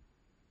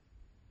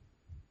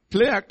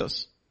 Play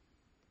actors.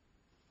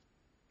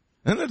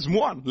 And let's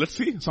move on. Let's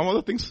see some of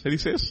the things that he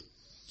says.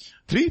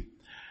 3.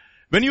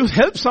 When you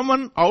help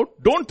someone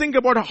out, don't think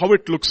about how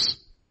it looks.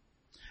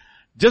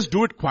 Just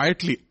do it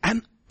quietly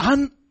and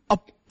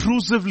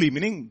unobtrusively,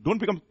 meaning don't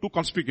become too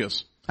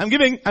conspicuous. I'm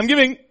giving.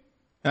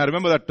 I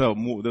remember that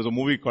there's a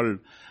movie called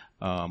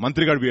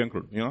Mantrigad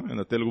Viyankudu, in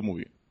the Telugu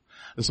movie.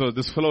 So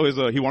this fellow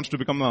he wants to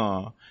become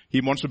a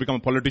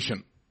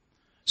politician.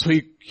 So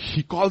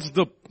he calls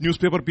the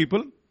newspaper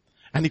people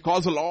and he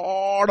calls a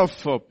lot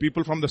of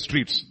people from the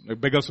streets, like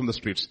beggars from the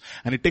streets,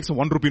 and he takes a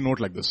 1 rupee note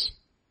like this.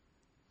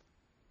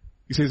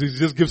 He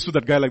just gives to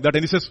that guy like that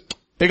and he says,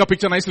 take a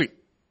picture nicely.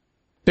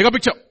 Take a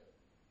picture.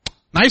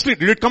 Nicely.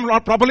 Did it come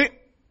out properly?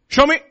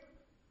 Show me.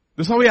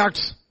 This is how he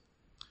acts.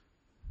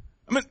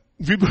 I mean,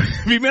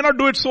 we may not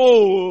do it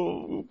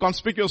so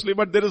conspicuously,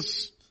 but there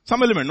is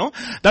some element, no?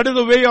 That is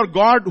the way your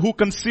God who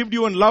conceived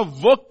you in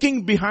love,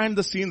 working behind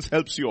the scenes,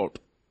 helps you out.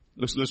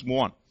 Let's move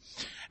on.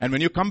 And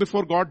when you come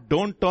before God,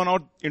 don't turn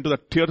out into the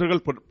theatrical,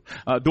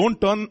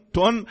 don't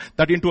turn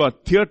that into a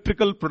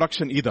theatrical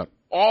production either.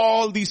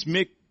 All these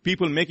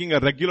people making a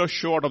regular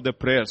show out of their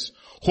prayers,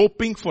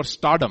 hoping for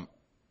stardom.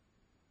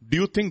 Do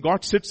you think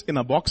God sits in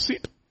a box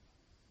seat?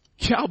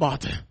 Kya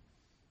baat hai?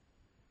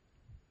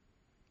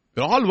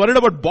 We're all worried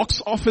about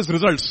box office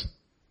results.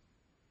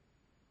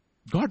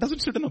 God doesn't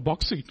sit in a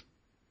box seat.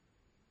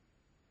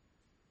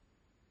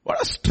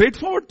 What a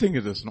straightforward thing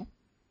is this, no?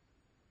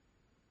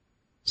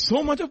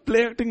 So much of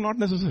play acting not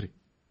necessary.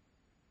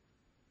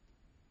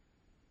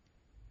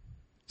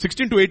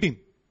 16 to 18.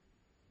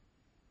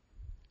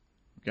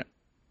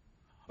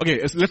 Okay,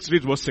 let's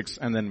read verse 6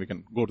 and then we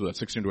can go to that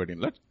 16 to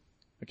 18.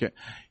 Okay.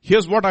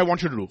 Here's what I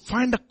want you to do.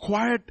 Find a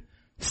quiet,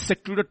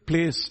 secluded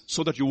place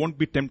so that you won't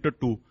be tempted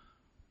to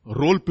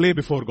role play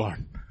before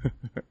God.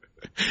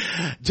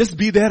 Just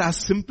be there as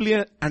simply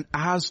and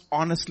as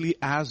honestly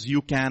as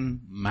you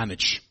can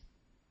manage.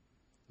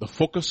 The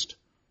focus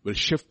will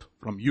shift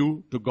from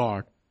you to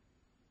God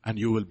and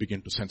you will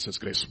begin to sense His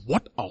grace.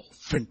 What a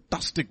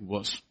fantastic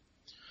verse.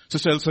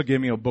 Sister Elsa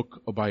gave me a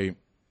book by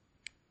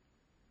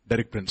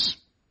Derek Prince.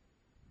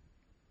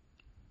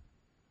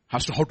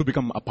 As to how to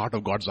become a part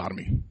of God's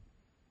army.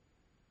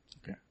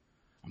 Okay.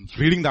 I'm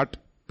reading that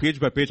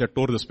page by page. I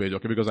tore this page,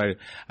 okay, because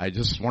I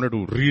just wanted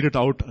to read it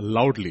out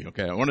loudly,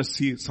 okay. I want to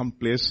see some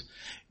place.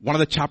 One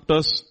of the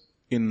chapters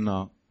in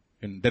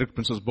Derek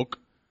Prince's book,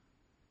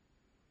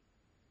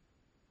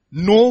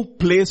 No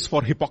Place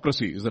for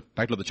Hypocrisy is the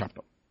title of the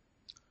chapter.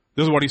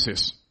 This is what he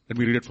says. Let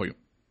me read it for you.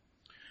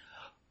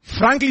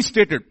 Frankly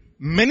stated,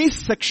 many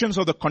sections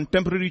of the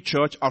contemporary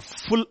church are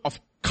full of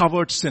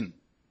covert sin.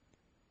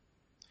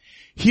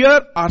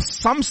 Here are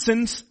some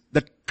sins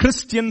that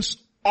Christians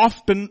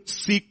often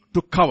seek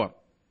to cover.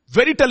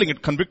 Very telling,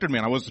 it convicted me.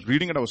 And I was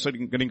reading it, I was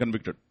getting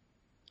convicted.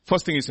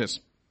 First thing he says,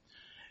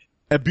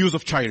 abuse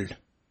of child.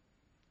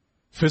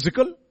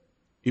 Physical,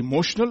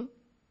 emotional,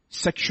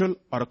 sexual,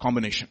 or a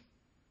combination.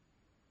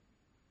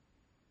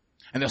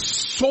 And there are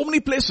so many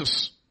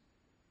places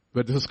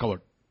where this is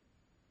covered.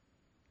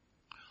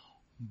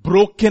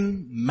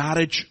 Broken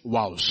marriage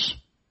vows.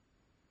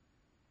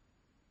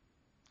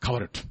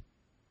 Cover it.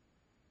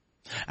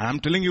 And I'm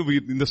telling you,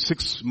 in the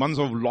 6 months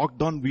of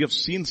lockdown, we have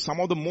seen some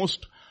of the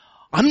most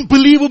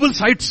unbelievable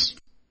sights.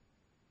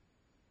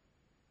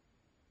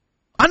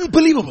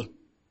 Unbelievable.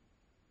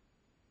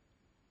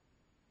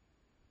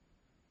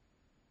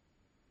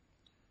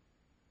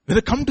 When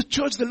they come to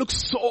church, they look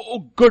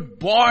so good.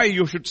 Boy,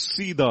 you should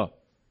see the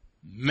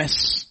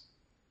mess.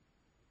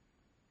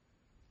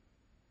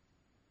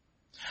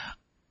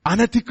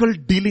 Unethical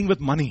dealing with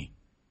money.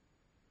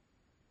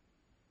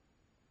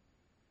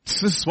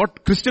 This is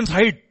what Christians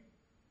hide.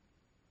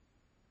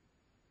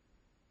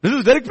 This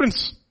is Derek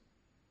Prince.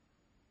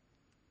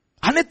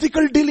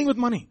 Unethical dealing with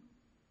money.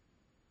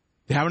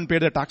 They haven't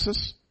paid their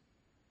taxes.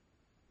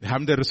 They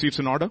haven't their receipts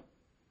in order.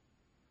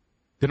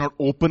 They're not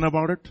open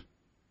about it.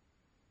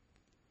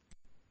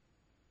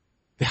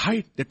 They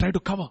hide. They try to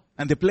cover.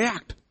 And they play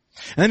act.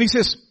 And then he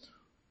says,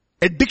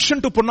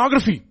 addiction to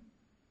pornography.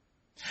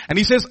 And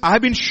he says, I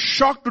have been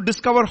shocked to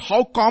discover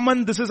how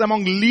common this is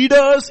among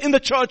leaders in the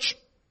church.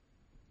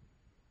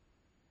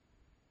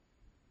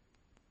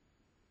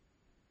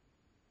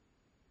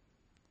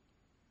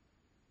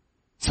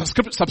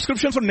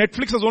 Subscription for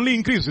Netflix has only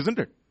increased, isn't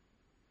it?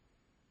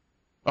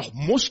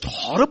 Most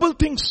horrible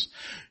things.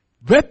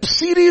 Web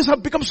series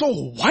have become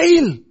so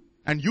vile.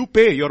 And you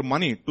pay your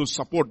money to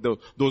support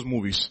those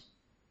movies.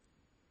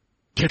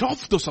 Get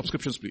off those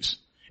subscriptions, please.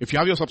 If you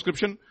have your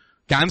subscription,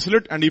 cancel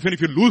it. And even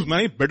if you lose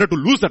money, better to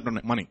lose that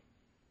money.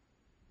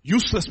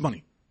 Useless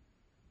money.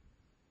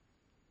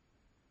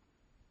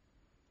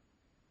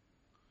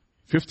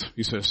 Fifth,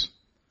 he says,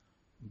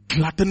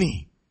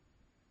 gluttony.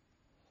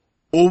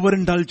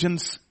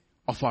 Overindulgence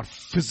of our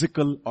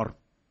physical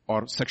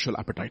or sexual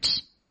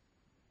appetites.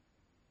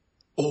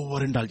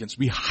 Overindulgence.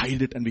 We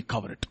hide it and we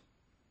cover it.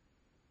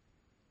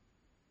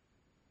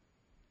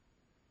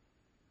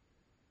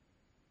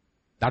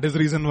 That is the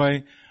reason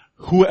why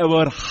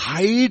whoever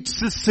hides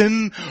his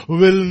sin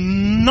will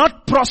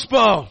not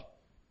prosper.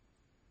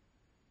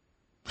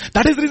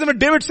 That is the reason why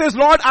David says,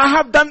 Lord, I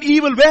have done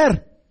evil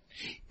where?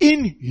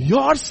 In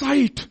your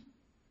sight.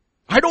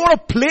 I don't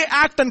want to play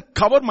act and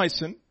cover my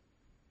sin.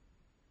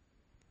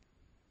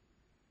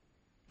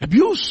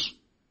 Abuse.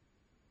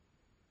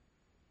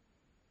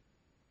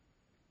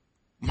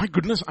 My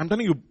goodness, I'm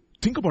telling you,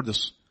 think about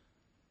this.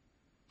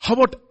 How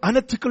about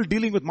unethical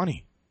dealing with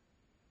money?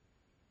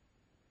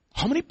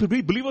 How many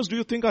believers do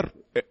you think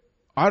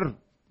are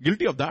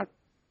guilty of that?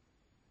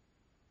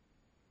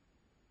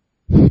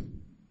 You'll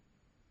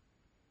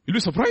be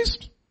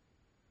surprised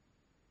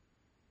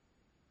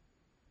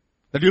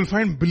that you'll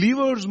find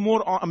unbelievers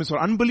more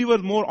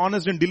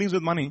honest in dealings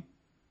with money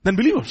than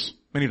believers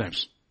many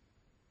times.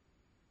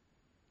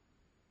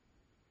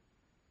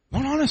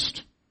 Not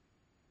honest.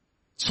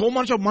 So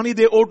much of money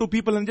they owe to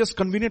people and just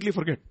conveniently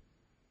forget.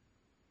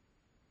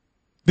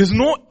 There's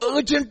no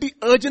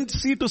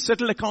urgency to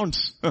settle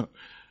accounts. Do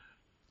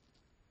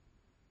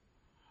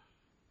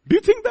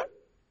you think that?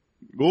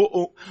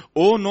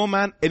 Oh no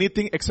man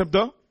anything except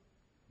the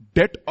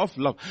debt of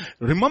love.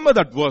 Remember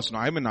that verse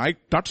now.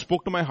 That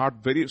spoke to my heart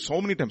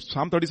so many times.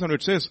 Psalm 37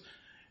 it says,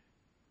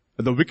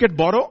 the wicked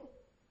borrow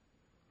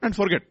and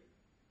forget.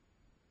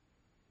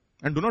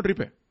 And do not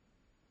repay.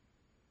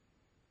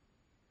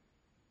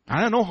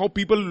 And I know how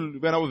people,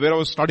 where I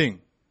was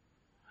studying,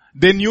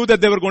 they knew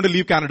that they were going to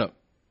leave Canada.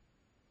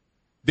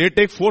 They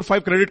take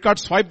 4-5 credit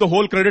cards, swipe the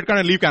whole credit card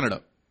and leave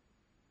Canada.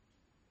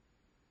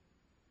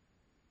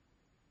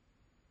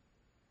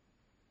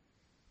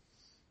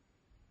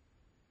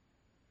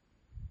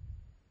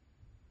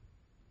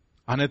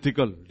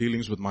 Unethical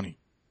dealings with money.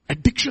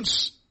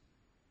 Addictions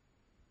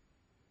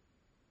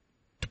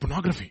to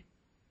pornography.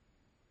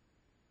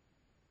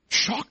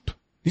 Shocked.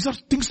 These are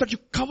things that you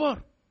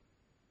cover.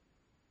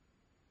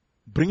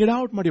 Bring it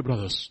out, my dear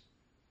brothers.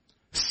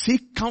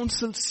 Seek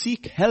counsel,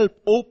 seek help,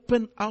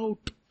 open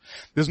out.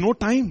 There's no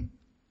time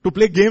to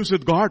play games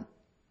with God.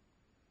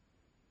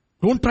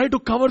 Don't try to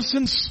cover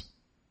sins.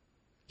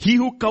 He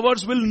who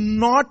covers will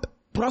not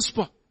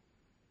prosper.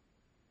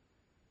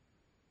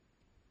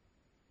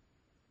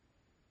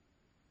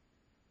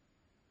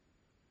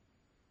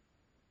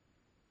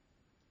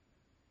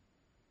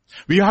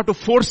 We have to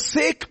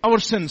forsake our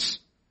sins.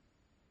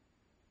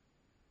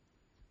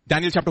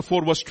 Daniel chapter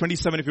 4 verse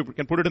 27, if you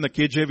can put it in the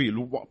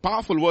KJV.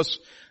 Powerful verse.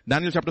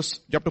 Daniel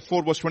chapter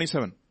 4 verse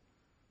 27.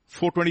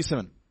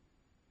 4:27.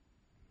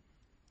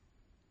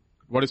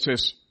 What it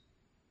says.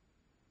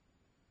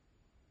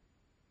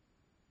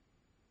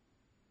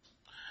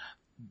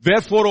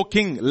 Wherefore, O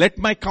king, let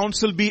my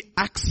counsel be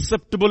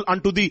acceptable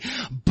unto thee.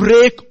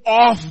 Break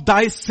off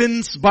thy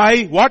sins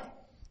by what?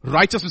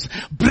 Righteousness.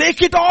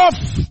 Break it off.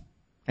 And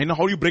you know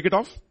how you break it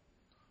off?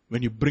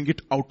 When you bring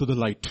it out to the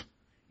light,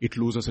 it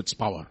loses its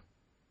power.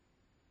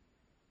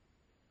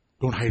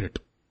 Don't hide it.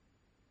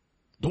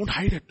 Don't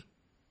hide it.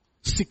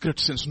 Secret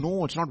sins.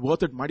 No, it's not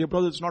worth it. My dear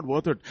brother, it's not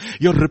worth it.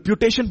 Your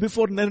reputation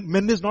before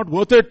men is not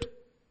worth it.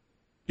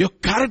 Your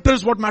character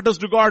is what matters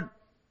to God.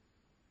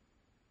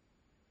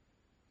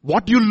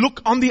 What you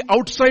look on the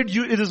outside,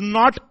 it is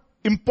not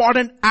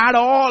important at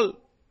all.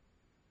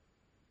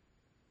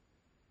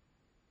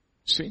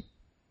 See?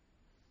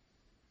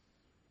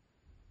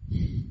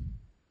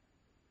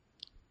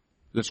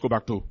 Let's go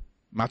back to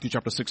Matthew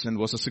chapter 6 and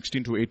verses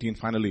 16 to 18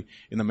 finally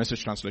in the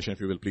Message translation,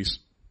 if you will, please.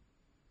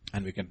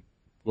 And we can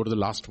go to the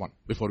last one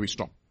before we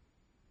stop.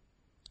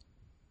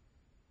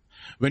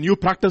 When you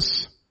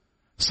practice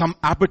some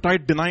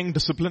appetite denying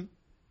discipline,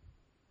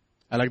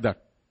 I like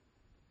that.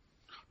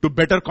 To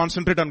better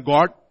concentrate on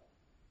God,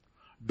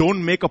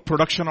 don't make a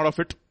production out of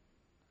it.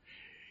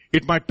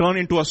 It might turn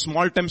you into a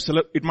small-time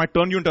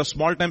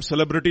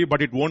celebrity,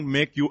 but it won't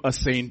make you a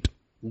saint.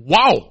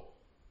 Wow!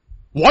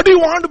 What do you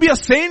want to be, a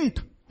saint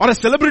or a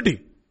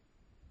celebrity?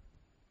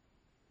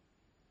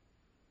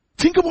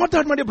 Think about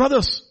that, my dear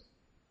brothers.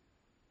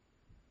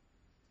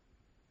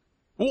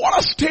 What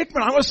a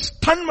statement. I was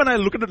stunned when I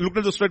looked at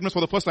the statements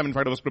for the first time. In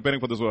fact, I was preparing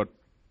for this word.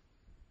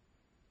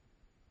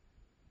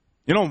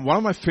 You know, one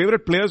of my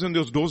favorite players in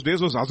those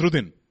days was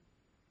Azharuddin.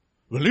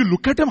 When you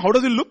look at him, how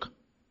does he look?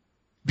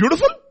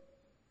 Beautiful?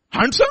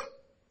 Handsome?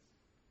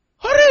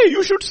 Hurray,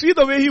 you should see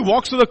the way he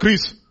walks to the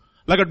crease.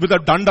 Like with a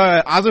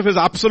danda, as if he's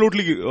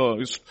absolutely,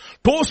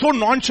 so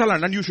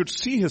nonchalant. And you should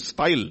see his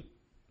style,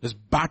 his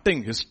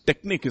batting, his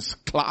technique, his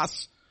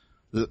class.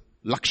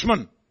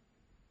 Lakshman.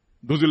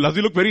 Does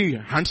he look very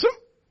handsome?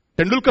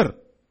 Tendulkar.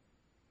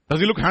 Does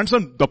he look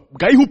handsome? The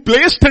guy who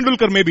plays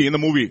Tendulkar maybe in the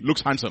movie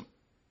looks handsome.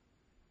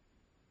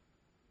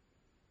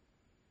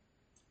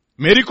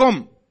 Mary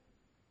Kom.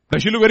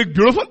 Does she look very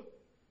beautiful?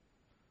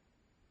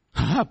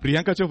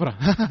 Priyanka Chopra.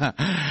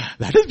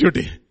 That is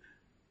beauty.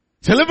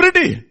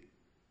 Celebrity.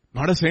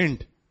 Not a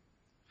saint.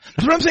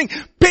 That's what I'm saying.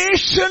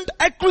 Patient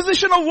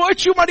acquisition of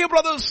virtue, my dear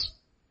brothers.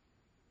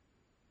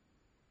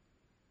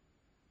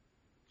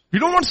 We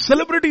don't want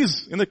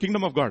celebrities in the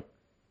kingdom of God.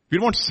 We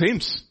don't want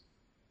saints.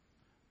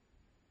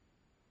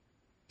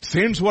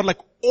 Saints who are like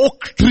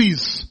oak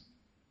trees,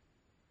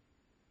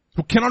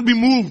 who cannot be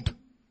moved.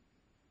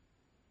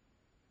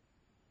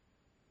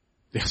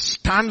 They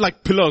stand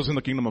like pillars in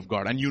the kingdom of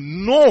God. And you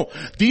know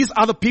these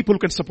are the people who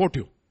can support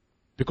you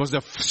because they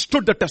have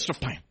stood the test of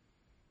time.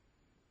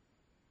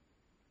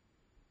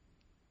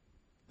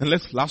 And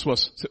last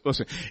verse.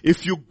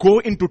 If you go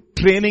into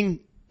training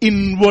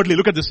inwardly,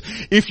 look at this.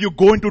 If you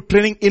go into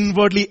training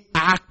inwardly,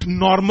 act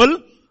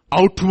normal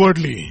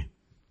outwardly.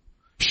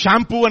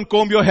 Shampoo and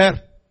comb your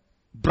hair.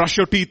 Brush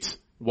your teeth.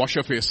 Wash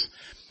your face.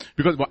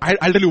 Because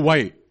I'll tell you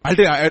why. I'll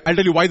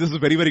tell you why this is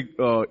very, very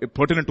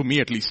pertinent to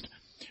me at least.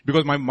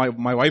 Because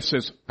my wife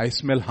says, I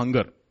smell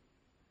hunger.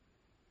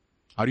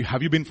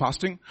 Have you been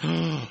fasting?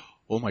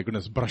 Oh my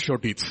goodness, brush your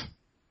teeth.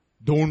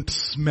 Don't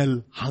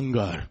smell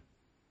hunger.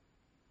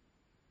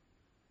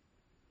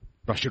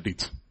 Brush your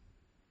teeth.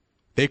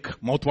 Take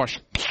mouthwash.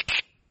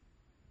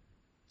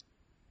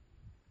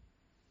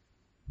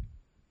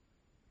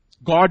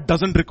 God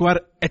doesn't require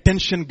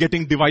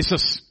attention-getting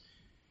devices.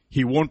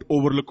 He won't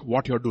overlook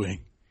what you're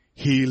doing.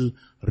 He'll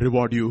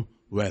reward you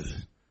well.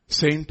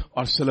 Saint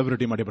or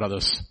celebrity, my dear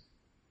brothers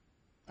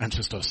and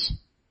sisters.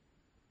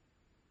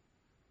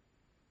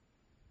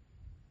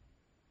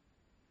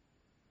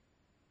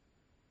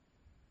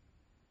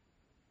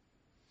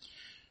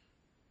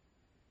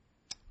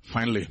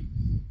 Finally,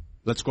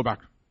 let's go back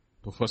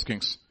to 1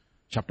 Kings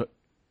chapter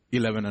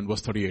 11 and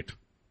verse 38.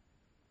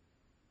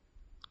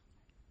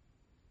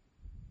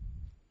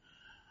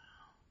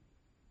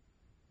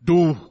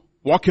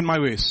 Walk in my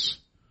ways.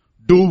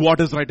 Do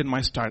what is right in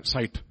my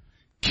sight.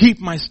 Keep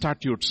my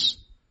statutes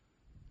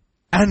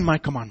and my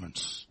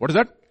commandments. What is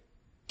that?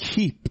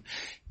 Keep.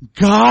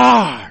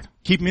 Guard.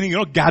 Keep meaning,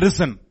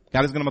 garrison.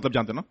 Garrison ka matlab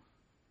jante na?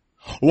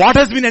 What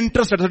has been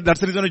entrusted,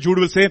 that's the reason Jude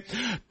will say,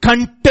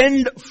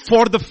 contend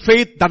for the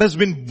faith that has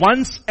been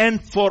once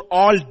and for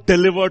all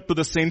delivered to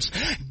the saints.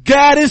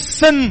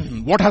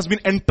 Garrison what has been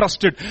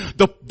entrusted.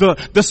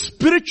 The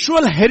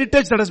spiritual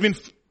heritage that has been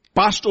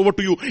passed over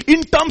to you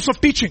in terms of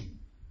teaching.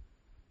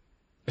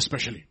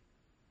 Especially.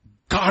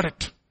 Guard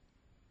it.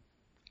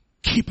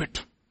 Keep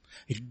it.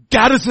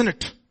 Garrison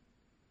it.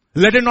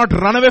 Let it not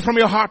run away from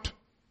your heart.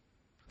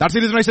 That's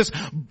the reason why he says,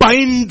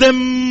 bind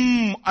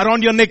them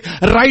around your neck.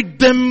 Write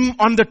them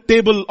on the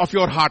table of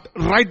your heart.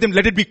 Write them.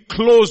 Let it be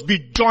close,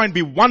 be joined,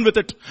 be one with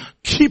it.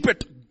 Keep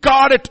it.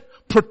 Guard it.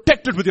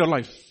 Protect it with your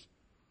life.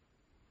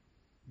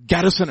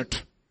 Garrison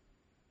it.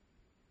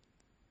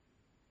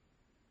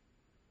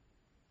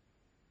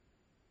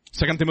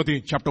 2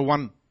 Timothy chapter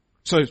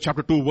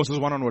 2 verses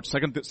 1 onwards. 2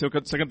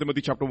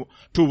 Timothy chapter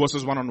 2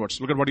 verses 1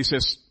 onwards. Look at what he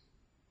says.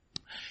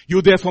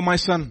 You therefore, my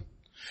son,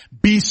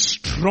 be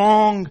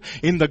strong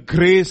in the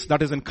grace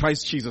that is in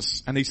Christ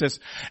Jesus. And he says,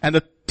 and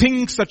the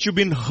things that you've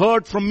been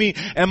heard from me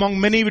among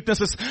many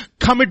witnesses,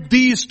 commit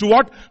these to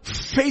what?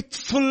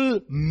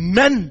 Faithful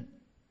men.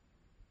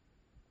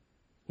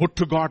 Would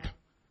to God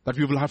that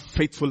we will have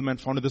faithful men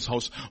found in this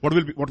house.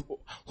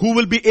 Who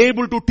will be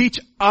able to teach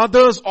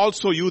others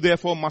also. You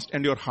therefore must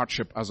endure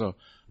hardship as a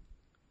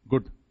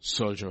good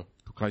soldier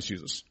to Christ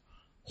Jesus.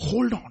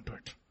 Hold on to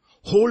it.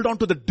 Hold on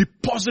to the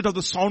deposit of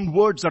the sound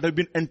words that have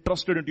been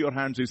entrusted into your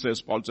hands, he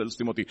says, Paul tells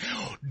Timothy.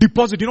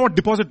 Deposit, you know what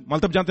deposit?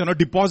 Maltab jante ho,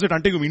 deposit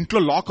ante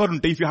intlo locker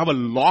unte. If you have a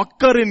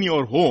locker in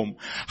your home,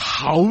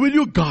 how will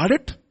you guard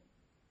it?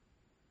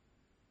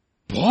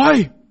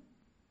 Boy!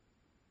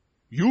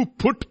 You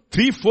put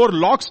 3-4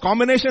 locks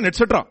combination,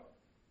 etc.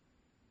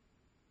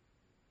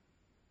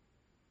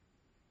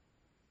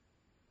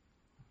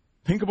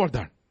 Think about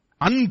that.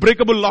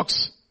 Unbreakable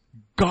locks.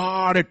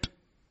 Guard it.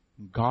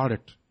 Guard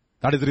it.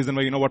 That is the reason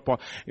why, you know what,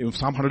 in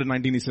Psalm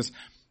 119 he says,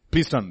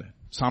 please turn there.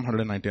 Psalm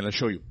 119, I'll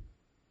show you.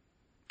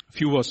 A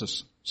few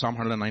verses. Psalm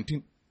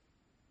 119.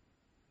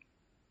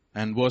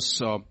 And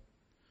verse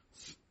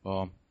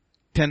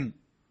 10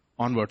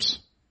 onwards.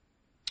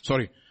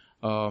 Sorry.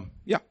 10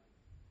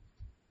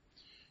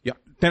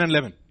 and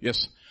 11.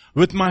 Yes.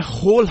 With my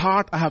whole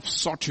heart I have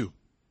sought you.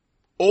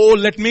 Oh,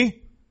 let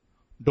me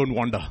don't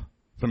wander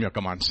from your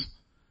commands.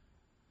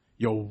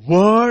 Your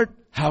word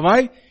have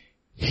I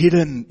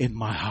hidden in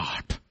my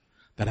heart,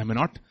 that I may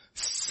not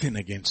sin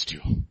against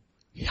you.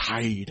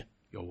 Hide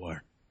your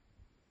word.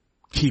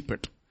 Keep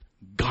it.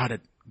 Guard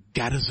it.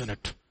 Garrison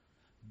it.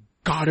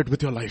 Guard it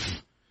with your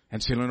life.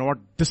 And say, you know what?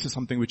 This is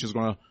something which is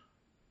going to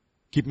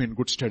keep me in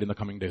good stead in the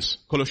coming days.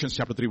 Colossians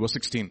chapter 3 verse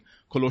 16.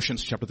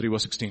 Colossians chapter 3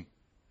 verse 16.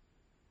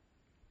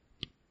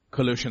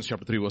 Colossians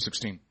chapter 3 verse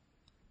 16.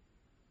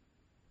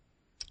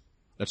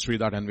 Let's read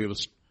that and we will.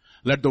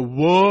 Let the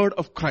word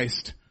of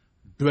Christ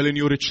dwell in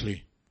you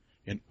richly,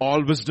 in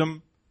all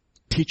wisdom,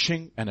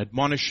 teaching and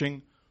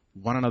admonishing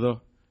one another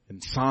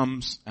in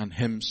psalms and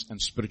hymns and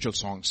spiritual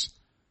songs,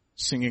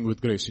 singing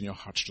with grace in your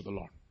hearts to the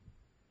Lord.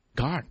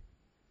 God,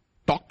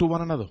 talk to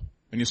one another.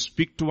 When you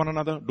speak to one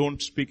another,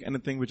 don't speak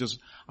anything which is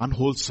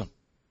unwholesome.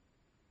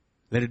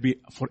 Let it be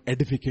for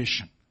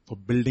edification, for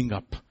building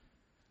up,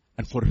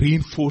 and for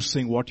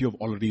reinforcing what you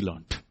have already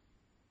learned.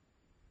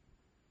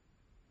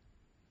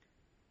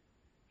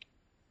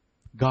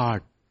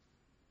 Guard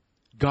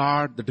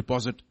the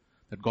deposit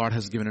that God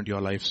has given into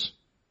your lives.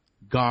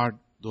 Guard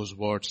those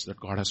words that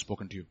God has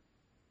spoken to you.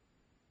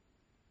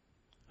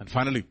 And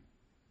finally,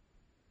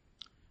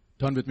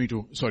 turn with me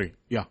to,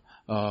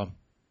 1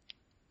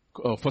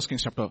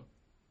 Kings chapter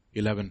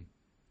 11,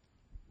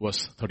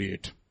 verse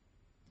 38.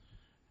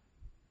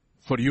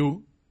 For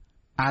you,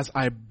 as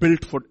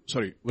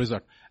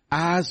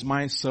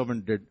my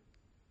servant did,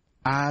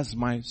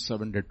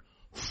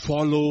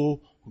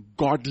 follow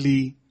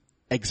godly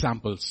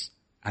examples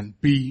and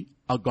be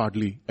a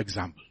godly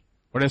example.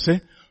 What did I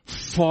say?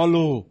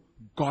 Follow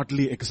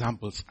godly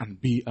examples and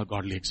be a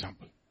godly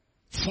example.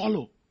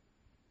 Follow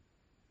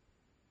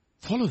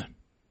them.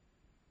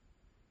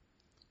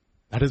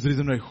 That is the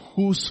reason why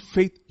whose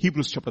faith,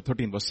 Hebrews chapter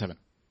 13 verse 7.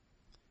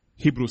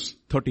 Hebrews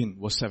 13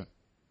 verse 7.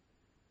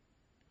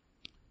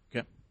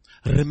 Okay.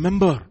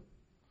 Remember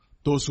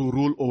those who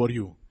rule over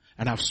you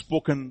and have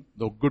spoken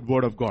the good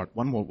word of God.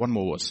 One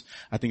more verse.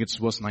 I think it's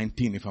verse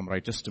 19 if I'm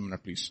right. Just a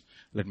minute please.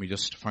 Let me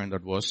just find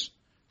that verse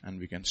and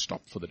we can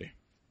stop for the day.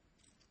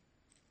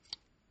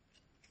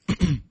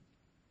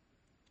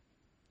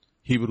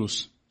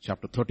 Hebrews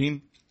chapter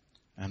 13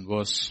 and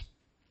verse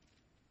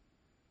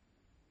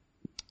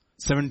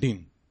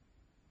 17.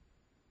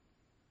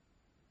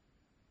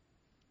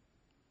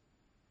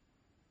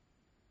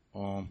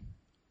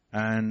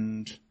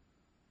 And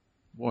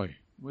boy,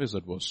 where's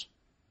that verse?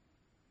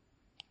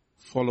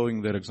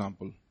 Following their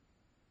example.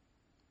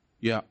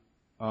 Yes.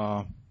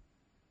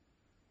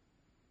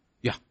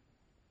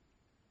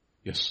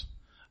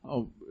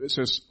 It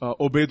says,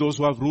 obey those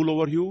who have rule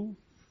over you.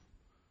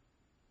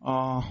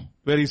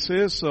 Where he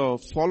says,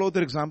 follow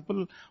their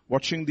example,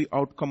 watching the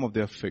outcome of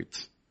their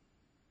faith.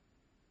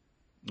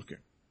 Okay.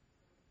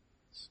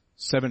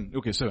 7.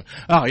 Okay, 7.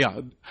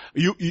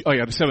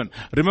 7.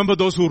 Remember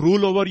those who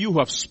rule over you, who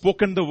have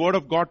spoken the word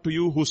of God to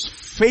you, whose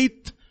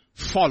faith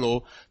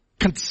follow,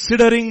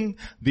 considering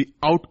the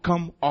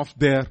outcome of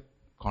their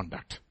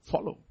conduct.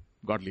 Follow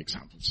godly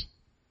examples.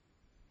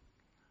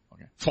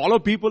 Okay. Follow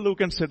people who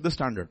can set the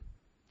standard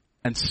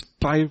and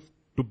strive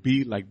to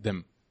be like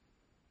them.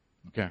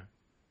 Okay.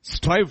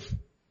 Strive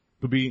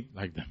to be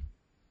like them.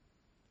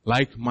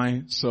 Like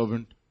my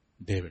servant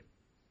David.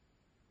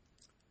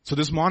 So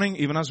this morning,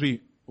 even as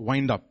we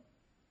wind up,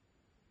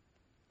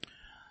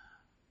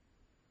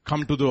 I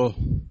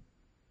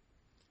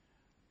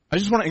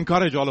just want to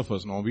encourage all of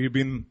us now. We've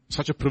been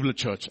such a privileged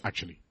church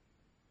actually.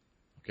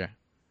 Okay.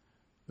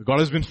 God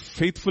has been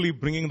faithfully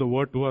bringing the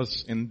word to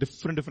us in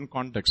different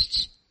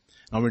contexts.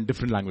 Now in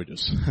different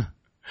languages.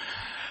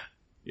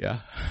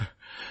 Yeah.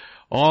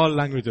 All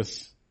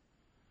languages.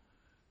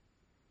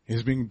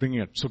 He's been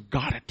bringing it. So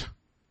guard it.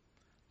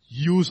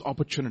 Use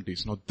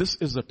opportunities. Now this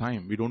is the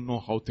time. We don't know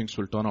how things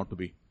will turn out to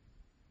be.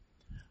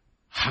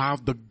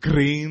 Have the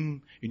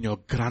grain in your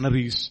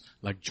granaries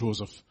like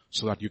Joseph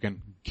so that you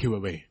can give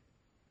away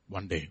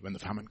one day when the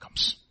famine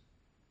comes.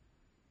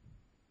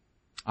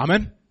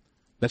 Amen?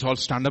 Let's all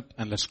stand up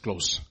and let's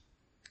close.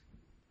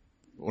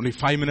 Only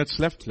 5 minutes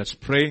left. Let's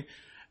pray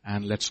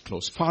and let's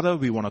close. Father,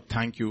 we want to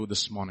thank you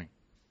this morning.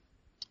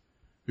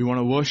 We want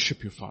to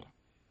worship you, Father.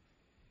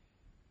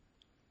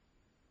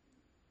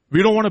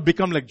 We don't want to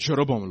become like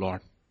Jeroboam,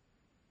 Lord.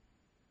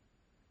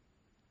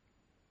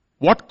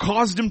 What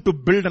caused him to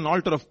build an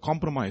altar of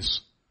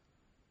compromise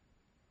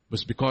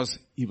was because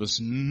he was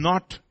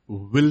not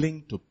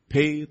willing to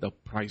pay the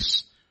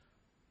price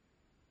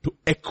to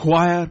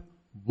acquire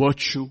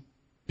virtue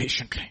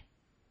patiently.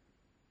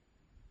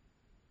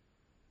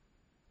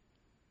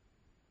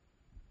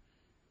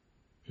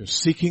 If you're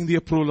seeking the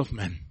approval of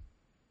men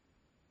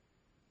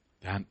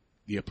than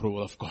the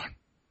approval of God.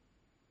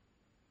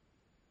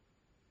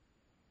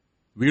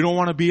 We don't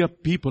want to be a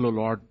people, O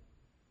Lord,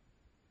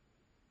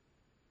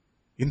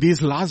 in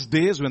these last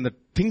days when the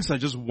things are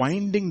just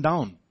winding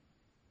down,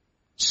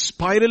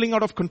 spiraling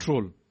out of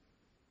control.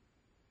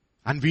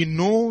 And we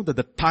know that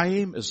the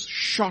time is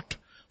short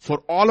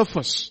for all of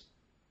us.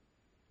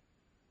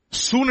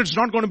 Soon it's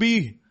not going to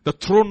be the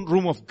throne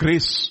room of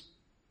grace.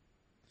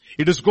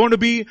 It is going to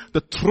be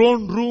the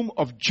throne room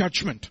of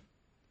judgment,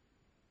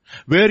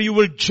 where you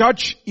will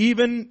judge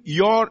even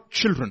your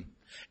children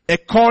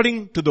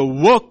according to the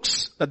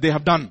works that they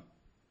have done,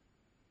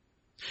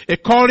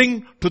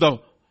 according to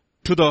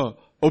the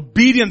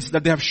obedience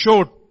that they have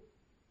showed.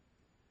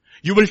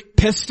 You will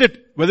test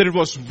it, whether it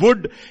was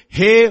wood,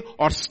 hay,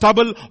 or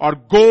stubble, or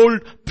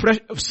gold,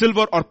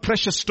 silver, or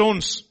precious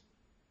stones.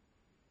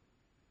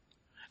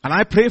 And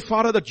I pray,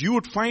 Father, that you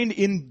would find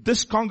in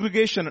this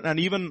congregation and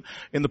even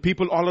in the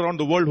people all around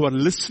the world who are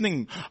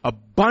listening, a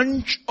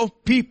bunch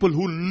of people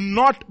who will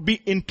not be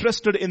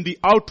interested in the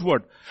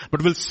outward,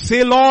 but will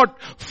say, Lord,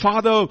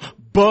 Father,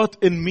 birth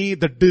in me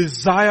the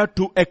desire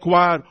to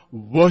acquire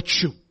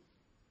virtue.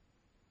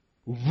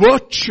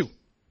 Virtue.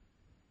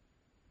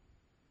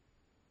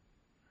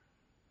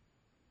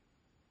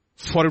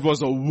 For it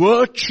was a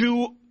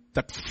virtue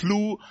that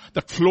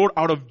flowed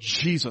out of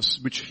Jesus,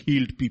 which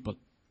healed people.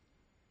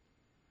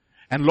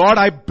 And Lord,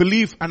 I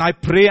believe and I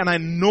pray and I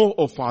know,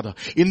 oh Father,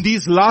 in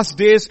these last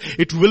days,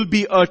 it will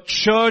be a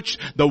church,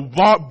 the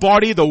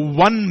body, the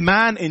one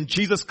man in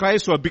Jesus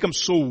Christ who have become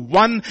so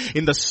one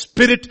in the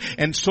Spirit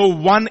and so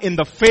one in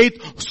the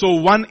faith,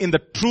 so one in the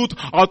truth,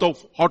 out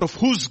of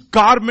whose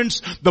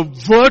garments the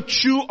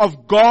virtue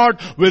of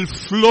God will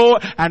flow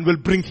and will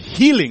bring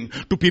healing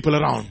to people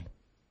around.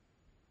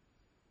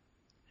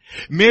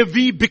 May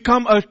we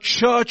become a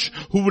church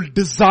who will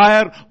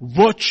desire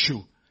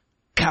virtue,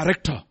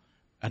 character,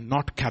 and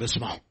not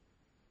charisma.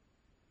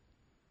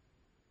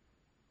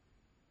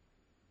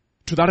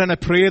 To that end I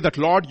pray that,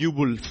 Lord, you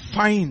will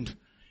find,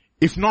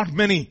 if not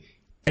many,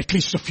 at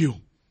least a few,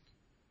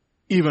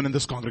 even in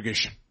this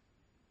congregation,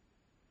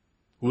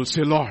 who will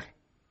say, Lord,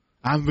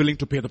 I'm willing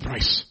to pay the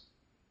price.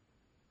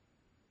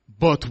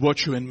 Birth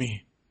virtue in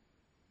me.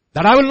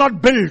 That I will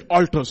not build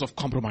altars of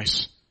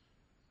compromise,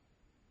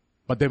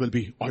 but there will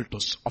be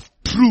altars of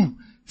true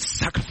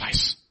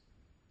sacrifice.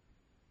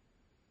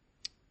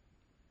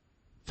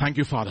 Thank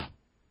you, Father.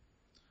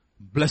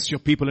 Bless your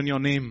people in your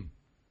name.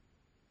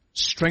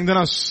 Strengthen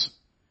us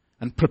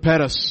and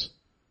prepare us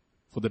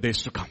for the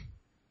days to come.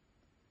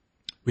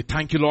 We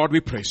thank you, Lord.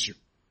 We praise you.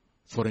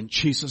 For in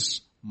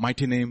Jesus'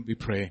 mighty name we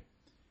pray.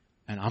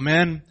 And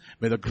amen.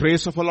 May the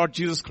grace of our Lord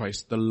Jesus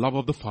Christ, the love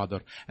of the Father,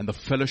 and the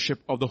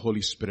fellowship of the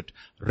Holy Spirit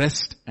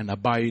rest and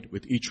abide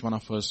with each one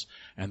of us.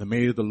 And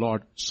may the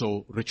Lord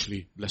so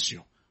richly bless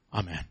you.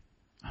 Amen.